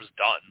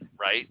done,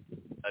 right?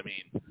 I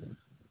mean,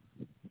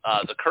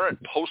 the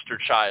current poster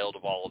child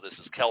of all of this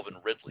is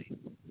Calvin Ridley,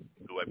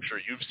 who I'm sure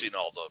you've seen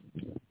all the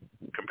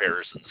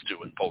comparisons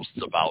to and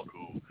posts about,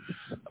 who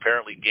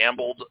apparently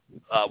gambled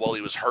while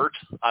he was hurt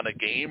on a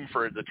game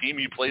for the team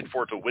he played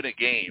for to win a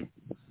game,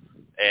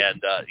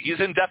 and he's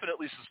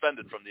indefinitely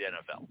suspended from the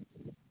NFL.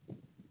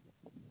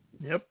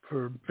 Yep,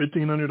 for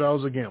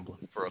 $1,500 of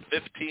gambling. For a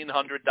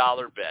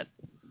 $1,500 bet.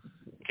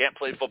 Can't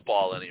play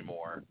football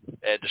anymore.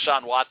 And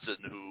Deshaun Watson,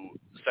 who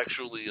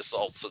sexually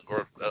assaults,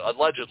 or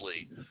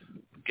allegedly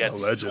gets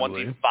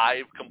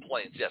 25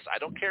 complaints. Yes, I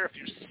don't care if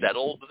you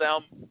settled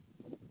them.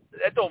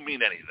 That don't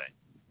mean anything.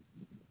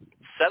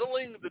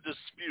 Settling the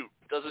dispute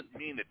doesn't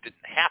mean it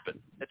didn't happen.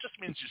 It just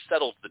means you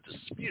settled the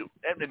dispute.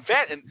 And in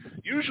fact, and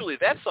usually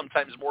that's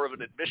sometimes more of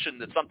an admission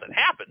that something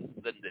happened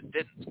than it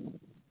didn't.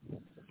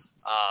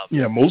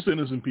 Yeah, most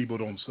innocent people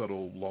don't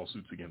settle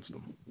lawsuits against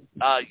them.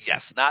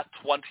 Yes, not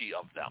 20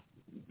 of them.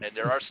 And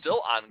there are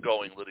still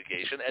ongoing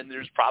litigation, and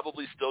there's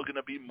probably still going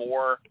to be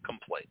more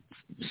complaints.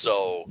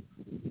 So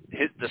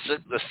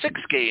the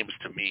 6 games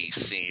to me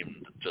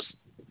seemed just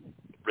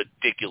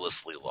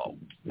ridiculously low.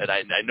 And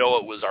I know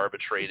it was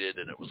arbitrated,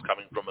 and it was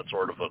coming from a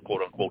sort of a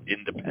quote-unquote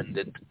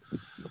independent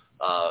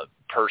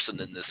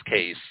person in this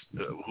case,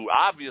 who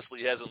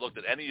obviously hasn't looked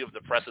at any of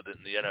the precedent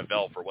in the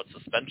NFL for what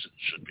suspensions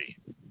should be.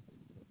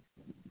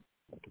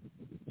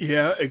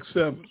 Yeah,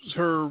 except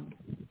her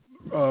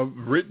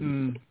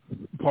written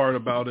part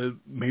about it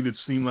made it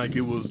seem like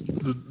it was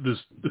this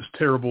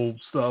terrible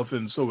stuff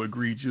and so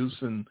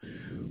egregious, and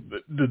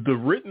the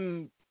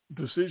written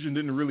decision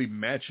didn't really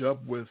match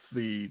up with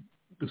the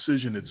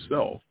decision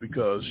itself,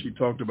 because she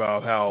talked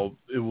about how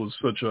it was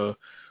such a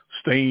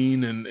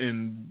stain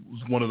and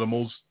was one of the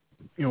most,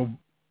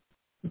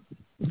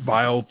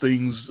 vile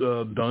things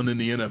done in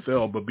the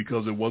NFL, but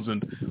because it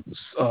wasn't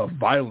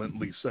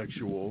violently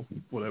sexual,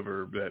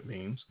 whatever that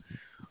means,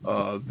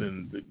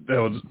 then that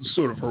was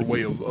sort of her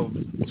way of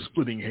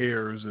splitting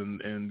hairs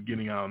and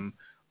getting on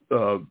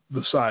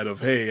the side of,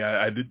 hey,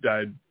 I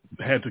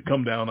had to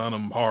come down on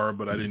him hard,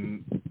 but I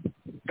didn't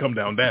come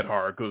down that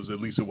hard because at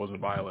least it wasn't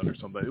violent or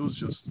something. It was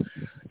just,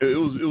 it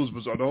was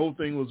bizarre. The whole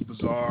thing was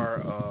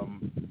bizarre,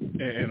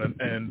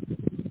 and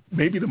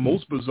maybe the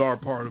most bizarre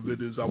part of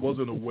it is I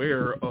wasn't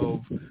aware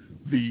of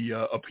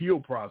the appeal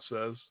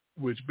process,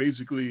 which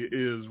basically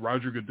is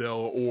Roger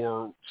Goodell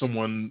or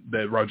someone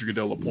that Roger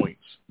Goodell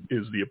appoints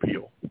is the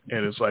appeal.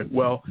 And it's like,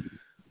 well,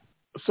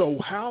 so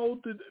how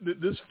did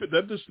this fit?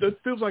 That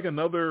feels like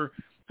another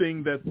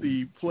thing that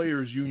the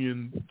players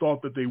union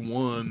thought that they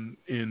won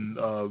in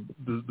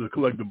the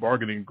collective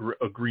bargaining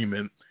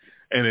agreement,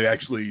 and it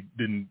actually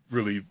didn't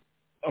really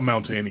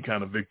amount to any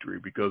kind of victory,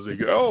 because they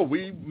go, oh,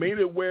 we made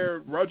it where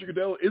Roger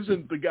Goodell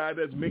isn't the guy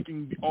that's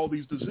making all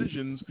these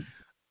decisions.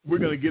 We're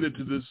going to get it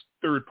to this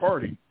third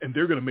party, and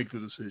they're going to make the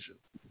decision.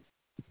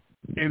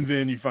 And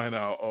then you find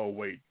out, oh,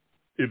 wait,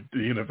 if the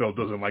NFL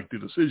doesn't like the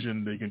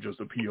decision, they can just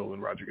appeal,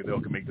 and Roger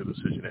Goodell can make the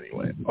decision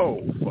anyway.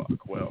 Oh, fuck,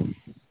 well.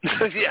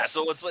 Yeah,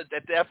 so it's like,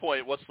 at that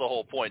point, what's the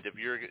whole point? Is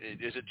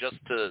it just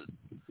to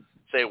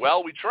say,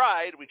 well, we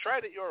tried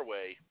it your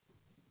way?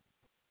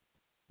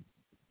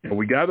 And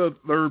we got a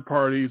third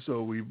party,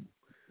 so we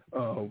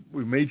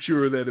made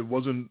sure that it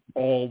wasn't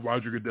all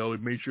Roger Goodell. We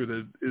made sure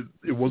that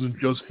it wasn't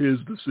just his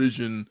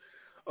decision.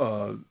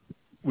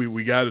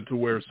 We got it to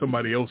where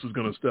somebody else is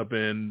going to step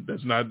in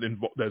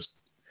that's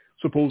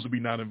supposed to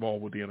be not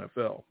involved with the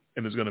NFL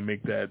and is going to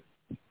make that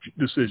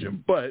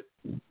decision. But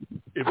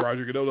if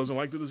Roger Goodell doesn't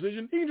like the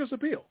decision, he can just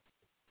appeal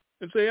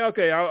and say,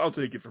 okay, I'll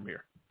take it from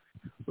here.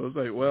 So it's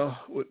like, well,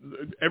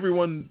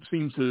 everyone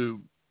seems to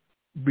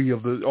be all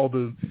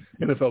the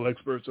NFL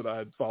experts that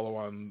I follow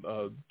on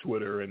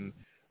Twitter and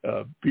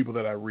people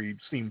that I read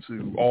seem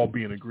to all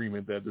be in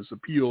agreement that this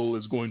appeal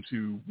is going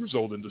to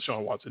result in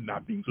Deshaun Watson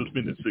not being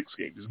suspended 6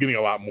 games. He's getting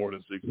a lot more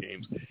than 6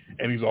 games,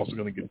 and he's also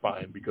going to get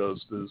fined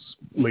because this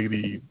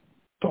lady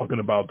talking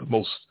about the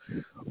most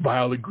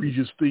vile,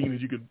 egregious thing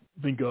that you could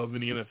think of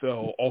in the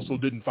NFL also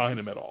didn't fine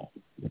him at all.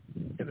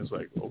 And it's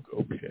like,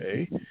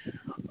 okay.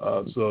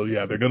 So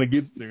yeah, they're gonna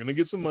get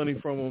some money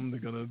from him. They're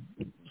gonna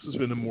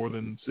suspend him more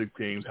than 6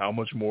 games. How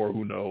much more?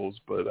 Who knows?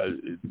 But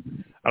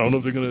I don't know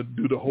if they're gonna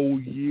do the whole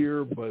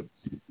year. But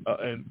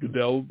and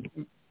Goodell,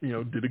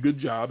 did a good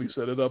job. He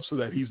set it up so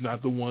that he's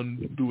not the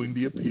one doing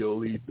the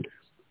appeal. He,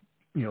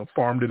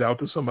 farmed it out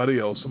to somebody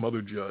else, some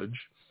other judge.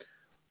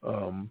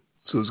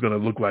 So it's gonna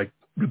look like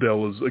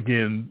Goodell is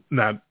again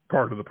not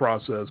part of the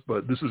process,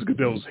 but this is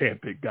Goodell's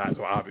handpicked guy,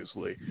 so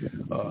obviously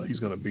he's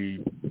going to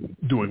be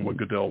doing what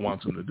Goodell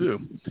wants him to do.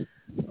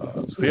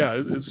 So yeah,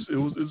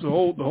 the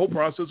whole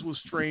process was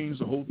strange.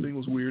 The whole thing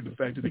was weird. The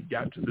fact that it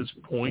got to this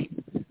point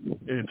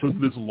and it took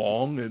this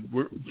long, and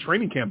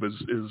training camp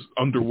is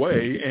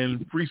underway,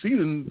 and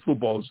preseason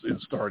football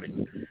is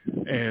starting,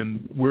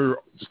 and we're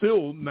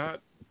still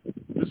not.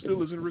 This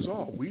still isn't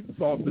resolved. We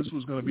thought this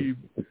was going to be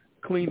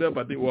cleaned up.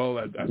 I think. Well,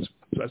 I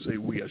say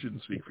we. I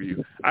shouldn't speak for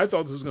you. I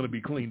thought this was going to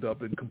be cleaned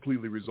up and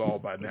completely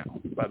resolved by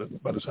now. By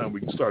the time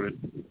we started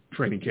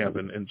training camp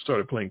and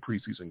started playing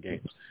preseason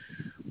games,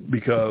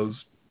 because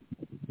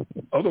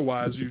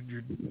otherwise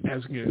you're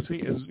asking a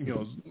team, as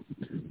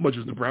much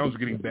as the Browns are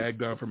getting bagged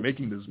down for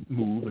making this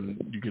move,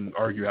 and you can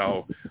argue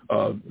how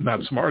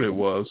not smart it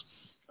was.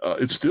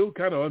 It's still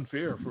kind of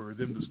unfair for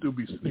them to still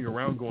be sitting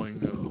around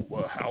going,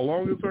 well, how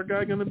long is our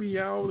guy going to be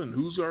out, and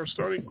who's our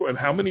starting, and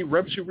how many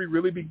reps should we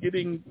really be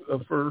getting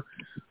for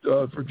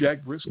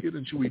Jack Brisket,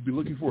 and should we be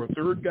looking for a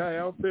third guy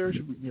out there?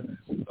 Should we,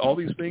 all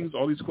these things,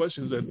 all these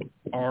questions that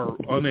are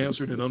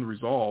unanswered and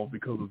unresolved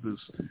because of this,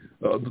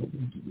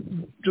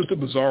 just a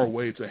bizarre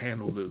way to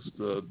handle this,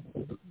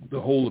 the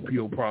whole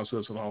appeal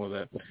process and all of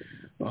that.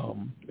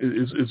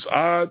 It's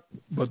odd,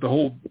 but the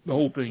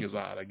whole thing is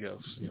odd, I guess.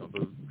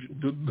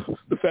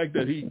 The fact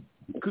that he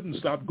couldn't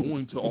stop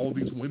going to all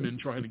these women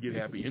trying to get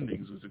happy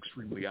endings is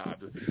extremely odd.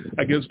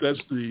 I guess that's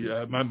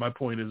my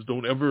point is,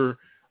 don't ever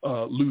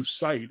lose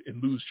sight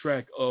and lose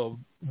track of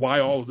why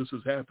all of this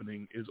is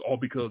happening is all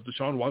because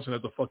Deshaun Watson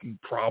has a fucking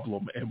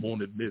problem and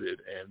won't admit it,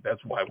 and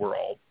that's why we're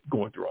all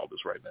going through all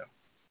this right now.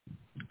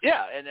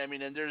 Yeah, and I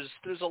mean, and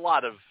there's a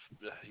lot of,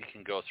 you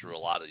can go through a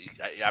lot of,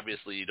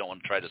 obviously you don't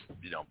want to try to,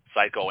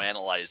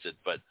 psychoanalyze it,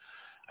 but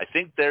I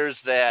think there's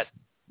that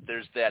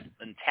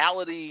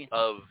mentality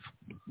of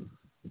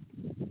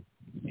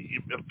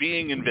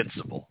being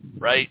invincible,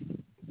 right?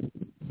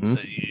 Mm-hmm.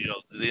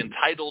 The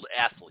entitled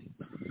athlete,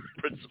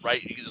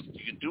 right? You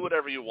can do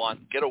whatever you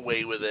want, get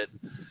away with it,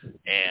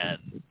 and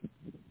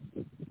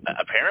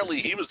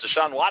apparently he was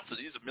Deshaun Watson.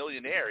 He's a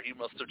millionaire. He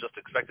must have just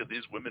expected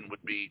these women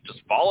would be just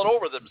falling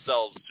over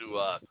themselves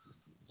to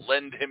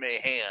lend him a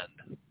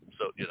hand,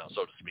 so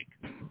to speak.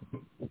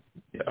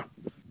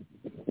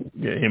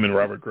 Yeah, him and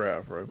Robert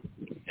Kraft, right?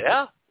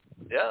 Yeah,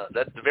 Yeah,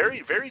 that's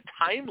very, very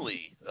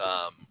timely.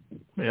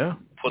 Yeah.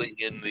 Putting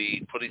in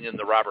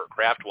the Robert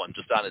Kraft one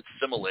just on its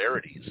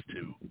similarities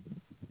to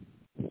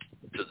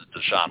the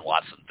Deshaun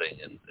Watson thing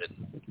and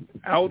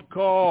out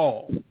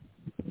call,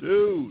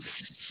 dude.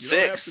 You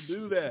don't have to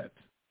do that.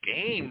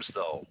 Games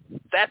though,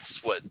 that's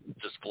what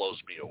just blows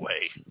me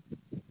away.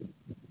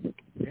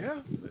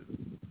 Yeah,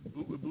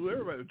 it blew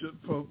everybody. Just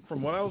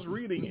from what I was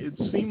reading, it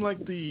seemed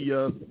like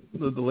the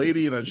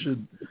lady, and I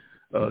should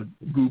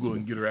Google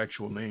and get her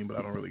actual name, but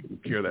I don't really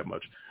care that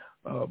much.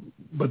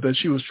 But that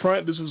she was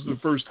trying. This is the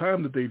first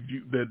time that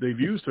they've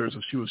used her,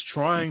 so she was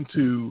trying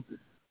to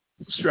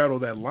straddle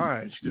that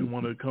line. She didn't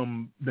want to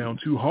come down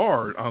too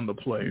hard on the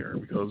player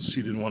because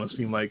she didn't want to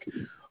seem like,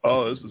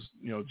 oh, this is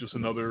just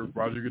another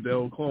Roger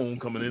Goodell clone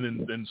coming in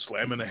and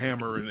slamming a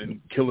hammer and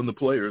killing the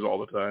players all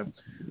the time.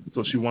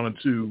 So she wanted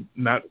to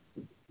not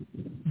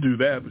do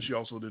that, but she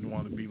also didn't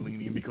want to be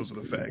lenient because of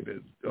the fact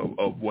that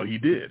of what he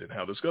did and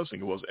how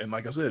disgusting it was. And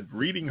like I said,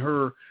 reading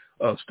her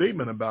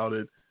statement about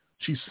it,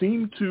 she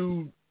seemed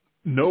to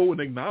know and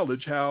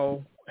acknowledge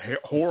how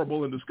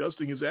horrible and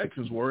disgusting his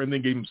actions were, and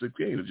then gave him 6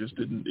 games. It just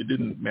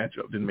didn't match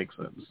up. Didn't make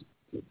sense.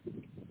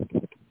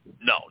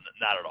 No,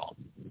 not at all.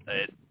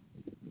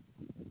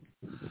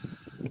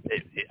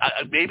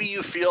 Maybe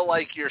you feel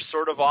like you're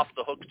sort of off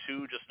the hook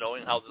too, just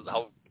knowing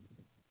how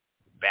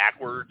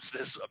backwards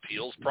this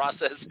appeals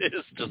process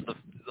is. Just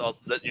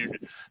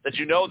that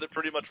you know that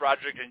pretty much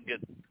Roger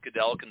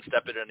Goodell can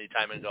step in any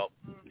time and go,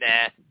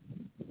 nah.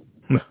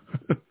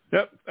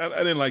 Yep, I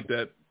didn't like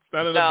that.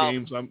 Not enough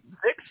games.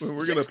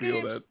 We're going to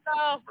appeal that.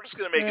 No, we're just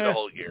going to make it a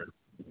whole year.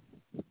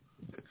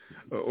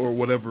 Or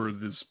whatever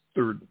this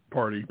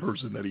third-party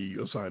person that he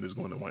assigned is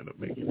going to wind up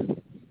making it.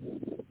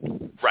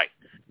 Right.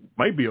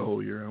 Might be a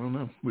whole year. I don't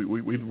know.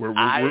 We're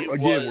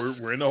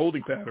in the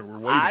holding pattern. We're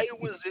waiting. I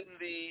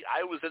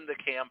was in the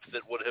camp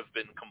that would have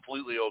been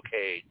completely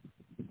okay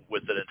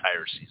with an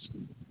entire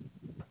season.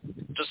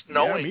 Just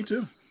knowing me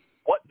too.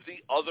 What the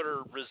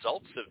other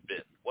results have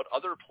been, what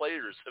other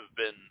players have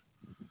been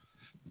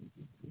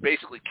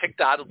basically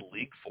kicked out of the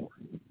league for.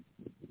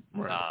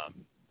 Right.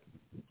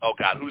 Oh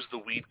God, who's the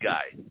weed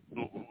guy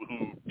who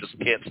just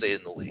can't stay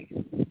in the league?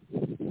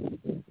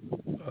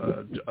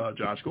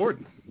 Josh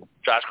Gordon.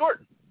 Josh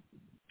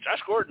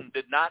Gordon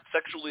did not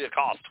sexually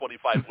accost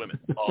 25 women,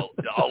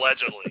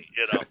 allegedly.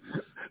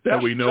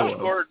 That we know Josh of.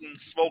 Gordon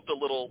smoked a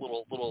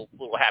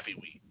little happy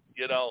weed,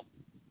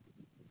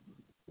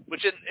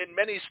 which in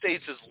many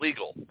states is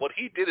legal. What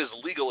he did is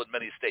legal in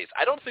many states.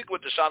 I don't think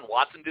what Deshaun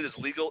Watson did is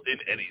legal in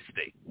any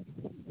state.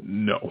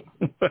 No.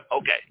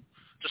 Okay.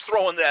 Just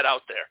throwing that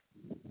out there.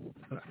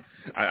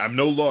 I'm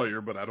no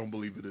lawyer, but I don't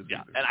believe it is.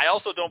 Yeah, either. and I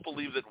also don't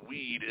believe that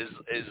weed is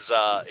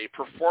a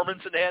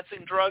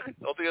performance-enhancing drug. I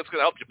don't think that's going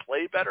to help you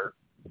play better.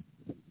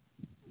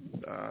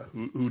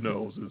 Who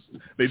knows?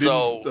 They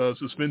didn't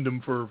suspend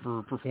him for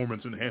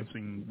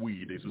performance-enhancing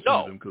weed. They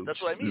suspended him because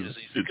that's what I mean. Is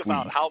you think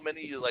about how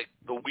many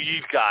the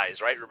weed guys,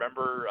 right?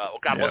 Remember?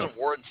 Wasn't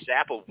Warren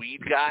Sapp a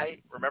weed guy?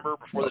 Remember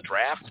before the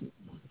draft?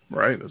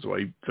 Right. That's why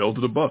he fell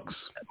to the Bucks.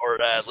 Or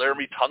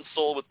Laramie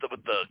Tunsil with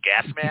the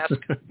gas mask.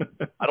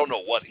 I don't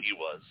know what he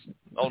was.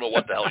 I don't know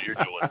what the hell you're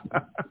doing.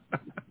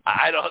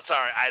 I don't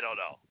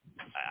know.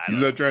 He's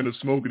not trying to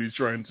smoke it. He's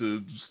trying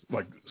to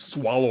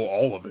swallow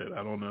all of it.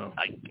 I don't know.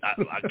 I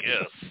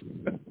guess.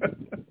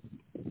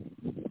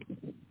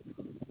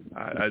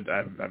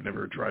 I've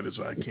never tried it,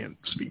 so I can't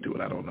speak to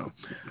it. I don't know.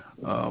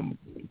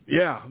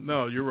 Yeah,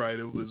 no, you're right.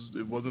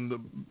 It wasn't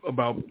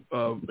about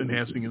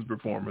enhancing his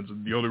performance.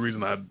 And the only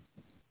reason I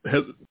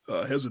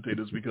hesitate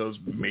is because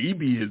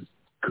maybe it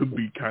could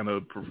be kind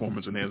of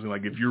performance enhancing.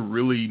 Like if you're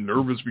really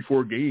nervous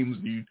before games,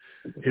 you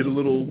hit a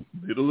little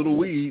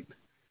weed.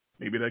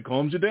 Maybe that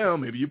calms you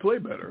down. Maybe you play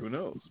better. Who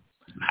knows?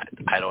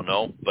 I don't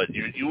know, but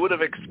you would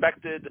have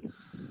expected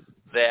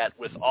that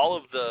with all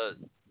of the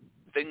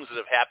things that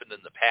have happened in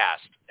the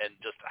past and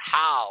just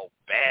how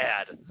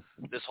bad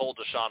this whole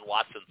Deshaun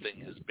Watson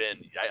thing has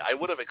been, I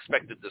would have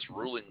expected this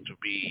ruling to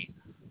be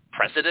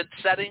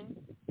precedent-setting.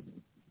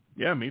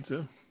 Yeah, me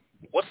too.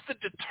 What's the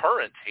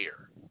deterrent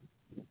here?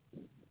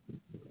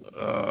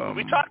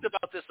 We talked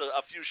about this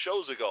a few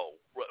shows ago.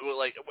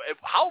 Like,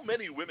 how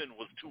many women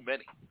was too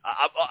many?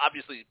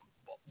 Obviously,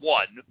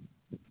 one.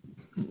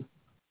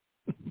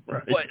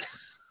 Right. But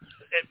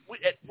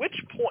at which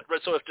point?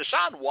 Right. So if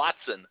Deshaun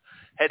Watson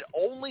had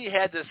only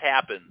had this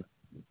happen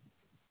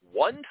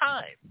one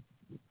time,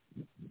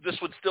 this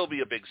would still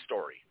be a big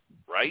story,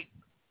 right?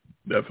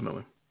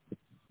 Definitely.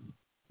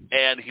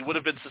 And he would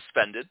have been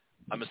suspended.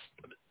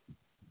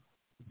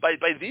 By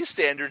these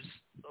standards,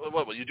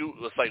 what will you do?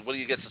 It's like, will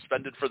you get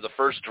suspended for the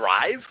first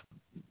drive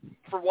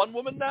for one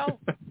woman now?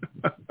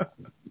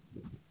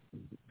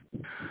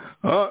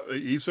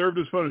 He served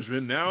his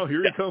punishment. Now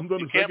here he comes on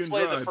the second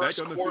drive. You can't play the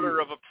first quarter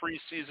of a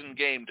preseason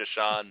game,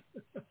 Deshaun.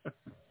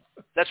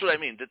 That's what I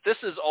mean. That this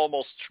is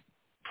almost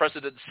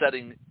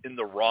precedent-setting in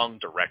the wrong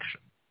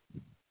direction.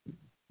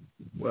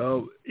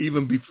 Well,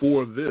 even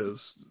before this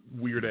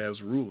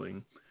weird-ass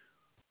ruling,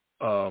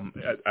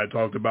 I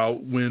talked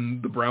about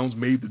when the Browns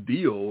made the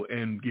deal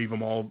and gave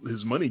him all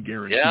his money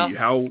guarantee.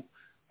 Yeah.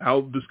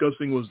 How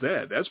disgusting was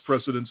that? That's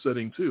precedent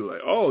setting too.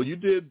 Like, oh, you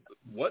did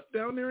what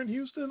down there in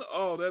Houston?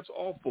 Oh, that's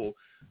awful.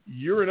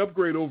 You're an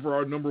upgrade over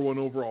our number 1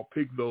 overall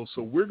pick, though,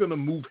 so we're going to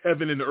move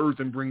heaven and earth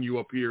and bring you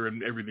up here,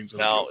 and everything's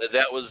going to No,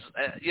 that was,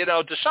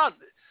 Deshaun,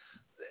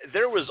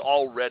 there was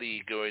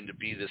already going to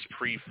be this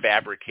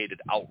prefabricated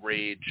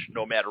outrage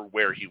no matter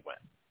where he went,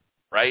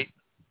 right?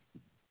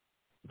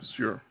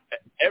 Sure.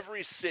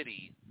 Every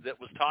city that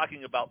was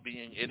talking about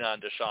being in on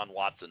Deshaun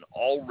Watson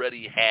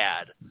already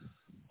had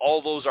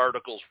all those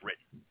articles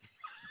written.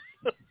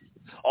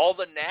 All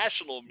the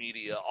national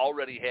media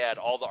already had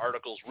all the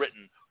articles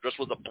written just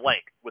with a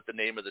blank with the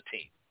name of the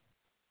team.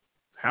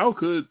 How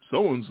could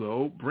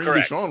so-and-so bring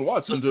Correct. Deshaun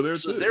Watson to their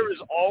city? So there is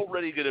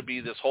already going to be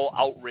this whole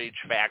outrage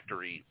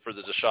factory for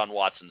the Deshaun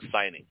Watson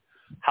signing.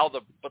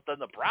 But then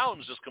the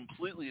Browns just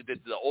completely did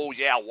the, oh,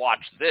 yeah,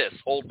 watch this,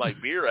 hold my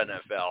beer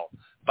NFL,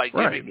 by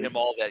giving him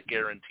all that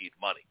guaranteed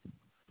money.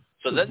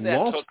 So then that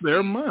lost took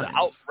their mind.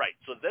 Right.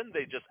 So then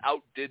they just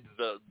outdid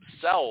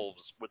themselves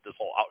with this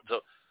whole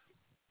So,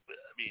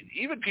 I mean,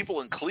 even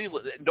people in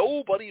Cleveland,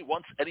 nobody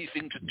wants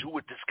anything to do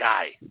with this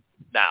guy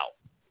now.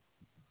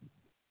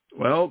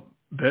 Well,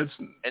 that's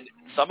and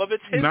some of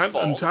it's his not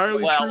fault.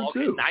 entirely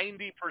true, too.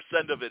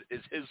 90% of it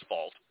is his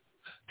fault.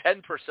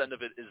 10%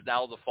 of it is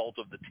now the fault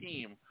of the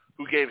team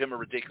who gave him a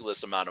ridiculous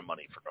amount of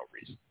money for no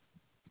reason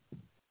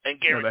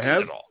and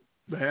guaranteed it all.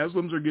 The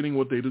Haslams are getting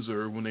what they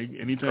deserve.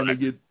 Anytime they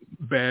get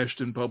bashed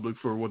in public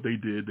for what they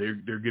did,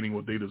 they're getting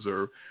what they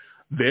deserve.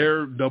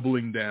 They're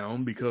doubling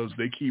down because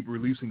they keep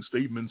releasing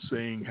statements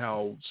saying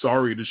how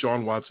sorry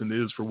Deshaun Watson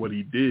is for what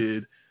he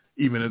did,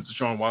 even as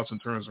Deshaun Watson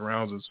turns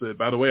around and said,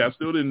 by the way, I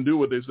still didn't do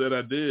what they said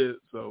I did.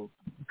 So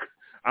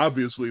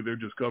obviously they're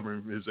just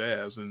covering his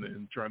ass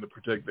and trying to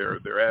protect their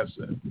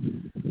asset.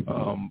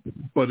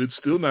 But it's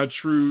still not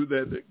true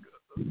that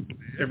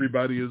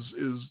everybody is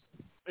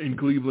in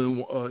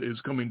Cleveland is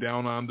coming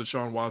down on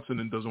Deshaun Watson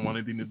and doesn't want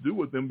anything to do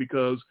with him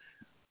because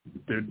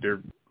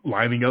they're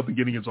lining up and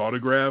getting his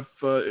autograph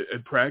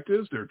at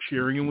practice. They're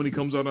cheering him when he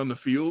comes out on the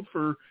field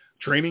for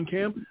training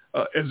camp.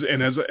 As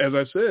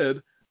I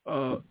said,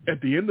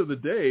 at the end of the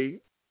day,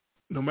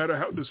 no matter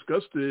how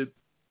disgusted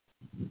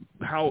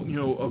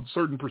a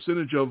certain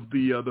percentage of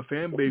the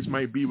fan base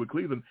might be with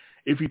Cleveland,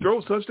 if he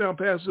throws touchdown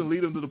passes and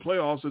lead them to the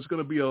playoffs, it's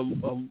going to be a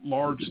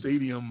large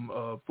stadium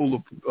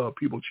full of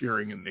people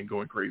cheering and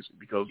going crazy.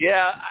 Because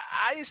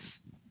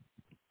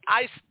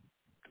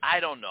I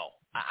don't know.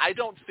 I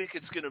don't think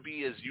it's going to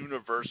be as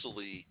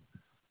universally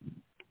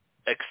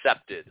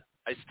accepted.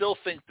 I still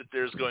think that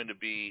there's going to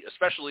be,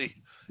 especially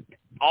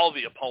all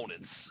the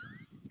opponents,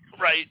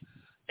 right?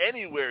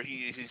 Anywhere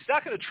he's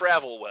not going to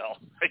travel well.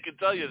 I can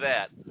tell you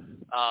that.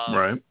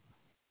 Right.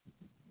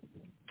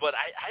 But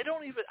I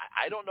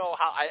don't know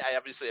how. I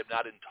obviously am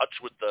not in touch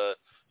with the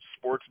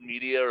sports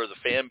media or the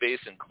fan base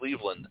in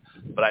Cleveland,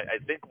 but I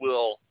think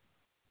we'll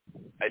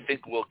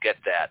get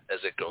that as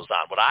it goes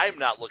on. What I'm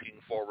not looking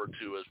forward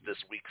to as this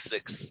Week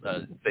 6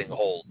 thing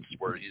holds,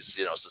 where he's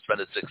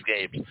suspended 6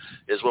 games,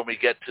 is when we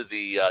get to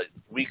the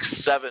Week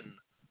 7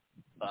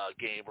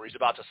 game where he's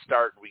about to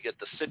start, and we get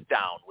the sit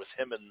down with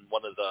him and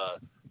one of the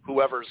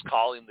whoever's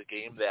calling the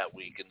game that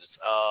week, and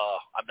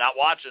I'm not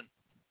watching.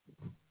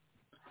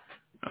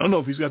 I don't know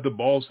if he's got the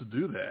balls to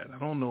do that. I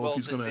don't know if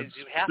he's going to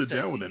sit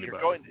down with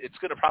anybody. It's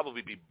going to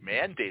probably be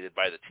mandated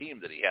by the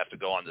team that he has to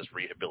go on this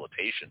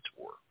rehabilitation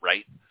tour,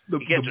 right?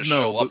 He can't just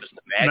show up as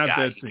the bad not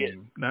guy. That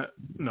team.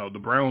 The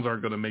Browns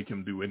aren't going to make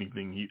him do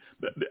anything.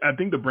 I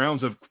think the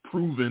Browns have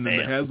proven, and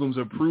the Haslams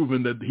have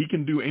proven, that he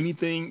can do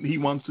anything he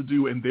wants to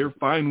do, and they're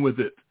fine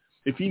with it.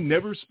 If he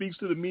never speaks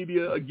to the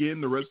media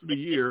again the rest of the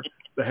year,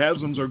 the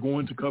Haslams are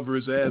going to cover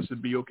his ass and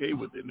be okay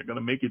with it. And they're going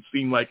to make it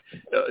seem like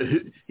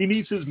he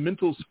needs his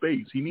mental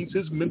space. He needs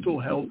his mental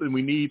health, and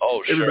we need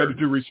everybody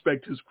to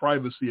respect his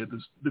privacy at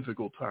this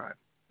difficult time.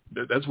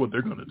 That's what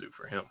they're going to do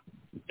for him.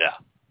 Yeah.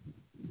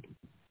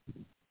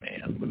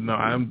 Man. But no,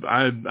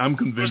 I'm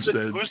convinced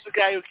who's the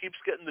guy who keeps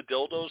getting the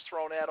dildos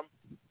thrown at him?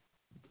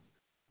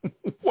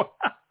 What?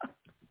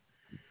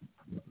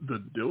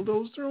 The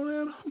dildos thrown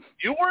at him?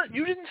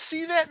 You didn't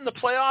see that in the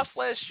playoffs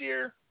last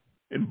year?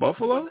 In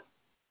Buffalo?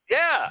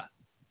 Yeah.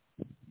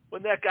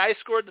 When that guy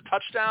scored the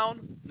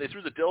touchdown, they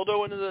threw the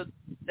dildo into the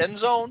end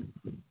zone,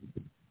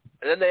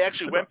 and then they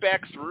actually went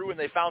back through and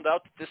they found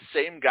out that this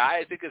same guy,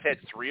 I think, has had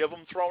 3 of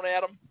them thrown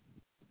at him.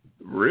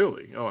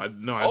 Really?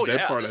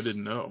 That part I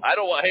didn't know. I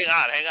don't want. Hang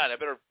on. I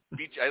better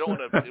beat you. I don't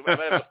want to.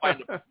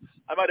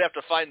 I might have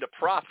to find a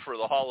prop for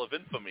the Hall of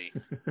Infamy.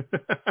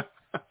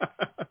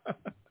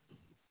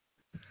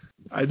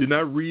 I did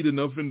not read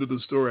enough into the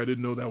story. I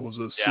didn't know that was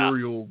a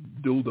serial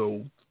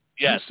dildo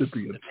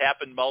recipient. It's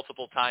happened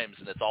multiple times,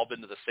 and it's all been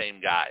to the same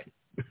guy.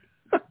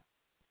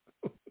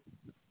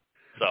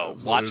 So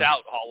watch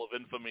out, Hall of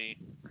Infamy.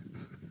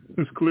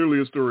 There's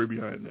clearly a story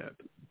behind that.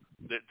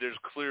 There's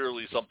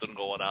clearly something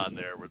going on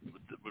there.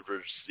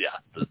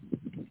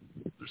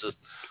 There's a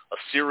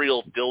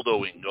serial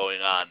dildoing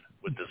going on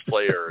with with this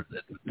player,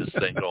 this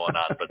thing going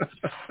on. But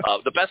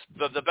the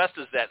best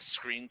is that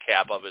screen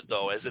cap of it,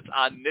 though, as it's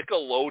on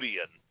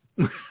Nickelodeon.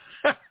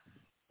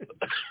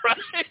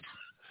 Right?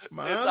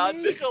 Mommy? It's on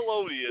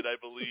Nickelodeon, I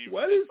believe.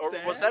 What is or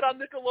that? was that on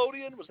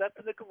Nickelodeon? Was that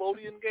the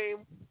Nickelodeon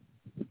game?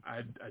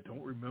 I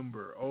don't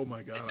remember. Oh,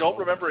 my God. I don't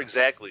remember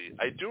exactly.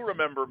 I do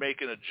remember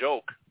making a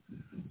joke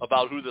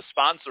about who the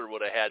sponsor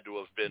would have had to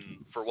have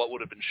been for what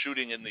would have been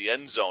shooting in the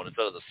end zone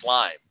instead of the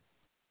slime.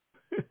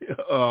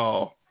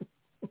 Oh.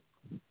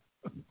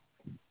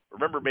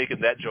 Remember making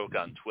that joke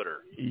on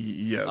Twitter.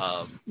 Yes.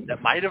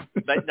 That might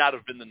not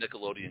have been the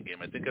Nickelodeon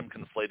game. I think I'm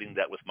conflating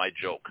that with my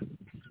joke.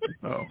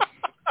 Oh.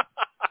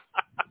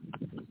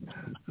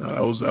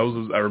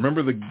 I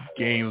remember the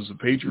game. It was the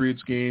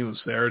Patriots game. It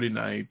was Saturday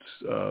night.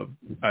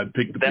 I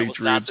picked the Patriots. That was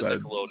not the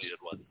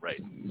Nickelodeon one, right?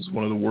 It was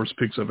one of the worst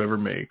picks I've ever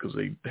made because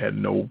they had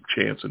no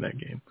chance in that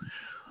game.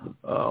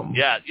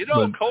 Yeah,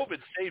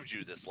 COVID saved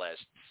you this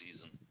last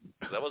season.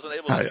 Because I wasn't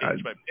able to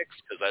change my picks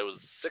because I was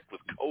sick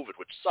with COVID,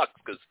 which sucks.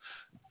 Because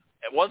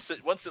once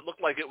it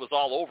looked like it was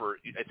all over,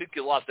 I think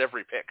you lost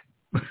every pick.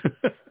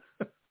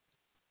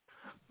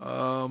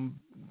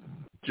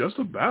 Just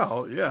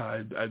about,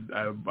 yeah.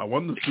 I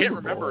won the Super Bowl. I can't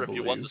remember if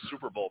you won the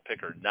Super Bowl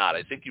pick or not.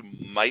 I think you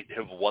might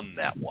have won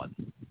that one.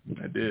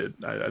 I did.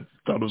 I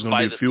thought it was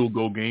going to be a field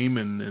goal game,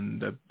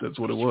 and that's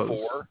what it was.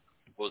 4?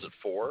 Was it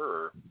 4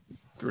 or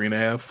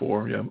 3.5,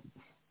 4? Yeah.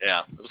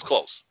 Yeah, it was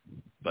close,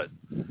 but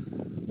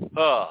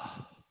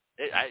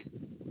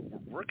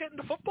we're getting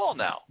to football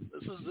now.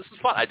 This is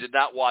fun. I did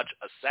not watch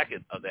a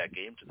second of that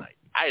game tonight.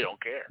 I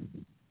don't care.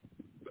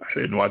 I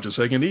didn't watch a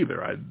second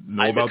either. I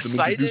know about them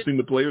introducing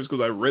the players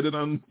because I read it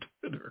on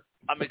Twitter.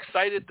 I'm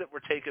excited that we're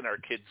taking our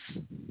kids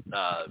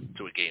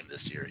to a game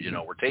this year.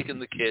 We're taking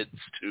the kids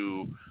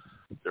to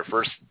their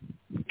first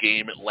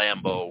game at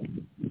Lambeau,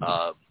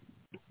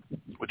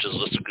 which is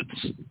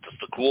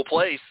just a cool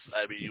place.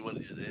 I mean,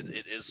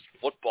 it is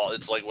football.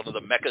 It's like one of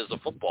the meccas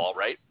of football,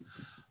 right?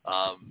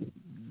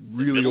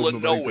 Really hope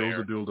nobody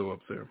throws a dildo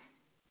up there.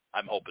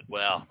 I'm hoping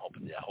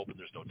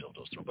there's no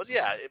dildos thrown. But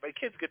yeah, my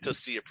kids get to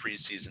see a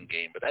preseason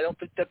game, but I don't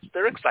think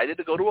they're excited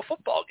to go to a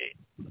football game,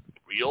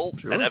 real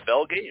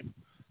NFL game.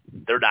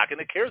 They're not going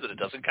to care that it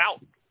doesn't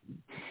count.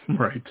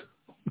 Right.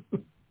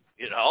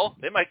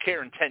 They might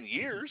care in 10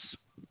 years.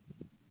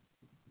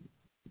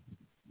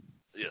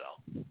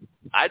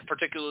 I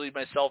particularly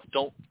myself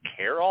don't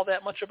care all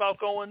that much about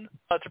going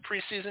to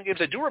preseason games.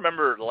 I do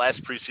remember the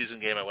last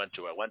preseason game I went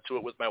to. I went to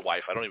it with my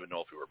wife. I don't even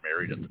know if we were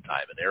married at the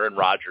time. And Aaron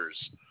Rodgers,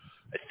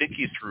 I think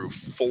he threw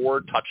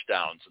 4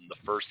 touchdowns in the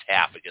first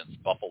half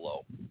against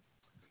Buffalo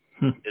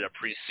in a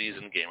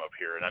preseason game up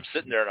here. And I'm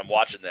sitting there and I'm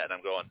watching that and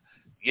I'm going,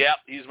 yeah,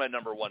 he's my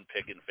number 1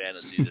 pick in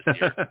fantasy this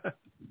year.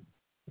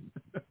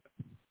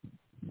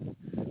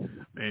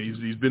 Man,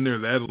 he's been there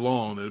that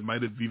long. It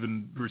might have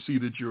even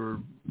preceded your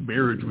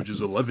marriage, which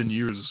is 11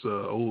 years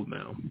old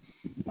now.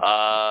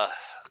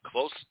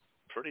 Close,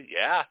 pretty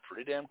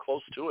damn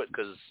close to it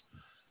because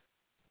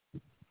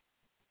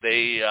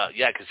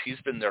because he's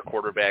been their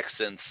quarterback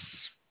since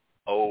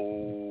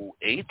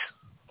 2008,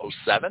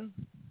 2007,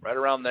 right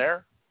around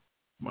there.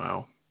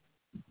 Wow.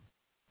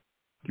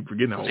 Keep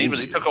forgetting how old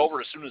he took over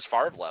as soon as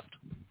Favre left.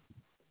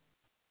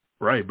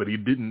 Right, but he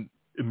didn't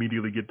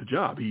immediately get the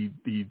job. He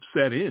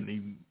sat in.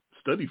 He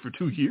studied for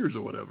 2 years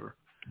or whatever.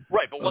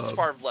 Right, but once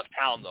Favre left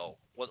town, though,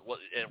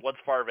 and once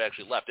Favre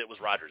actually left, it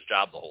was Rodgers'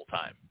 job the whole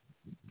time.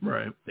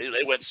 Right.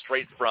 They went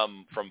straight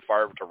from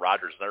Favre to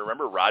Rodgers. And I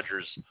remember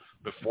Rodgers,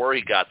 before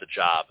he got the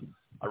job,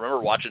 I remember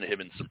watching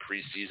him in some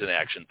preseason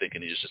action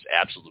thinking he was just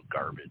absolute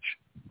garbage.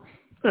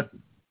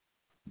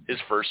 His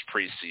first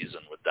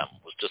preseason with them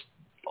was just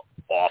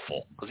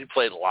awful because he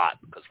played a lot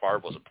because Favre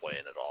wasn't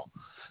playing at all.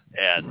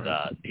 And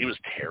he was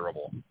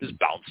terrible. He was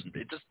bouncing.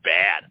 Just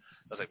bad.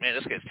 I was like, man,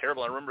 this guy's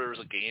terrible. I remember there was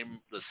a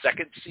game, the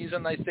second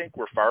season, I think,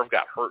 where Favre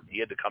got hurt and he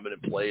had to come in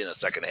and play in the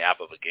second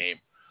half of a game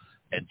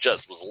and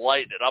just was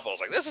lighting it up. I was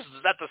like, is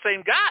that the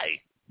same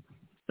guy?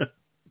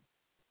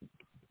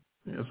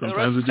 Yeah,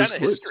 sometimes it just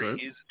flips, right?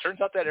 It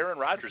turns out that Aaron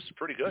Rodgers is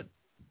pretty good.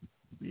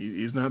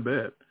 He's not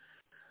bad.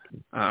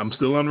 I'm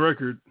still on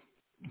record.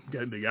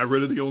 They got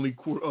rid of the only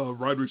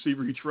wide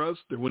receiver he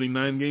trusts. They're winning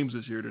 9 games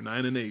this year. They're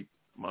 9-8.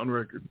 I'm on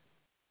record.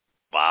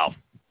 Wow.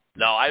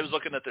 No, I was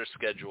looking at their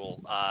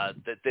schedule.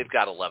 They've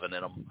got 11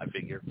 in them, I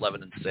figure.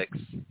 11-6.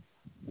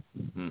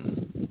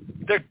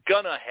 They're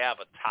going to have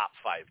a top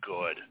 5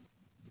 good.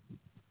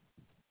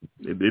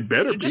 It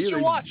better be.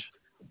 Just watch.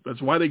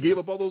 That's why they gave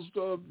up all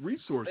those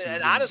resources.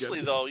 And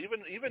honestly, though,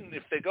 even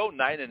if they go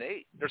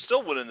 9-8, they're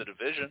still winning the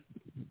division.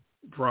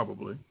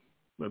 Probably.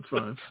 That's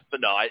fine.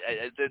 But no,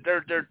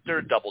 they're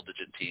a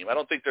double-digit team. I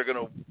don't think they're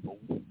going to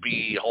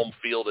be home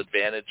field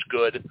advantage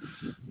good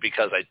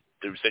because I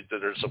do think that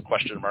there's some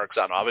question marks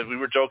on. I mean, we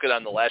were joking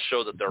on the last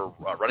show that their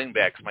running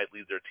backs might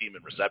lead their team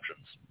in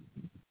receptions.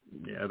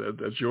 Yeah,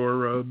 that's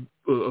your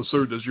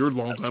that's your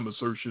longtime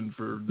assertion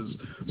for this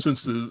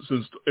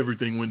since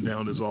everything went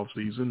down this off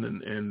season,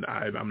 and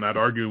I'm not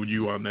arguing with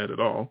you on that at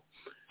all.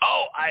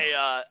 Oh,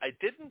 I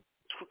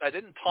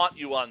didn't taunt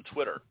you on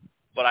Twitter.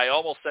 but I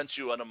almost sent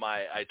you one of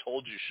my I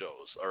Told You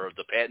shows, or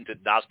the patented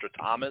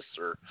Nostradamus,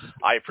 or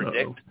I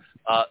Predict.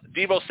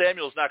 Deebo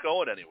Samuel's not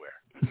going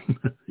anywhere.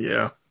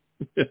 Yeah.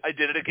 I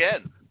did it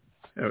again.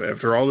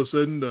 After all is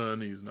said and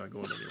done, he's not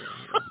going anywhere.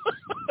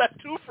 That's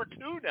 2 for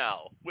 2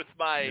 now with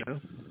my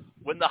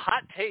when the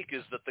hot take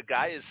is that the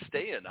guy is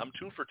staying. I'm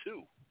 2 for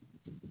 2.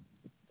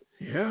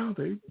 Yeah,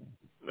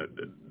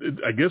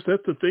 I guess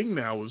that's the thing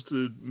now, is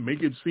to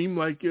make it seem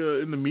like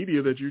in the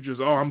media that you're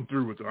just, I'm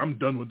through with it. I'm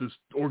done with this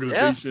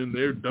organization. Yeah.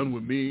 They're done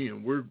with me,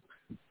 and we're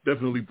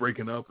definitely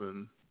breaking up.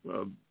 And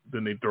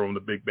then they throw in the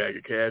big bag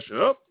of cash.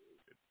 And,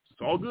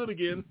 it's all good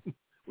again.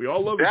 We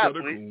all love each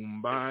other.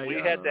 If we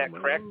had that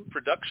crack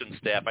production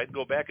staff, I'd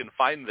go back and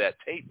find that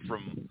tape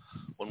from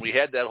when we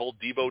had that whole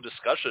Deebo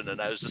discussion,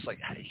 and I was just like,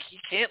 he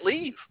can't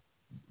leave.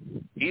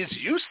 He's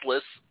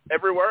useless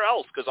everywhere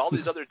else because all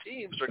these other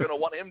teams are going to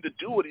want him to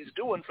do what he's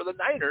doing for the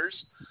Niners.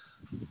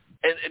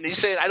 And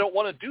he's saying, I don't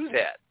want to do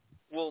that.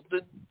 Well,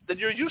 then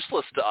you're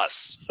useless to us.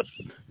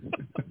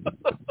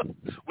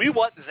 We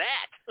want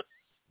that.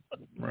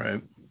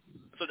 Right.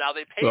 So now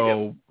they paid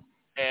him,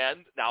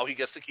 and now he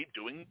gets to keep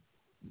doing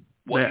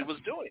what he was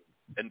doing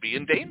and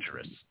being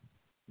dangerous.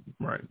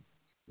 Right.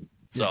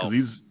 So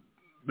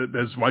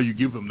that's why you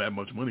give him that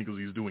much money, because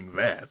he's doing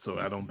that. So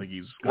I don't think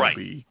he's going to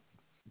be.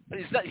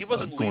 He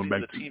wasn't leading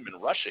the team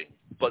in rushing,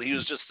 but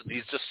he's just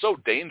so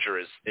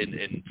dangerous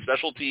in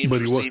special teams,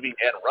 receiving,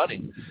 and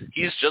running.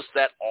 He's just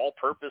that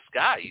all-purpose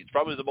guy. He's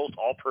probably the most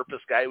all-purpose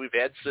guy we've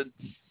had since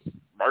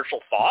Marshall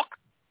Faulk.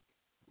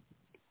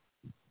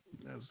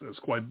 That's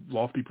quite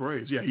lofty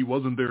praise. Yeah, he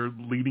wasn't their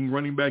leading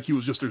running back. He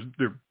was just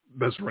their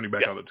best running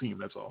back on the team.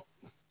 That's all.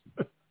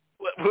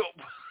 Well,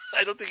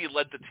 I don't think he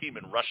led the team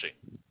in rushing.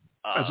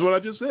 That's what I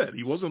just said.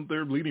 He wasn't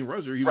their leading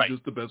rusher. He was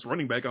just the best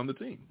running back on the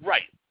team.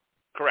 Right.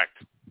 Correct.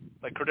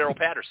 Like Cordero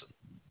Patterson,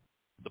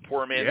 the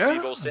poor man's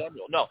Deebo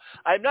Samuel. No,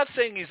 I'm not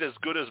saying he's as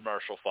good as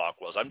Marshall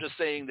Faulk was. I'm just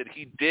saying that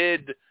he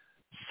did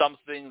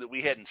something that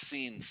we hadn't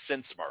seen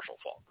since Marshall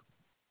Faulk.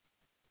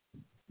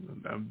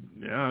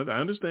 Yeah, I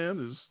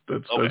understand.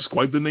 That's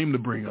quite the name to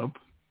bring up.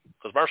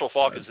 Because Marshall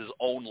Faulk is his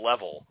own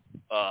level.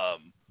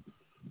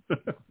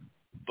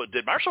 But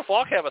did Marshall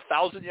Faulk have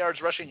 1,000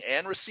 yards rushing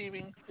and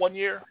receiving one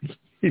year?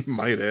 He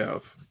might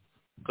have.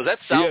 Because that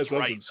sounds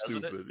right,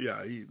 stupid. doesn't it?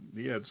 Yeah,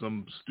 he had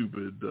some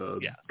stupid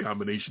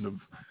combination of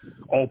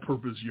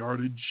all-purpose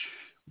yardage,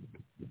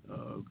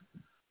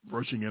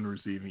 rushing and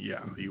receiving.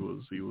 Yeah, he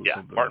was.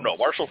 Yeah,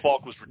 Marshall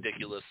Faulk was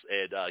ridiculous,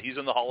 and he's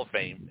in the Hall of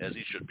Fame, as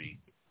he should be.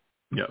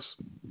 Yes.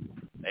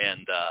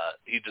 And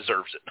he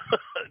deserves it.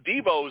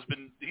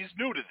 He's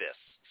new to this,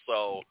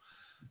 so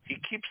he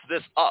keeps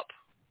this up.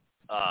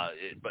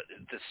 But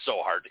it's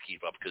so hard to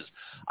keep up because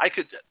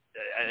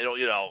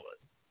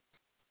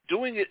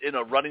doing it in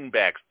a running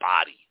back's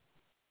body,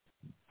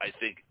 I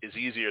think, is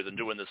easier than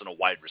doing this in a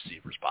wide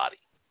receiver's body.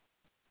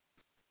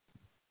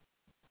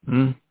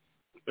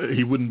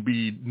 He wouldn't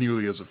be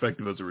nearly as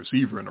effective as a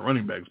receiver in a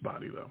running back's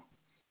body, though.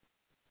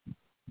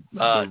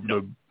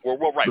 No.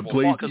 Right.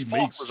 Because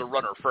Faulk was a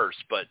runner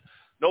first, but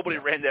nobody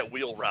ran that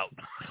wheel route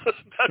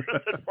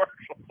better than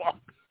Marshall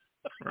Faulk.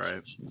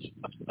 Right.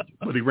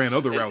 But he ran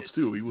other routes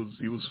too. He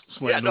was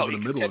slanting over the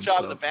middle. He could catch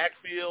out of the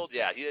backfield.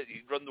 Yeah,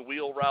 he'd run the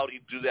wheel route.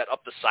 He'd do that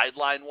up the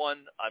sideline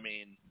one. I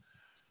mean,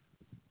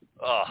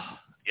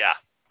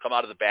 come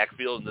out of the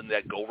backfield and then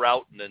that go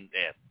route, and then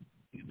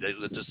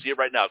just see it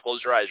right now.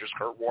 Close your eyes. There's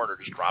Kurt Warner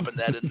just dropping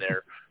that in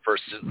there for a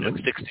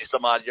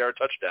 60-some-odd yard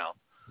touchdown,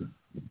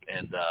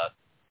 and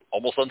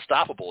almost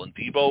unstoppable. And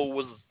Deebo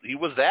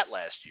was that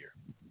last year.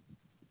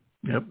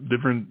 Yep,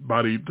 different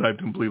body type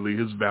completely.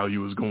 His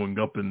value is going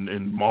up and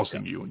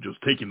mossing you and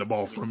just taking the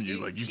ball from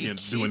you. Like you can't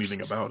do anything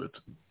about it.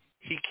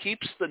 He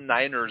keeps the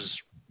Niners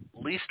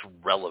least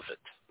relevant.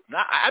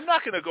 Now, I'm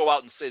not going to go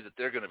out and say that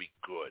they're going to be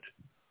good,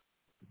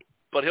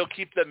 but he'll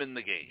keep them in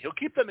the game. He'll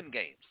keep them in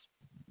games.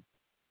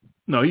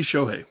 No, he's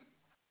Shohei.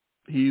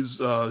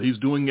 He's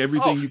doing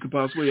everything you could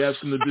possibly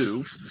ask him to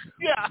do.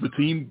 Yeah. The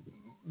team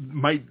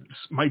might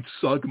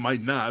suck,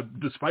 might not,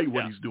 despite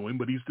what he's doing,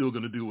 but he's still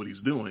going to do what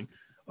he's doing.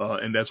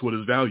 And that's what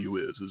his value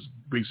is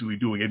basically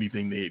doing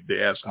anything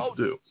they ask him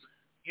to do.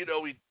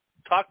 We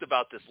talked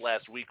about this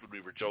last week when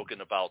we were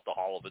joking about the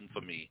Hall of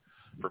Infamy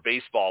for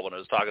baseball when I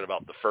was talking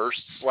about the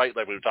first we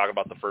were talking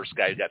about the first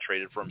guy who got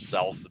traded for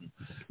himself, and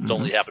it's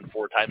only happened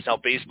 4 times. Now,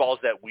 baseball is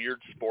that weird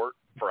sport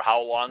for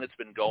how long it's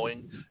been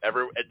going.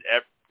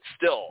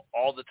 Still,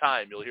 all the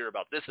time, you'll hear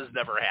about this has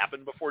never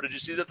happened before. Did you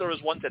see that there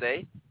was one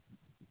today?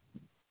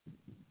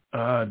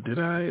 Did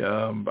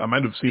I? I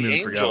might have seen it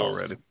and forgot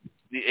already.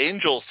 The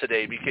Angels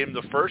today became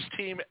the first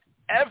team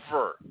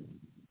ever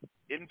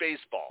in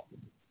baseball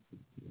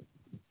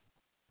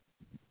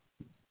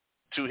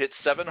to hit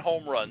 7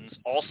 home runs,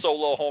 all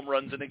solo home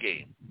runs in a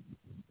game.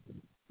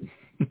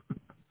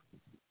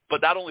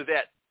 But not only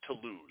that, to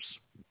lose.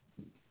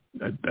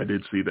 I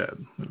did see that.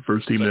 The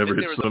first team to ever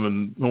hit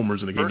 7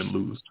 homers in a game and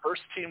lose.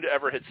 First team to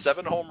ever hit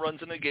 7 home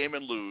runs in a game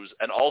and lose,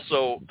 and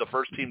also the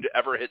first team to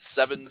ever hit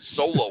 7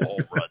 solo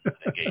home runs in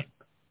a game.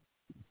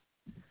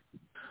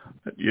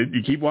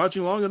 You keep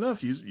watching long enough,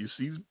 you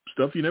see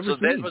stuff you never So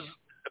seen. I'm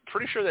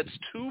pretty sure that's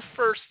 2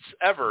 firsts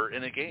ever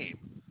in a game.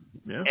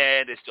 Yeah.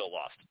 And they still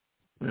lost.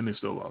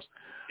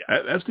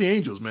 Yeah. That's the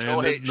Angels, man.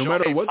 No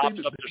matter Shohei what pops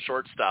they do. up to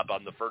shortstop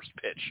on the first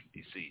pitch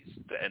he sees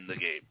to end the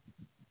game.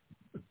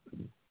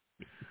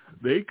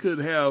 They could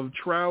have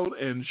Trout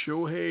and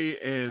Shohei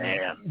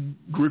and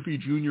Griffey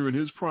Jr. in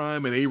his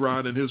prime and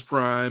A-Rod in his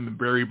prime and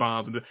Barry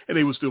Bonds, and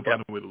they would still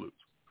find a way to lose.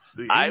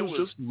 The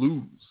Angels just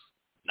lose.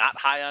 Not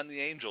high on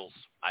the Angels.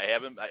 I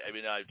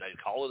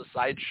call it a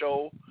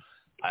sideshow.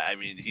 I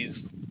mean,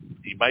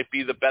 he might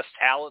be the best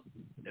talent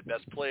and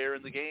best player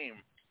in the game.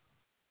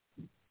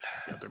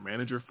 Got their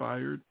manager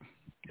fired.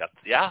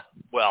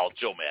 Well,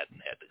 Joe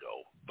Madden had to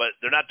go. But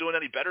they're not doing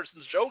any better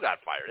since Joe got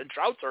fired. And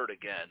Trout's hurt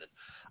again. And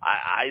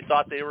I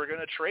thought they were going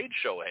to trade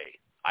Shohei.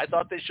 I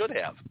thought they should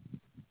have.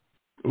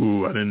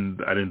 Ooh, I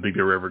didn't think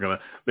they were ever going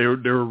to.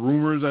 There were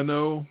rumors, I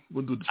know,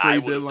 with the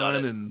trade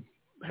deadline, and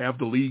half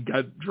the league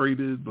got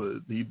traded, but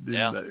he didn't.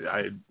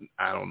 Yeah.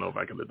 I don't know if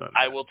I could have done that.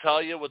 I will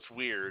tell you what's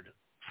weird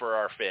for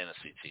our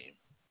fantasy team.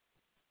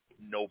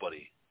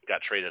 Nobody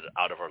got traded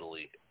out of our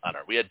league.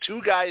 We had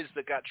 2 guys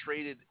that got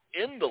traded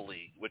in the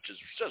league, which is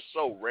just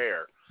so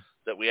rare.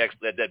 That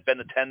that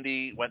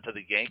Benintendi went to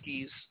the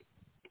Yankees,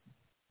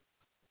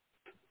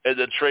 and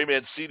then Trey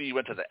Mancini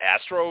went to the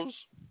Astros.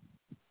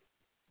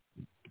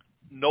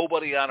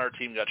 Nobody on our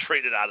team got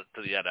traded out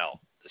to the NL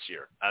this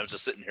year. I was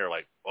just sitting here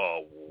like,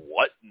 oh,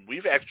 what?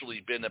 We've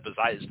actually been up as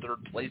high as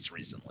 3rd place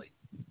recently.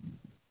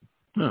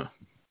 Huh.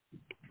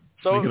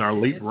 So making our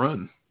late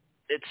run.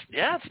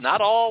 It's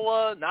not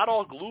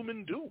all gloom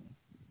and doom.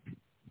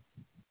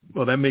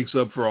 Well, that makes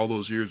up for all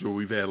those years where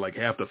we've had like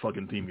half the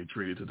fucking team get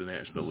traded to the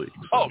National League.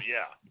 So. Oh,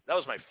 yeah. That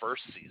was my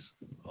first season.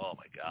 Oh,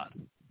 my God.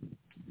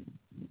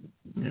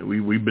 Yeah,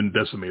 we've been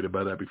decimated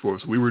by that before,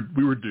 so we were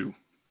due.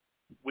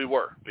 We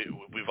were.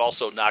 We've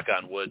also, knock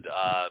on wood,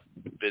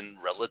 been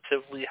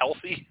relatively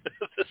healthy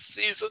this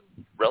season.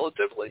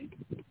 Relatively.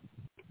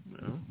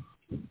 Yeah.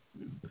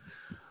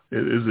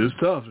 It's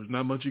tough. There's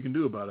not much you can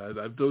do about it.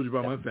 I've told you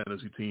about my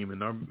fantasy team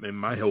and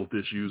my health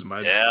issues.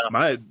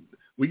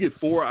 We get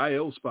 4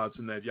 IL spots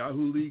in that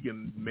Yahoo League,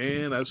 and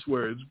man, I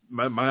swear,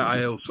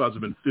 my IL spots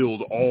have been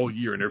filled all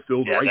year, and they're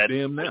filled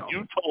damn now. What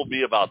you told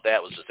me about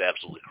that was just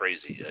absolutely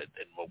crazy.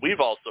 And what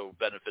we've also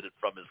benefited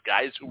from is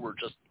guys who were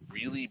just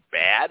really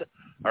bad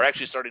are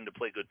actually starting to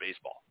play good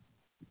baseball.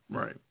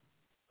 Right.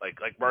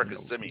 Like Marcus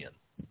Semien.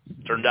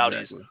 Turned out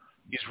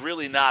he's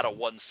really not a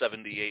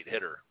 178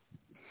 hitter.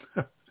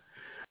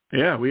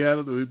 Yeah, I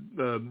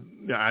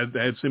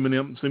had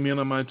Semien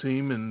on my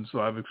team, and so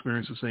I've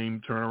experienced the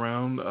same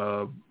turnaround.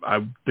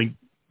 I think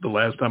the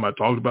last time I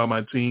talked about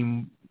my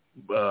team,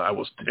 I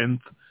was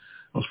 10th.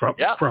 I was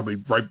probably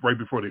right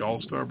before the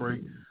All-Star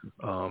break.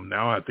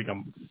 Now I think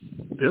I'm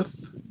 5th.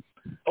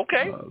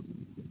 Okay.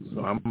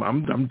 So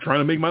I'm trying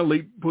to make my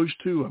late push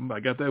too. I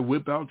got that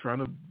whip out, trying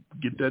to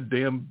get that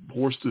damn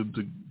horse to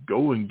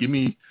go and give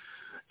me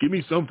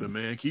something,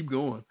 man. Keep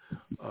going.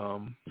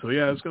 So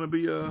yeah, it's going to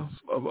be a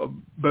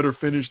better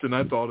finish than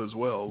I thought as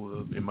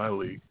well in my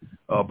league.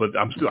 But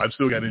I've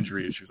still got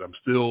injury issues. I'm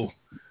still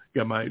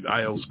got my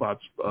IL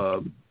spots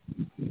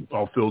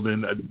all filled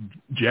in.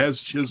 Jazz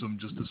Chisholm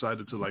just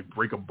decided to like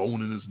break a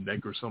bone in his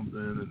neck or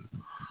something,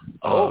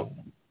 and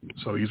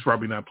so he's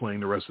probably not playing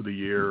the rest of the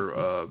year.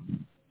 I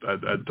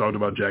talked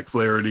about Jack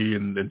Flaherty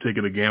and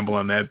taking a gamble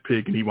on that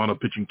pick, and he wound up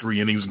pitching 3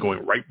 innings and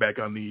going right back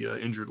on the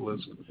injured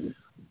list.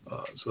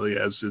 So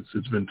yeah,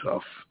 it's been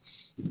tough,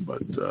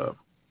 but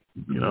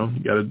you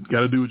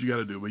gotta do what you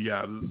gotta do. But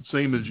yeah,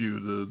 same as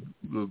you,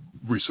 the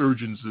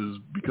resurgence is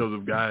because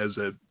of guys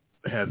that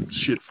had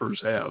shit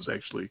first halves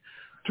actually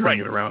turning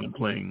it around and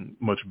playing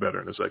much better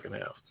in the second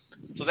half.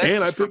 So that's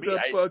and I picked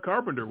up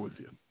Carpenter with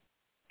you.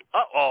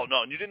 Oh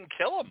no, and you didn't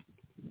kill him.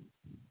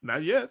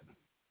 Not yet.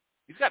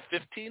 He's got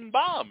 15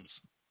 bombs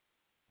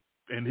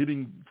and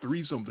hitting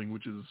 3-something,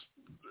 which is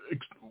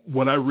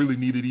what I really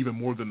needed even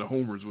more than the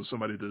homers was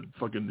somebody to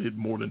fucking hit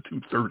more than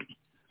 230.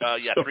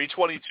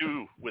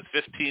 322 with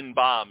 15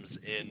 bombs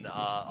in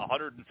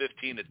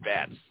 115 at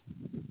bats.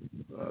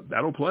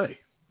 That'll play.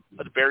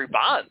 That's Barry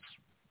Bonds.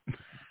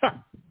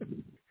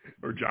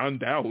 Or John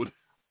Dowd.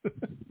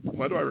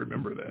 Why do I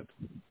remember that?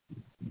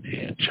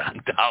 Yeah,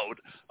 John Dowd.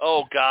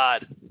 Oh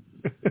God.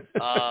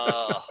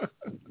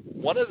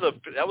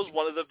 That was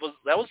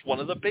one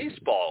of the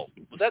baseball.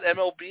 Was that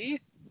MLB?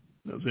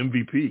 That was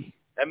MVP.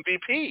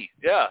 MVP,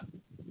 yeah.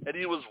 And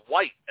he was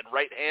white and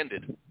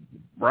right-handed.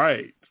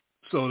 Right.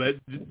 So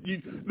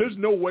there's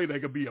no way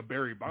that could be a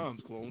Barry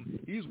Bonds clone.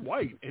 He's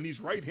white and he's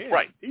right-handed.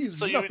 Right. He's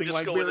so nothing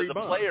like Barry Bonds. So you would just go into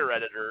the player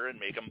editor and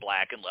make him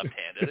black and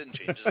left-handed and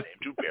change his name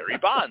to Barry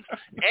Bonds.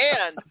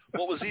 And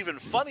what was even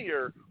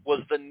funnier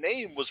was the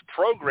name was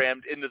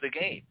programmed into the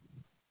game.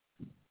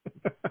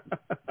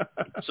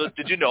 So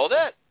did you know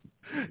that?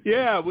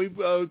 Yeah,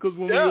 because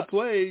when we would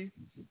play,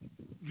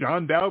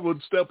 John Dowd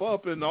would step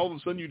up, and all of a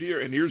sudden you'd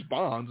hear, and here's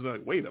Bonds. And I'm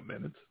like, wait a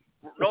minute.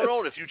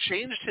 No. If you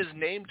changed his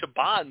name to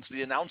Bonds,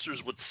 the announcers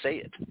would say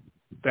it.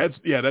 That's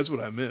what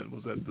I meant.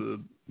 Was that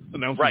the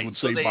announcers would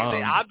say Bonds?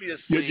 They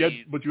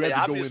obviously, but you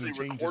had to go in and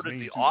change recorded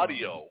his name the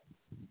audio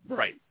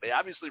Right. They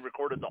obviously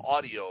recorded the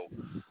audio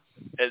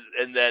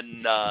and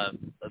then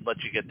let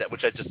you get that,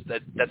 which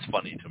that's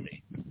funny to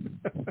me.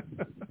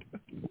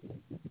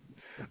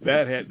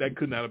 That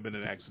could not have been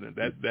an accident.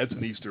 That's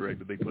an Easter egg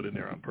that they put in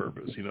there on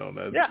purpose.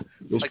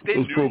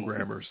 Those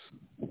programmers.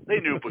 They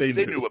knew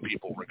what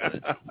people were going to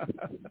do.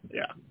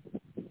 Yeah.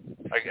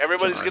 Like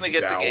everybody's going to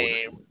get the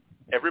game.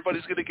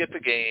 Everybody's going to get the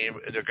game,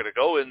 and they're going to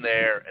go in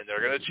there and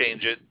they're going to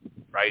change it,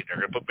 right? They're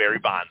going to put Barry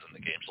Bonds in the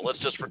game. So let's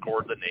just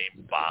record the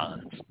name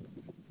Bonds.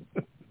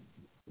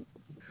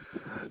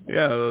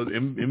 Yeah,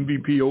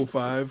 MVP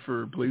 05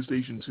 for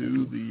PlayStation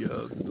 2.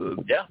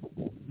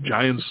 The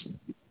Giants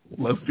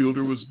left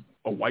fielder was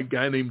a white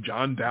guy named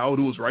John Dowd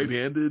who was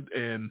right-handed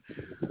and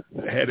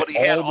had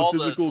all the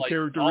physical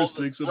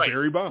characteristics of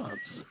Barry Bonds.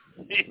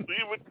 He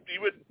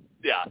would,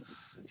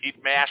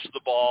 he'd mash the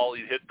ball.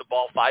 He'd hit the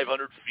ball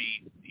 500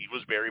 feet. He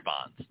was Barry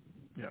Bonds.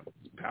 Yeah,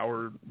 his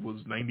power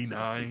was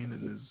 99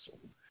 and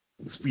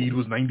his speed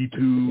was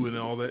 92 and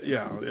all that.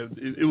 Yeah,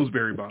 it was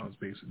Barry Bonds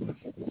basically.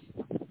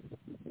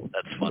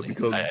 That's funny.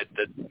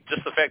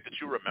 Just the fact that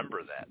you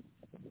remember that.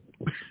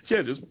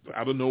 Yeah, just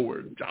out of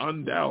nowhere,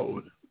 John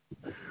Dowd.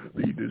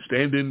 The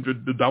stand-in,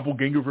 the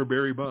doppelganger for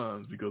Barry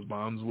Bonds, because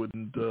Bonds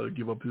wouldn't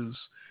give up his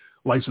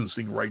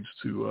licensing rights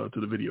to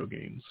the video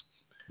games.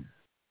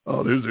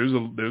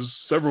 There's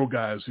several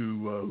guys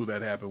who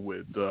that happened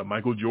with.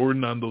 Michael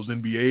Jordan on those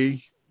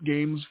NBA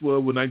games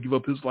would not give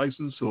up his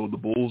license, so the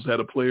Bulls had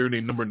a player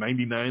named number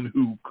 99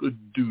 who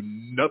could do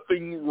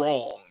nothing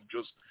wrong,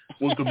 just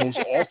was the most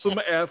awesome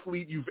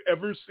athlete you've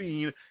ever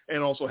seen,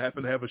 and also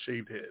happened to have a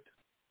shaved head.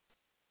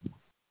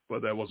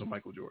 But that wasn't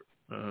Michael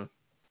Jordan.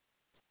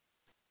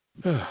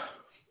 And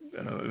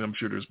I'm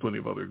sure there's plenty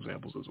of other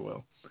examples as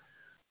well.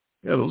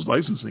 Yeah, those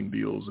licensing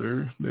deals,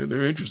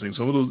 they're interesting.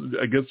 Some of those,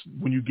 I guess,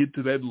 when you get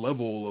to that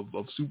level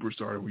of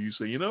superstar where you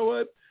say, you know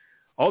what,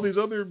 all these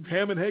other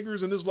Ham and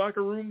Haggers in this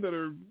locker room that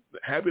are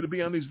happy to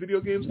be on these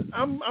video games,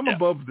 I'm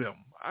above them.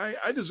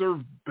 I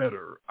deserve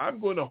better. I'm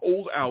going to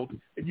hold out,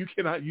 and you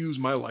cannot use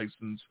my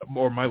license,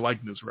 or my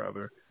likeness,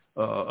 rather,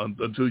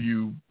 until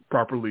you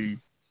properly,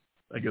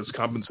 I guess,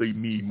 compensate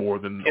me more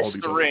than all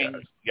these other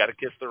guys. You got to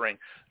kiss the ring.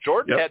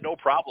 Jordan had no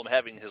problem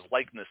having his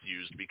likeness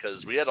used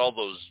because we had all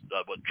those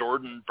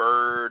Jordan,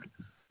 Bird,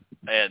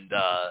 and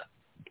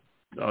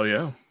oh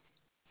yeah,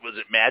 was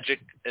it Magic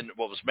and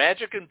what was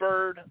Magic and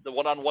Bird, the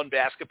one-on-one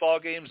basketball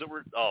games that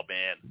were? Oh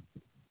man,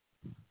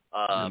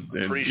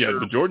 pretty sure.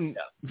 But Jordan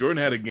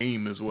had a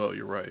game as well.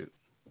 You're right.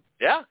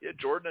 Yeah,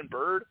 Jordan and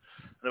Bird,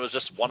 and it was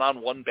just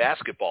one-on-one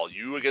basketball.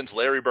 You against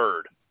Larry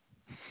Bird.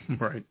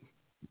 Right.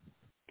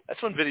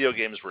 That's when video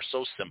games were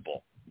so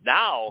simple.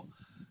 Now,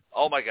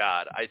 oh my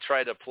God, last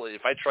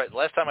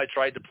time I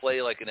tried to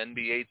play like an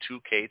NBA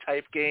 2K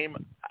type game,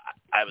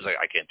 I was like,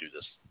 I can't do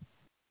this.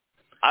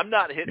 I'm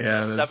not hitting a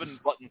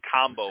 7-button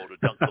combo to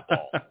dunk the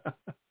ball.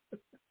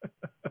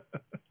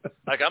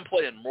 Like I'm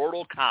playing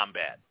Mortal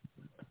Kombat.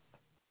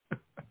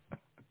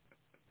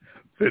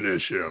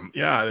 Finish him.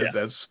 Yeah,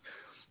 that's,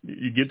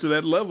 you get to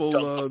that level.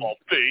 Dunk the ball,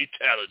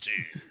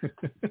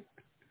 fatality.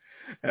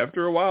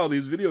 After a while,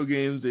 these video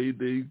games,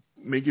 they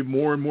make it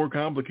more and more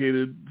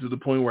complicated to the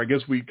point where I guess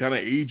we kind of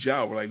age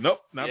out. We're like,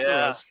 nope, not for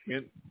us.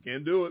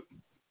 Can't do it.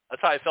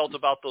 That's how I felt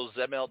about those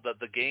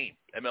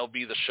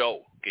MLB The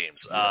Show games.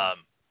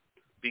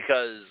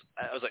 Because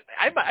I was like,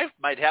 I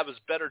might have a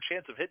better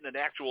chance of hitting an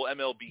actual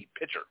MLB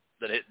pitcher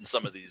than hitting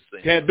some of these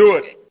things. Can't do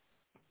it.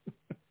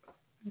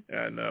 Yeah,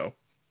 I know.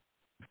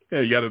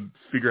 Yeah, you got to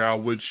figure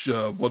out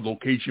what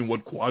location,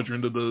 what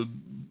quadrant of the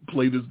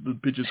plate is the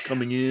pitch is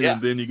coming in,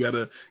 and then you got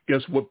to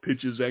guess what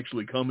pitch is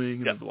actually coming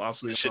and the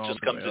velocity. Shit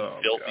just comes in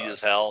filthy as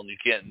hell, and you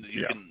can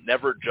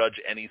never judge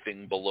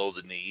anything below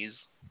the knees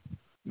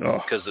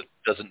because it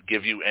doesn't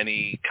give you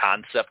any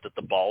concept that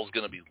the ball's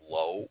going to be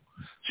low.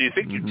 So you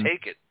think you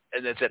take it,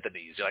 and it's at the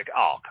knees. You're like,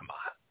 oh, come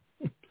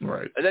on.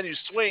 Right. And then you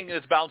swing, and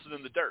it's bouncing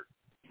in the dirt.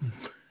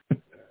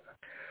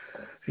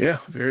 Yeah,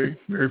 very,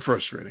 very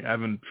frustrating. I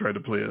haven't tried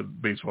to play a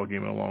baseball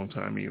game in a long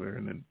time either,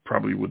 and it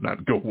probably would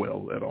not go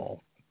well at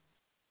all.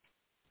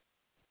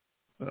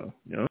 So,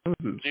 so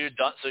you're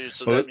done.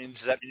 So that means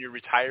you're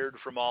retired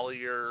from all of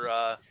your.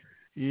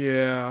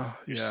 Your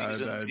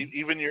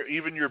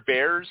even your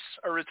Bears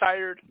are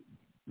retired.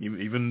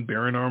 Even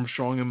Baron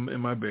Armstrong in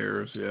my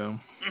Bears, yeah.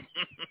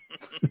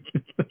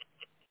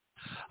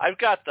 I've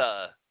got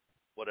the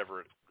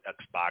whatever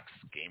Xbox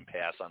Game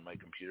Pass on my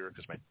computer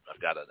because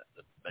I've got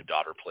my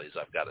daughter plays.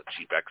 I've got a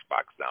cheap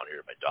Xbox down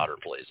here my daughter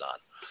plays on,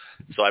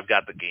 so I've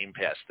got the Game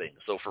Pass thing.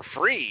 So for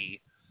free,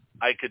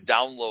 I could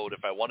download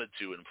if I wanted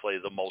to and play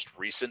the most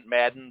recent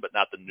Madden, but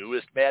not the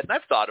newest Madden.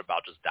 I've thought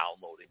about just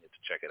downloading it to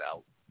check it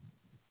out.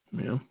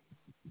 Yeah.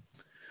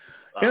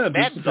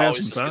 Madden's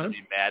always just going to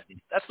be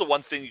Madden. That's the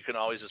one thing you can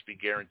always just be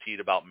guaranteed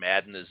about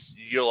Madden is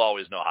you'll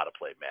always know how to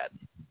play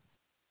Madden.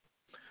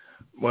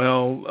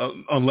 Well,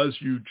 unless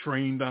you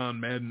trained on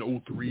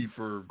Madden 03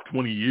 for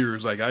 20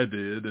 years like I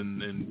did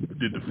and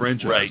did the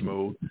franchise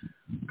mode.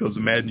 because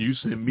the Madden you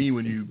sent me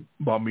when you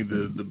bought me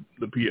the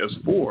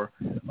PS4,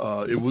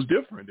 it was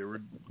different. There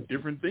were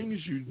different things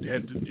you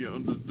had to,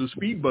 the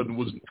speed button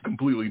was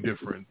completely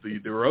different.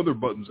 There were other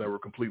buttons that were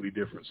completely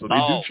different, so they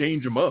do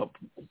change them up.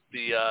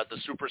 The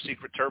super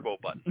secret turbo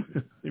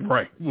button.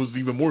 Right, it was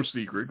even more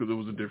secret because it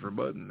was a different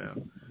button now.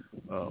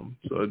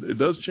 So it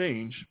does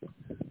change,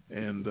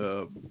 and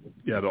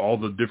all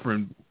the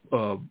different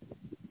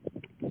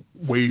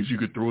ways you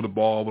could throw the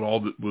ball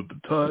with the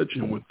touch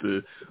and with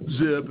the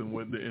zip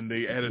and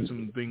they added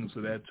some things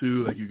to that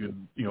too, like you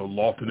could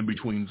loft it in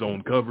between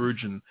zone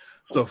coverage and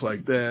stuff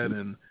like that.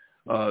 And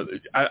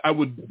I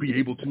would be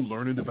able to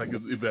learn it if I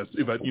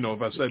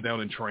sat down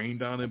and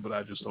trained on it, but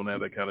I just don't have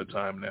that kind of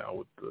time now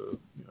with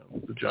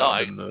the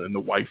job and the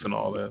wife and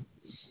all that.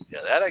 Yeah,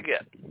 that I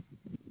get.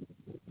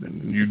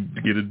 And you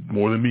get it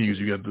more than me because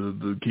you got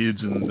the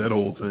kids and that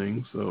whole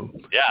thing. So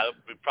yeah,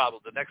 probably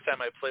the next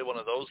time I play one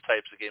of those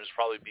types of games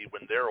probably be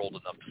when they're old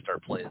enough to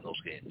start playing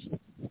those games.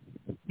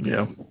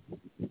 Yeah,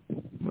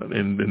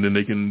 and then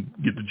they can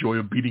get the joy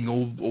of beating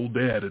old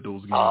dad at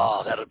those games.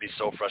 Oh, that would be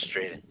so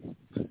frustrating.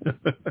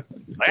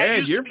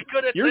 Dad, you're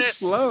good at this.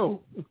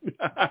 Slow.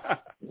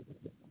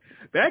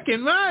 Back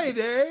in my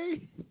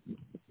day.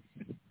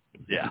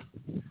 Yeah,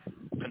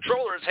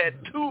 controllers had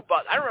 2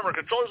 buttons. I remember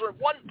controllers were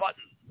 1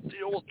 button.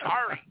 The old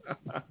Atari.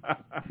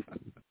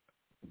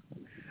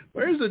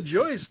 Where's the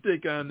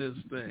joystick on this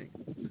thing?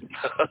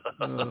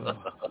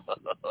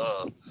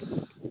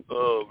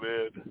 Oh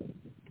man.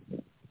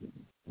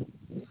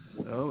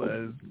 Well,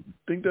 I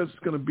think that's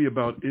going to be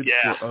about it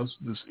for us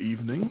this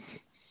evening.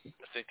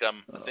 I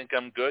think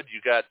I'm good.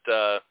 You got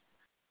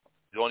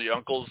going to your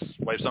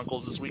wife's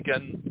uncle's this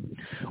weekend?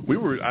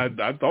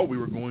 I thought we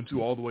were going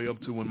to all the way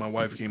up to when my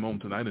wife came home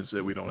tonight and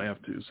said we don't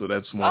have to. So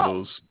that's one of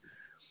those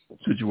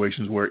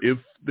situations where if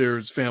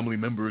there's family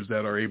members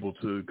that are able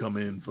to come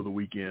in for the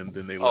weekend,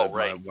 then they let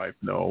my wife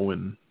know.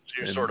 And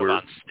so you're sort of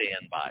on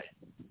standby.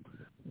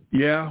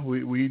 Yeah,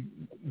 we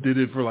did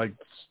it for like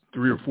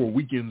 3 or 4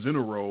 weekends in a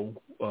row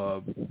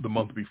the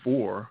month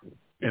before,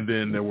 and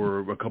then there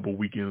were a couple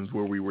weekends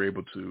where we were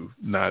able to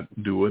not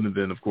do it, and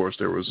then of course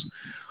there was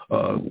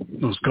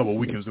those couple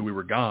weekends that we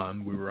were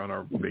gone. We were on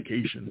our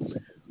vacation.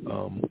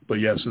 But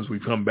yeah, since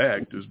we've come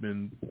back, there's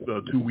been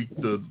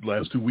the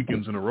last 2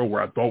 weekends in a row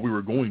where I thought we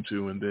were going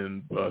to, and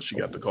then she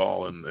got the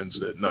call and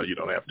said, no, you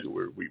don't have to.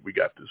 We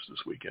got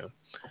this weekend.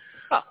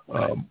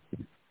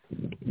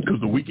 Because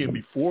the weekend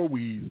before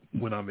we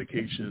went on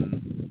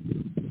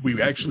vacation,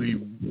 we actually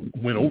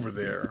went over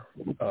there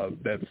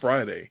that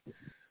Friday,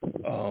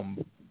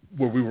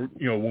 where we were,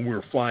 when we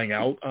were flying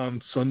out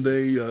on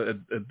Sunday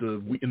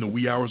in the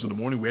wee hours of the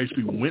morning. We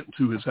actually went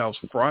to his house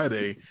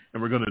Friday,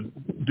 and we're going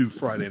to do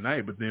Friday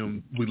night, but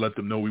then we let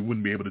them know we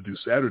wouldn't be able to do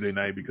Saturday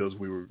night because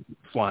we were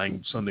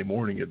flying Sunday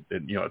morning at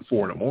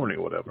 4 a.m. or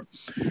whatever.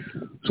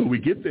 So we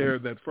get there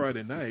that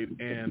Friday night,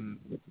 and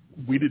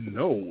we didn't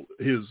know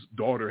his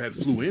daughter had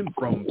flew in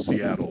from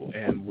Seattle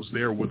and was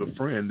there with a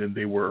friend, and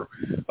they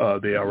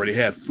already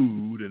had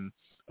food and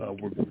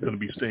we're going to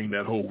be staying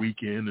that whole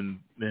weekend,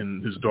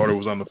 and his daughter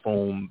was on the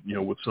phone,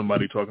 with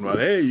somebody talking about,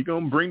 hey, you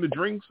going to bring the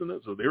drinks? And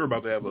so they were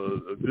about to have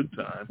a good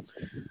time.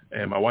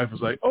 And my wife was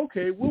like,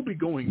 okay, we'll be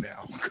going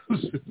now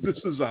because this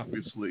is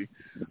obviously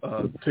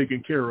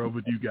taken care of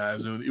with you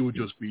guys, and it would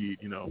just be,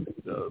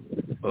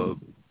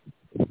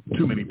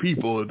 too many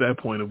people at that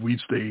point if we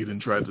stayed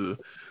and tried to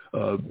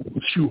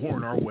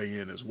shoehorn our way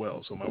in as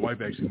well. So my wife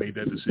actually made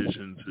that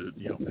decision to,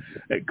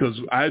 because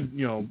I,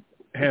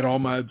 had all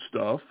my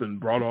stuff and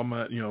brought all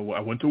my, I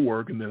went to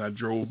work, and then I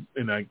drove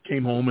and I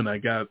came home and I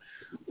got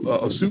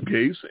a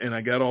suitcase and I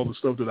got all the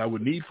stuff that I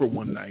would need for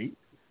one night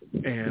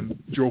and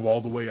drove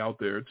all the way out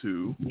there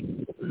to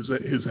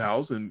his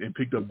house and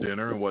picked up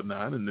dinner and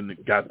whatnot. And then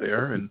it got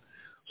there and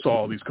saw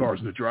all these cars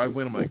in the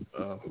driveway. And I'm like,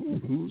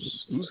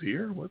 who's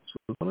here? What's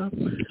going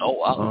on? Oh,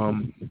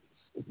 wow.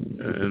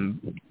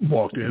 And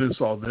walked in and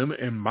saw them.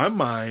 And my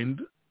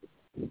mind,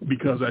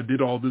 because I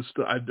did all this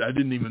stuff, I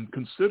didn't even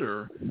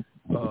consider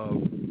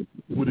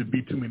would it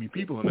be too many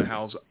people in the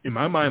house. In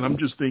my mind, I'm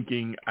just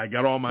thinking, I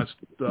got all my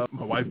stuff.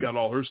 My wife got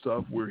all her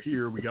stuff. We're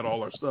here. We got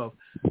all our stuff.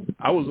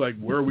 I was like,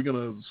 where are we going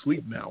to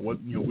sleep now?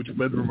 Which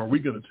bedroom are we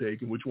going to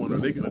take, and which one are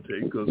they going to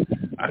take? Because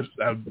I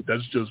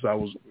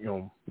was,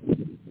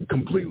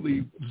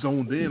 completely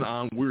zoned in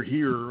on we're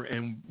here,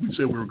 and we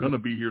said we were going to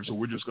be here, so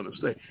we're just going to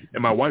stay.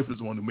 And my wife is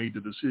the one who made the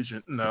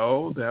decision.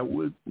 No, that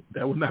would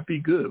not be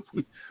good.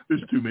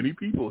 There's too many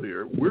people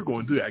here. We're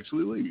going to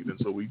actually leave. And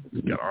so we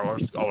got all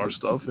our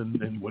stuff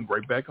and went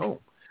right back home,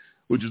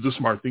 which is the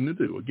smart thing to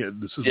do. Again,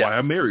 this is why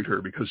I married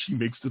her, because she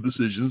makes the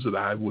decisions that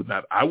I would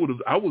not. I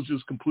was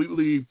just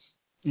completely,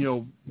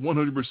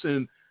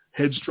 100%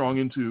 headstrong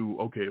into,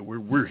 okay,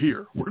 we're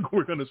here.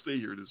 We're going to stay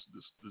here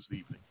this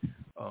evening.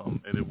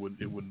 And it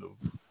wouldn't have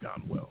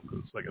gone well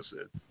because, like I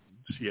said,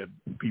 she had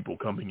people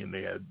coming and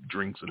they had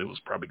drinks, and it was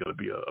probably going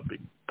to be a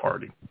big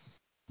party.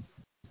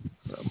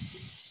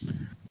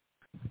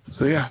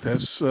 So yeah,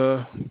 that's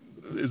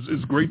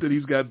it's great that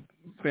he's got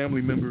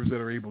family members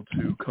that are able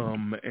to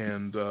come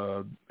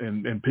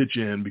and pitch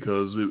in,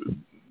 because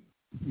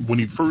when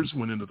he first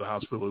went into the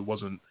hospital, it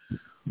wasn't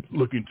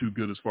looking too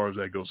good as far as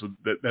that goes. So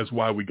that's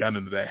why we got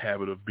into that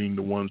habit of being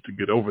the ones to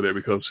get over there,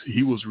 because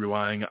he was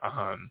relying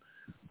on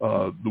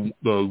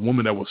the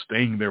woman that was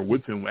staying there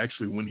with him.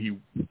 Actually, when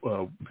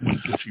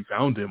she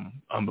found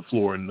him on the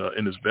floor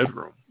in his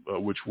bedroom,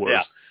 which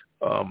was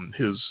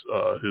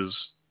his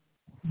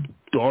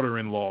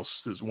daughter-in-law,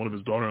 one of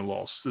his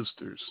daughter-in-law's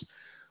sisters,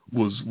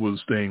 was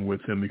staying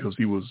with him because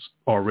he was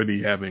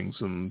already having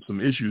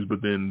some issues.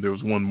 But then there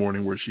was one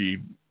morning where she,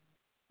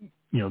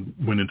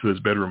 went into his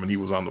bedroom and he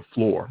was on the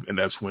floor, and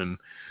that's when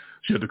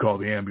she had to call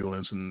the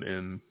ambulance,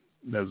 and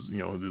as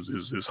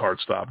his heart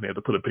stopped, and they had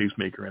to put a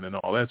pacemaker in and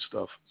all that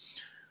stuff.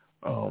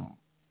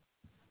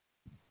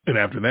 And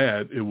after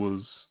that, it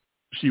was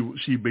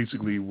she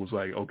basically was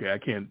like, okay, I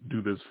can't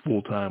do this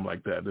full time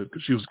like that,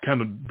 because she was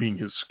kind of being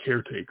his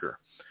caretaker.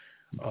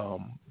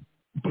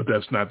 But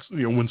that's not,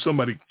 when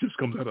somebody just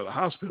comes out of the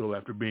hospital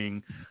after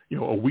being,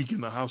 a week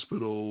in the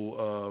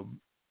hospital,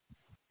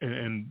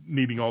 and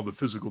needing all the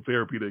physical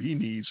therapy that he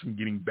needs from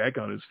getting back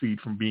on his feet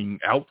from being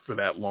out for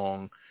that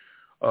long,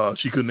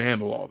 she couldn't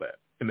handle all that.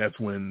 And that's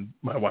when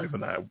my wife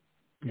and I,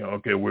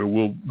 okay,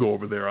 we'll go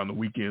over there on the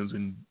weekends,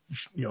 and,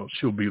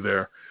 she'll be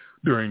there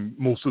during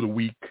most of the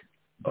week.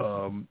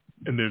 And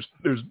there's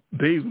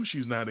days when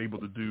she's not able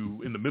to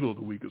do in the middle of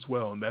the week as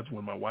well. And that's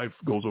when my wife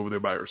goes over there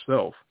by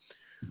herself.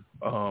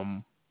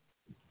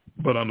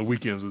 But on the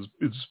weekends,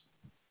 it's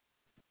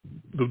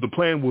the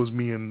plan was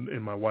me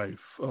and my wife,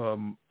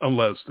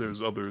 unless there's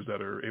others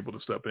that are able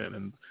to step in,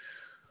 and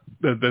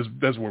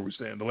that's where we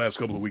stand. The last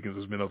couple of weekends,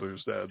 there's been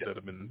others that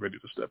have been ready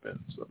to step in.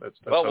 So that's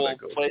how that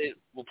goes.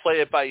 We'll play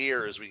it by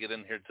ear as we get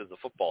in here to the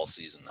football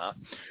season, huh?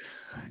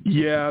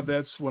 Yeah,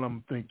 that's what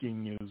I'm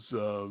thinking. Is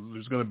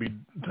there's going to be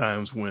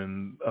times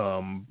when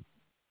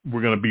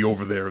we're going to be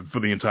over there for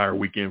the entire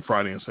weekend,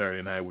 Friday and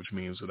Saturday night, which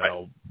means that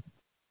I'll.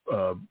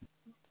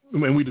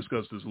 And we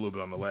discussed this a little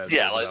bit on the last.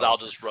 Yeah, I'll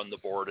just run the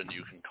board and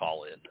you can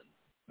call in.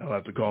 I'll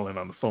have to call in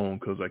on the phone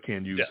because I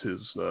can't use his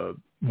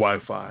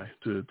Wi-Fi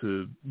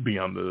to be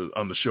on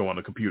the show on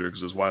the computer,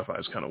 because his Wi-Fi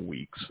is kind of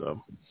weak.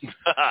 So.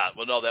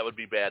 Well, no, that would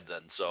be bad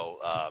then. So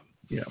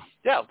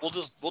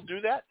we'll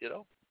do that.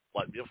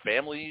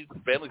 Family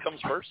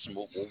comes first, and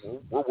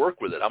we'll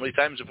work with it. How many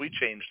times have we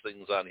changed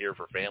things on here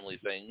for family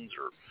things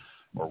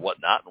or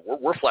whatnot?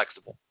 We're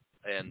flexible.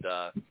 And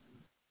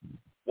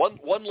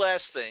one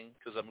last thing,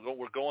 because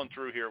we're going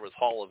through here with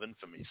Hall of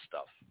Infamy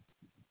stuff.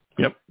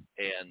 Yep.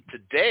 And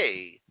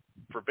today,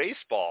 for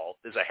baseball,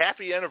 is a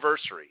happy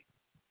anniversary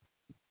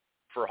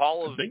for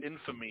Hall of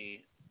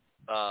Infamy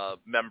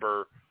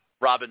member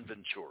Robin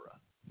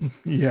Ventura.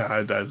 Yeah,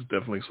 I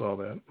definitely saw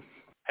that.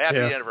 Happy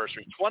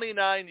anniversary.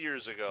 29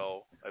 years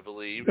ago, I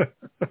believe,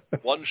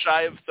 one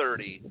shy of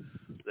 30,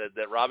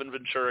 that Robin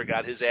Ventura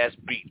got his ass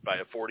beat by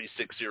a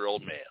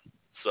 46-year-old man.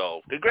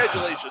 So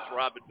congratulations,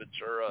 Robin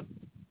Ventura.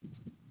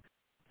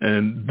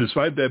 And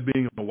despite that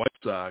being a White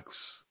Sox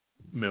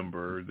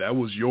member, that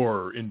was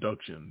your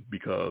induction,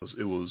 because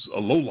it was a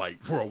low light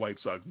for a White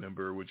Sox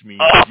member, which means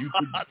you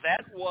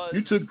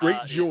took great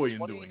joy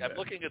in doing that. I'm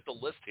looking at the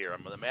list here.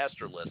 I'm on the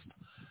master list.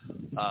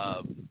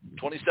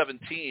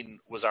 2017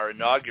 was our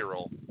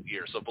inaugural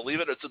year. So believe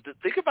it or not,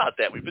 think about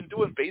that. We've been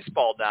doing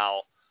baseball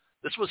now.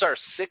 This was our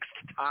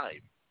 6th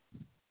time.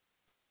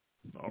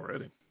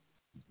 Already.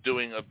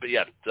 Doing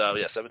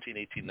 17,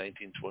 18,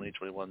 19, 20,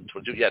 21,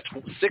 22. Yeah,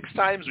 6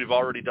 times we've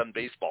already done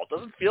baseball. It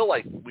doesn't feel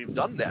like we've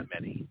done that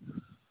many.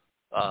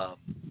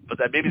 But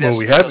that maybe that's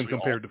we haven't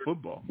compared to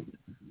football.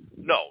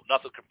 No,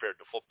 nothing compared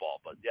to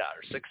football. But yeah,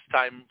 our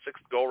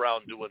 6th go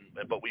around doing.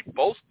 But we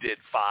both did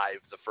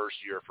 5 the first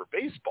year for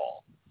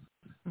baseball.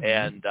 Mm-hmm.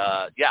 And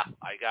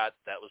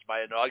that was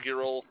my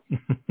inaugural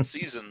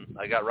season.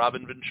 I got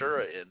Robin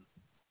Ventura in.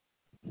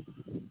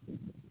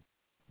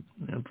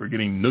 And for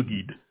getting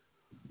noogied.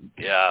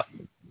 Yeah,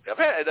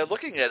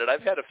 looking at it,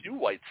 I've had a few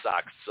White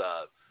Sox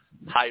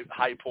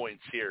high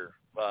points here.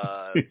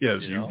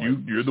 Yes,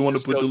 you're the one to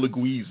put the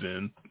Leguiz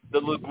in. The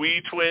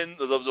Legui twins,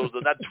 those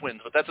not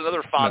twins, but that's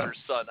another father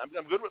son.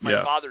 I'm good with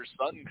my father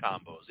son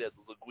combos. Yeah,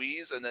 the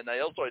Leguiz, and then I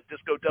also had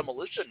Disco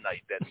Demolition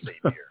Night that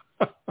same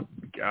year.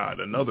 God,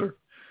 another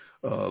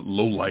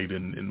low light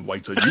in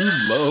White Sox. You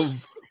love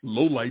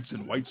low lights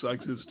in White Sox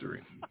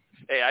history.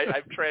 Hey,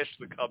 I've trashed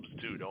the Cubs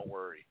too. Don't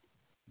worry.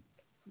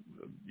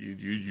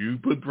 You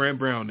put Brant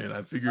Brown in.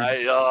 I figured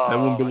that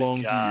one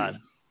belonged to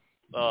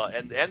you.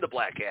 And the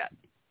Black Cat.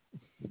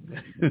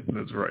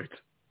 That's right.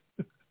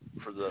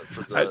 For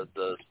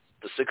the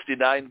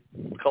 69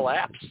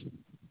 collapse.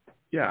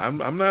 Yeah,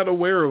 I'm not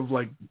aware of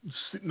like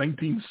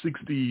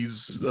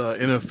 1960s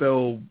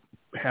NFL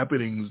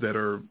happenings that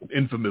are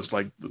infamous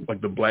like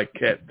the Black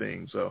Cat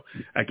thing. So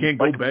I can't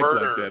go back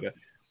murder.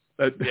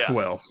 Like that.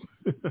 Well.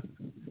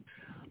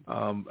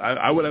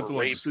 I would have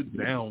to sit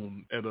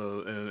down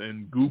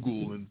and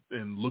Google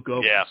and look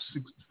up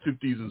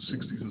 50s and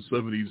 60s and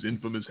 70s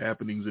infamous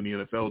happenings in the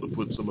NFL to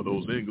put some of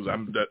those in, because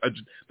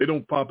they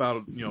don't pop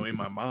out in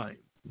my mind.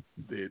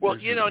 You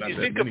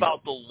think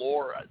about the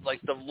lore,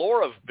 like the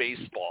lore of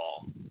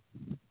baseball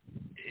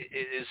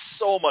is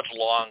so much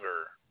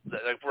longer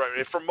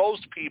for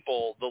most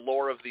people, the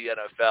lore of the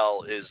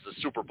NFL is the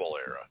Super Bowl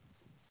era.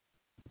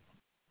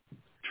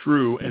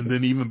 True, and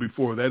then even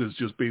before that is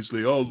just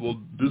basically,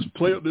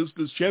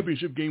 this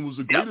championship game was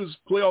the greatest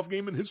playoff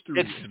game in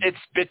history. It's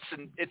bits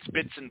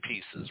and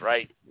pieces,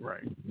 right?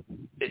 Right.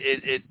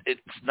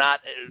 It's not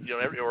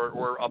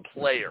or a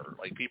player,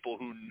 like people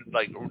who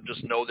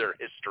just know their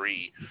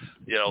history,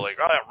 like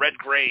Red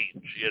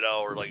Grange,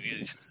 or like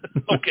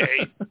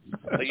okay,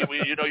 like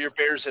your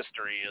Bears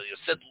history,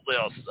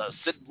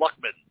 Sid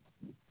Luckman.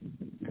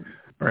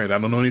 Right, I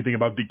don't know anything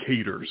about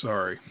Decatur.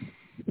 Sorry.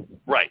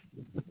 Right.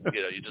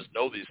 You just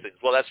know these things.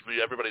 Well,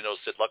 everybody knows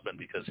Sid Luckman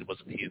because he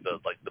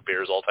the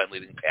Bears' all-time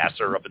leading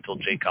passer up until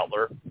Jay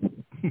Cutler.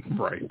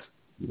 Right.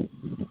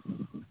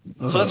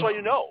 So that's why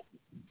you know.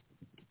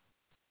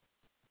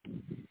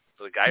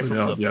 So the guy from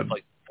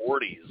the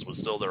 40s was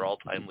still their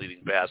all-time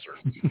leading passer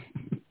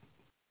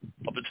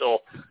up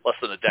until less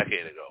than a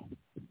decade ago.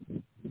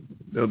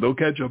 They'll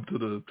catch up to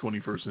the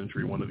 21st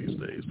century one of these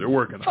days. They're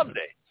working on it.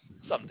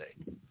 Someday.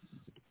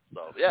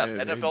 So,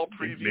 NFL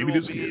preview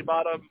will be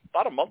about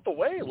a month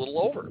away, a little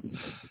over.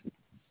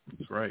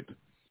 That's right.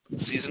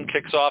 Season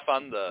kicks off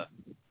on the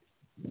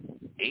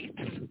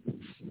 8th,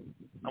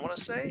 I want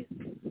to say.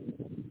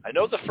 I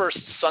know the first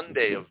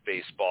Sunday of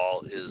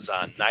baseball is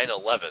on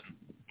 9/11.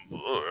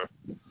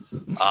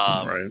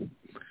 Right.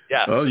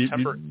 Yeah,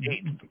 September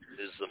 8th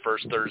is the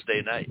first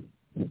Thursday night.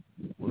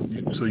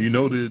 So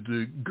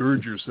to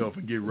gird yourself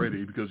and get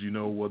ready because you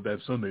know what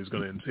that Sunday is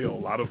going to entail. A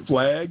lot of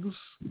flags.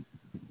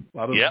 A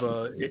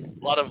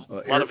lot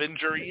of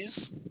injuries.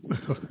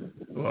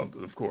 Well,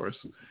 of course,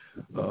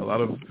 a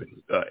lot of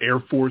Air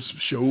Force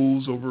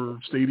shows over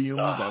stadiums.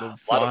 A lot of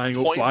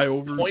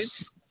flyovers.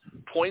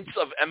 Points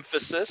of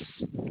emphasis.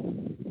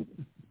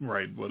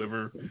 Right.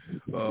 Whatever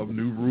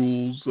new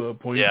rules.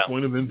 Point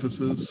of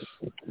emphasis.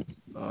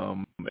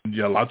 And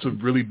lots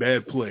of really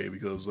bad play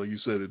because, like you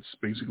said, it's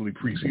basically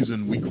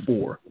preseason week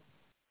 4.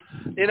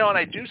 And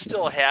I do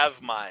still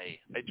have my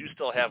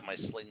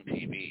Sling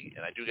TV,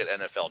 and I do get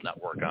NFL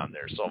Network on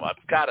there. So I've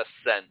got a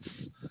sense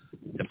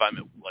if I'm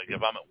at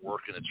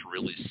work and it's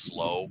really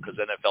slow, because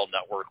NFL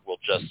Network will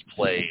just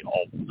play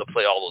all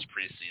those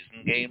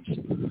preseason games.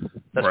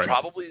 That's right.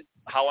 Probably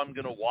how I'm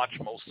going to watch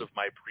most of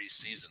my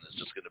preseason is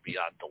just going to be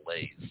on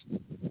delays.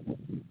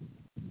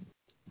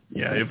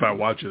 Yeah, if I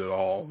watch it at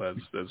all,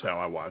 that's how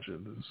I watch it.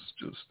 It's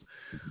just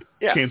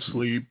can't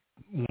sleep.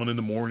 1 in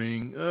the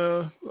morning.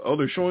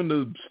 They're showing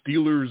the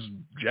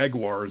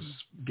Steelers-Jaguars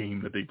game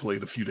that they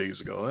played a few days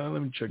ago.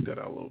 Let me check that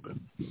out a little bit.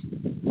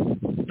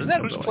 Is that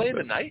who's playing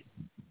tonight?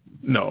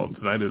 No,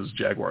 tonight is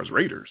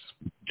Jaguars-Raiders.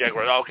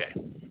 Jaguars, okay.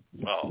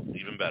 Oh,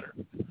 even better.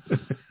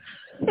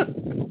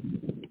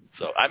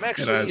 So I'm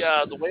actually,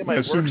 the way my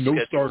work schedule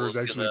no starters is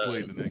actually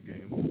played in that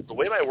game. The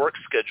way my work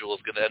schedule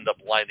is going to end up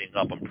lining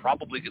up, I'm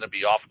probably going to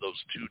be off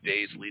those 2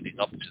 days leading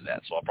up to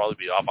that. So I'll probably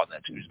be off on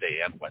that Tuesday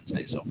and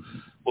Wednesday. So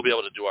we'll be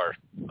able to do our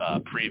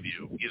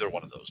preview either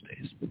one of those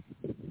days.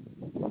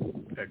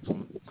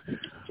 Excellent.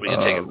 So we can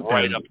take it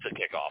right up to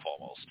kickoff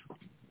almost.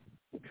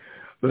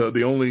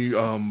 The only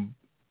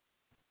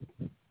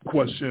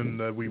question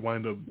that we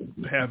wind up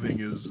having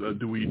is,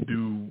 do we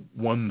do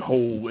one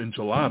whole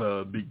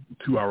enchilada, big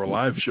 2-hour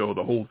live show,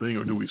 the whole thing,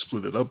 or do we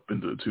split it up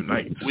into 2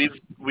 nights?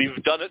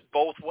 We've done it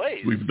both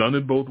ways. We've done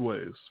it both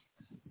ways.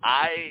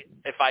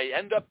 If I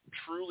end up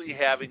truly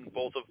having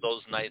both of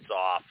those nights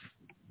off,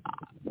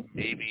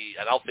 maybe,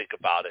 and I'll think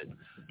about it,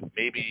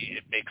 maybe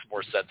it makes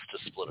more sense to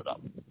split it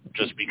up,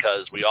 just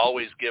because we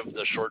always give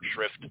the short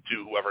shrift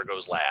to whoever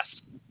goes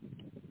last.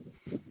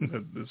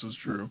 This is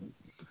true.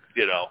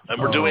 And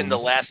we're doing the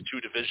last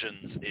 2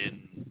 divisions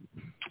in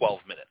 12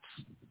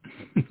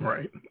 minutes.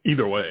 Right.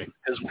 Either way.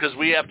 Because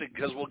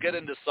we'll get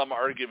into some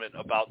argument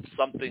about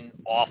something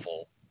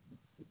awful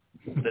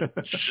that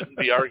shouldn't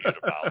be argued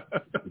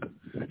about.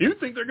 You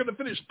think they're going to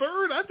finish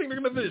 3rd? I think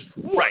they're going to finish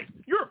 4th. Right.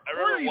 I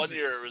remember one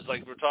year it was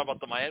like we were talking about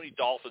the Miami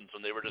Dolphins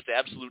and they were just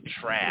absolute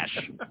trash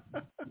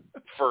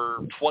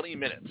for 20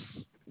 minutes.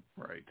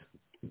 Right.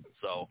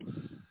 So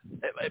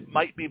it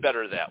might be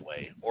better that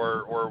way,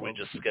 or we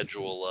just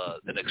schedule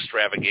an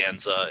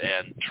extravaganza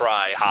and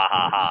try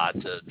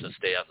to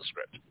stay on the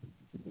script.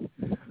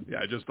 Yeah,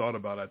 I just thought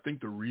about it. I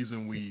think the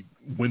reason we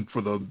went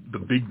for the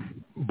big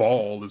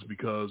ball is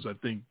because I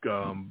think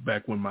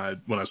back when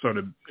I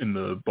started in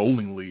the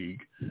bowling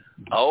league.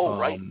 Oh,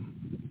 right.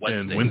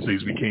 And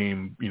Wednesdays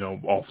became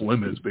off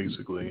limits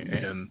basically,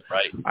 and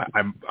right.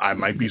 I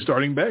might be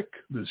starting back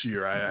this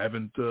year. I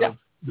haven't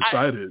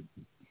decided.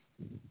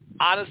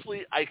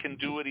 Honestly, I can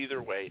do it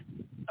either way.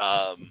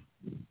 I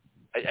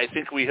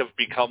think we have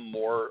become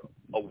more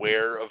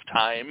aware of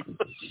time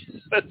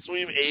as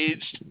we've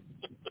aged.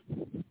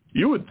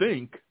 You would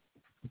think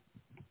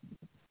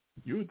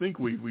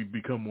we've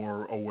become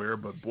more aware,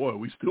 but boy,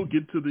 we still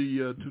get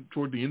to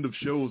toward the end of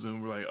shows,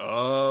 and we're like,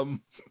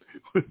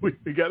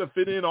 we got to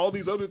fit in all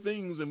these other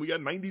things, and we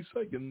got 90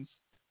 seconds.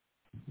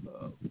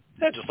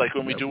 Just like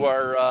when we do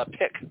our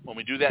pick. When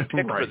we do that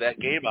pick for that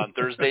game on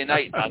Thursday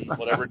night, on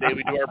whatever day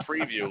we do our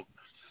preview,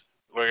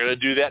 we're going to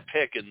do that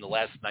pick in the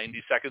last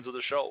 90 seconds of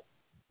the show.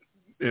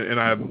 and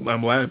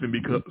I'm laughing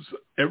because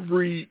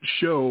every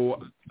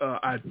show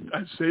I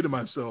say to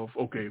myself,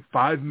 okay,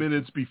 5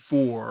 minutes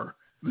before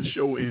the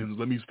show ends,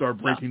 let me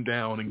start breaking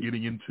down and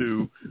getting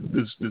into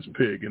this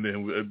pick, and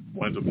then it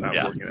winds up not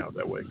working out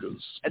that way.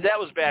 And that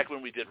was back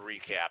when we did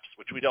recaps,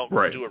 which we don't do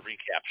a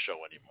recap show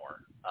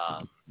anymore.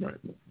 Right.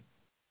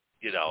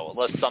 You know,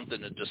 unless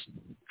something is just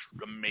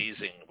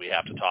amazing we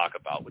have to talk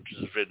about, which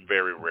has been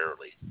very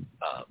rarely.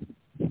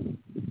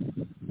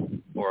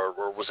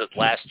 Or was it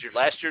last year?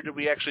 Last year, did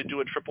we actually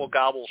do a triple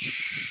gobble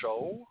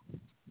show?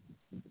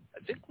 I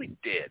think we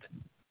did.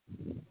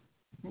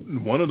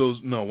 One of the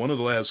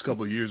last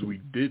couple of years we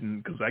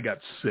didn't because I got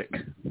sick.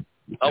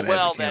 Oh,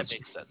 well, that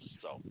makes sense.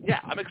 So,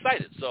 yeah, I'm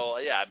excited. So,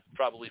 yeah, I'm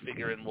probably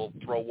figuring we'll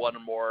throw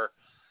one more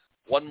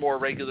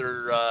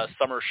regular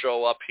summer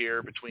show up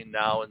here between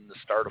now and the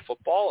start of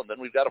football, and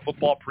then we've got a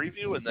football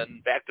preview, and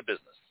then back to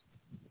business.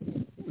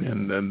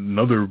 And then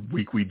another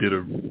week we did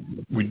a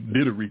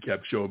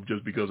recap show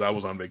just because I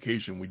was on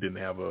vacation. We didn't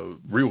have a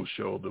real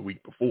show the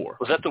week before.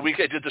 Was that the week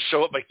I did the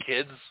show with my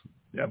kids?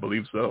 Yeah, I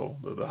believe so.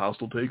 The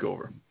hostile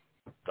takeover.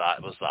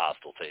 That was the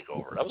hostile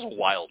takeover. That was a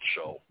wild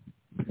show.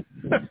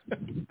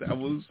 that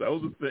was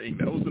a thing.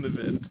 That was an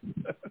event.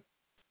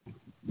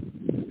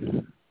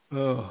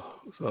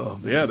 So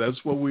yeah,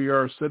 that's what we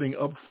are setting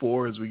up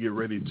for as we get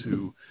ready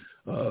to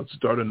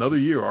start another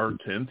year, our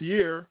 10th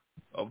year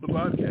of the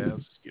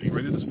podcast. Getting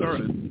ready to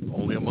start it.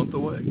 Only a month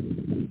away.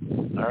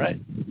 All right.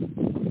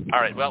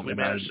 Well, we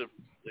managed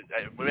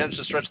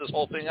to stretch this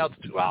whole thing out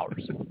to 2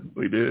 hours.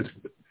 We did.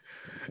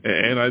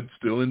 And I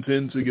still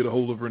intend to get a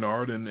hold of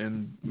Renard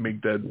and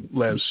make that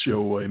last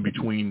show in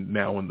between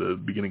now and the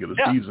beginning of the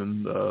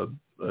season,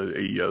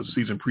 a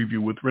season preview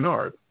with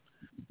Renard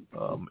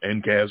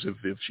and Kaz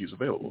if she's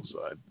available. So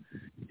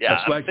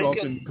I slacked off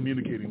in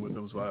communicating with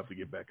them, so I have to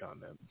get back on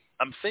that.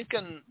 I'm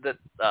thinking that,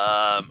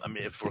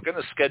 if we're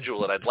going to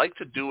schedule it, I'd like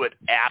to do it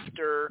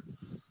after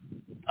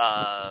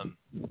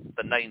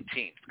the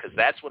 19th, because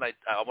that's when I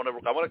want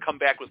to come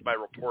back with my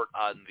report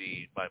on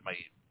my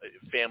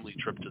family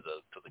trip to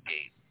the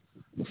game.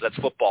 So that's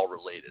football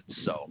related.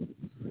 So,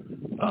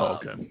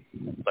 okay,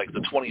 like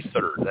the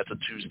 23rd, that's a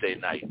Tuesday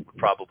night, would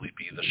probably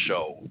be the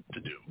show to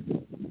do.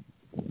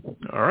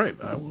 All right,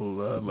 I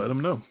will let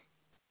them know.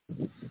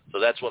 So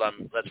that's what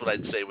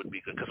I'd say would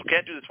be good, because we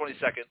can't do the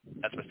 22nd.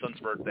 That's my son's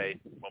birthday.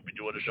 Won't be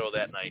doing a show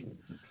that night.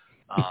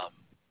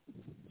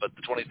 But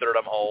the 23rd,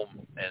 I'm home,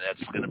 and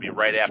that's going to be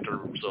right after.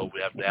 So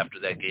we have after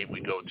that game we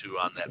go to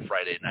on that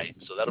Friday night.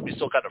 So that'll be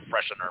still kind of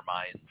fresh in our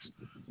minds,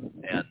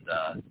 and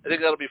I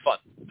think that'll be fun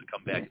to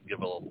come back and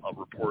give a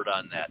report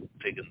on that.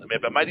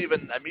 I might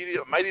even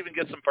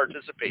get some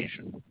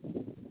participation.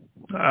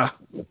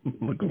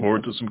 Looking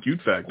forward to some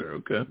cute factor.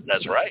 Okay,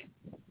 that's right.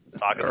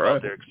 Talking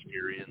about their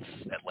experience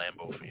at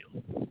Lambeau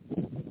Field.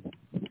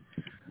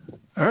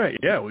 All right,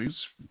 yeah, we've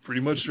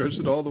pretty much stretched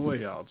it all the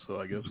way out, so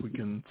I guess we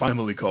can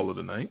finally call it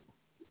a night.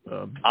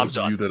 I'm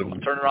done.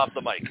 I'm turning off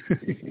the mic.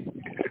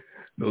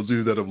 Those of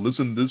you that have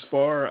listened this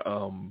far,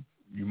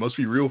 you must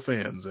be real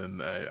fans,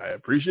 and I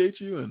appreciate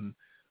you. And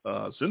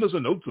send us a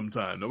note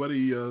sometime.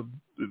 Nobody, those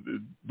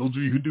of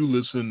you who do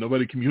listen,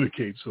 nobody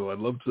communicates, so I'd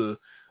love to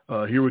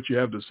hear what you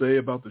have to say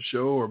about the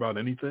show or about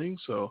anything.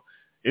 So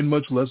in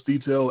much less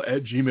detail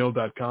at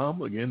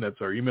gmail.com. Again,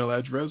 that's our email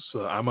address.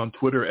 I'm on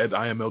Twitter at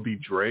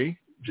IMLDDre.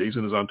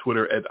 Jason is on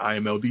Twitter at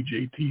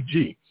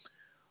IMLDJTG.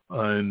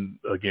 And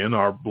again,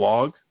 our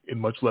blog, in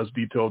much less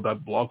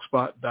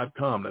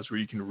detail.blogspot.com. That's where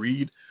you can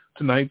read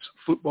tonight's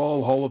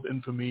Football Hall of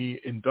Infamy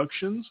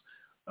inductions.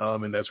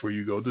 And that's where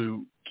you go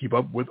to keep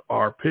up with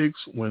our picks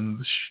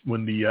when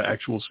the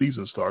actual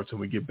season starts and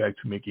we get back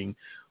to making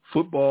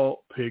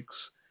football picks.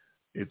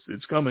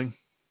 It's coming.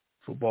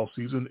 Football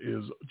season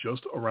is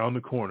just around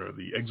the corner.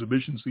 The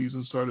exhibition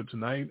season started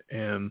tonight,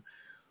 and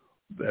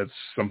that's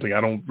something I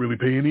don't really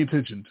pay any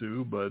attention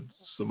to, but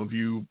some of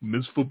you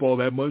miss football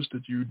that much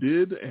that you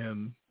did,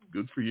 and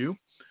good for you.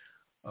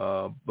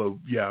 But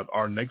yeah,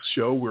 our next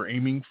show we're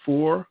aiming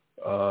for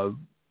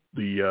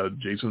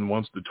Jason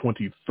wants the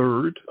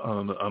 23rd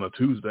on a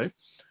Tuesday,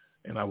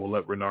 and I will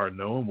let Renard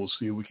know, and we'll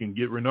see if we can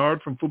get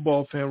Renard from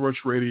Football Fan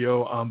Rush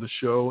Radio on the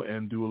show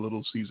and do a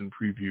little season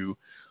preview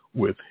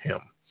with him.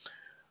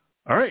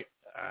 All right,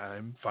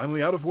 I'm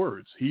finally out of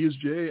words. He is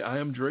Jay, I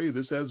am Dre.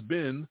 This has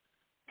been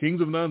Kings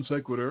of Non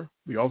Sequitur,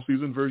 the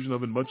off-season version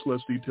of In Much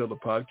Less Detail, the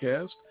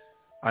podcast.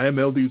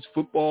 IMLD's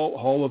Football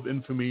Hall of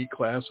Infamy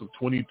class of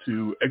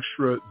 22,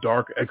 extra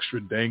dark,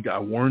 extra dank. I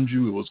warned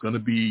you it was going to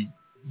be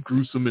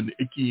gruesome and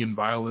icky and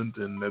violent,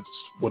 and that's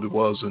what it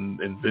was,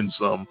 and then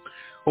some.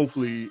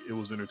 Hopefully it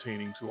was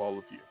entertaining to all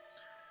of you.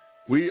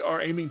 We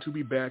are aiming to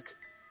be back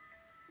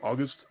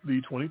August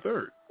the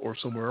 23rd or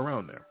somewhere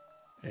around there,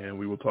 and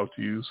we will talk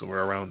to you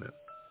somewhere around then.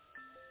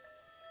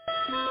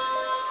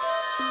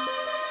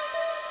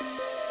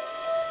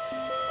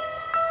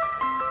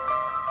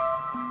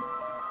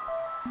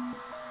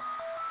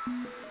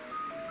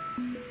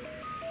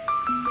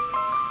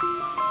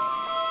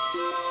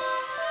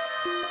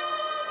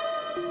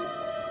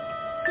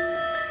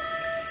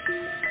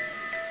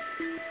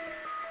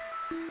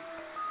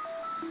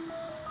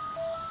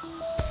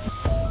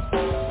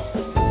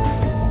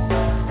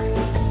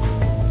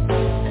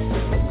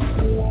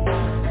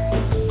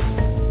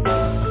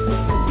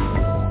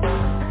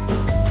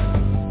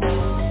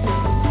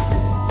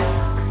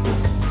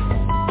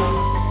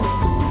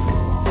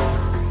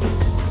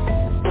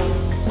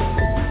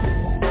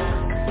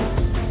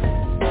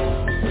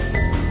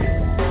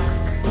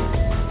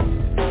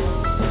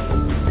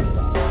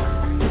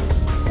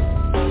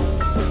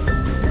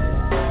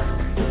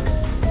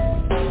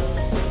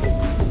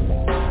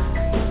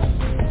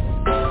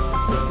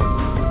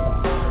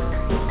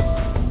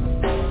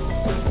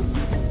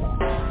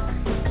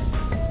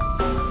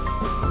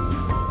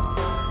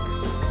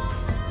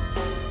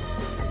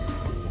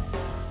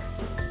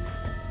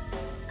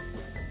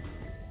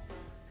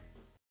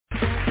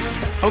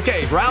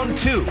 Okay, round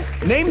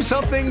 2. Name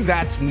something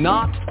that's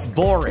not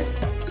boring.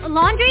 A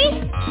laundry?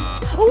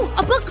 Ooh,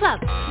 a book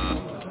club.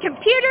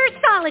 Computer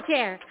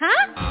solitaire,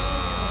 huh?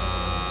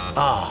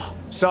 Ah,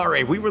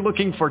 sorry, we were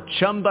looking for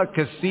Chumba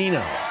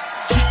Casino.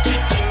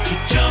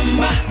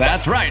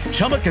 That's right,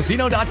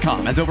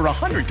 ChumbaCasino.com has over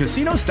 100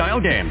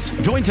 casino-style games.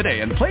 Join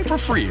today and play for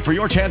free for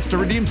your chance to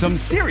redeem some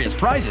serious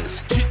prizes.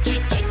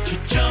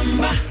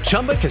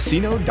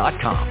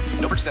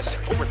 ChumbaCasino.com. No purchase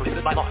necessary. Void where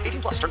prohibited by law.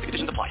 18+. Terms and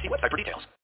conditions apply. See website for details.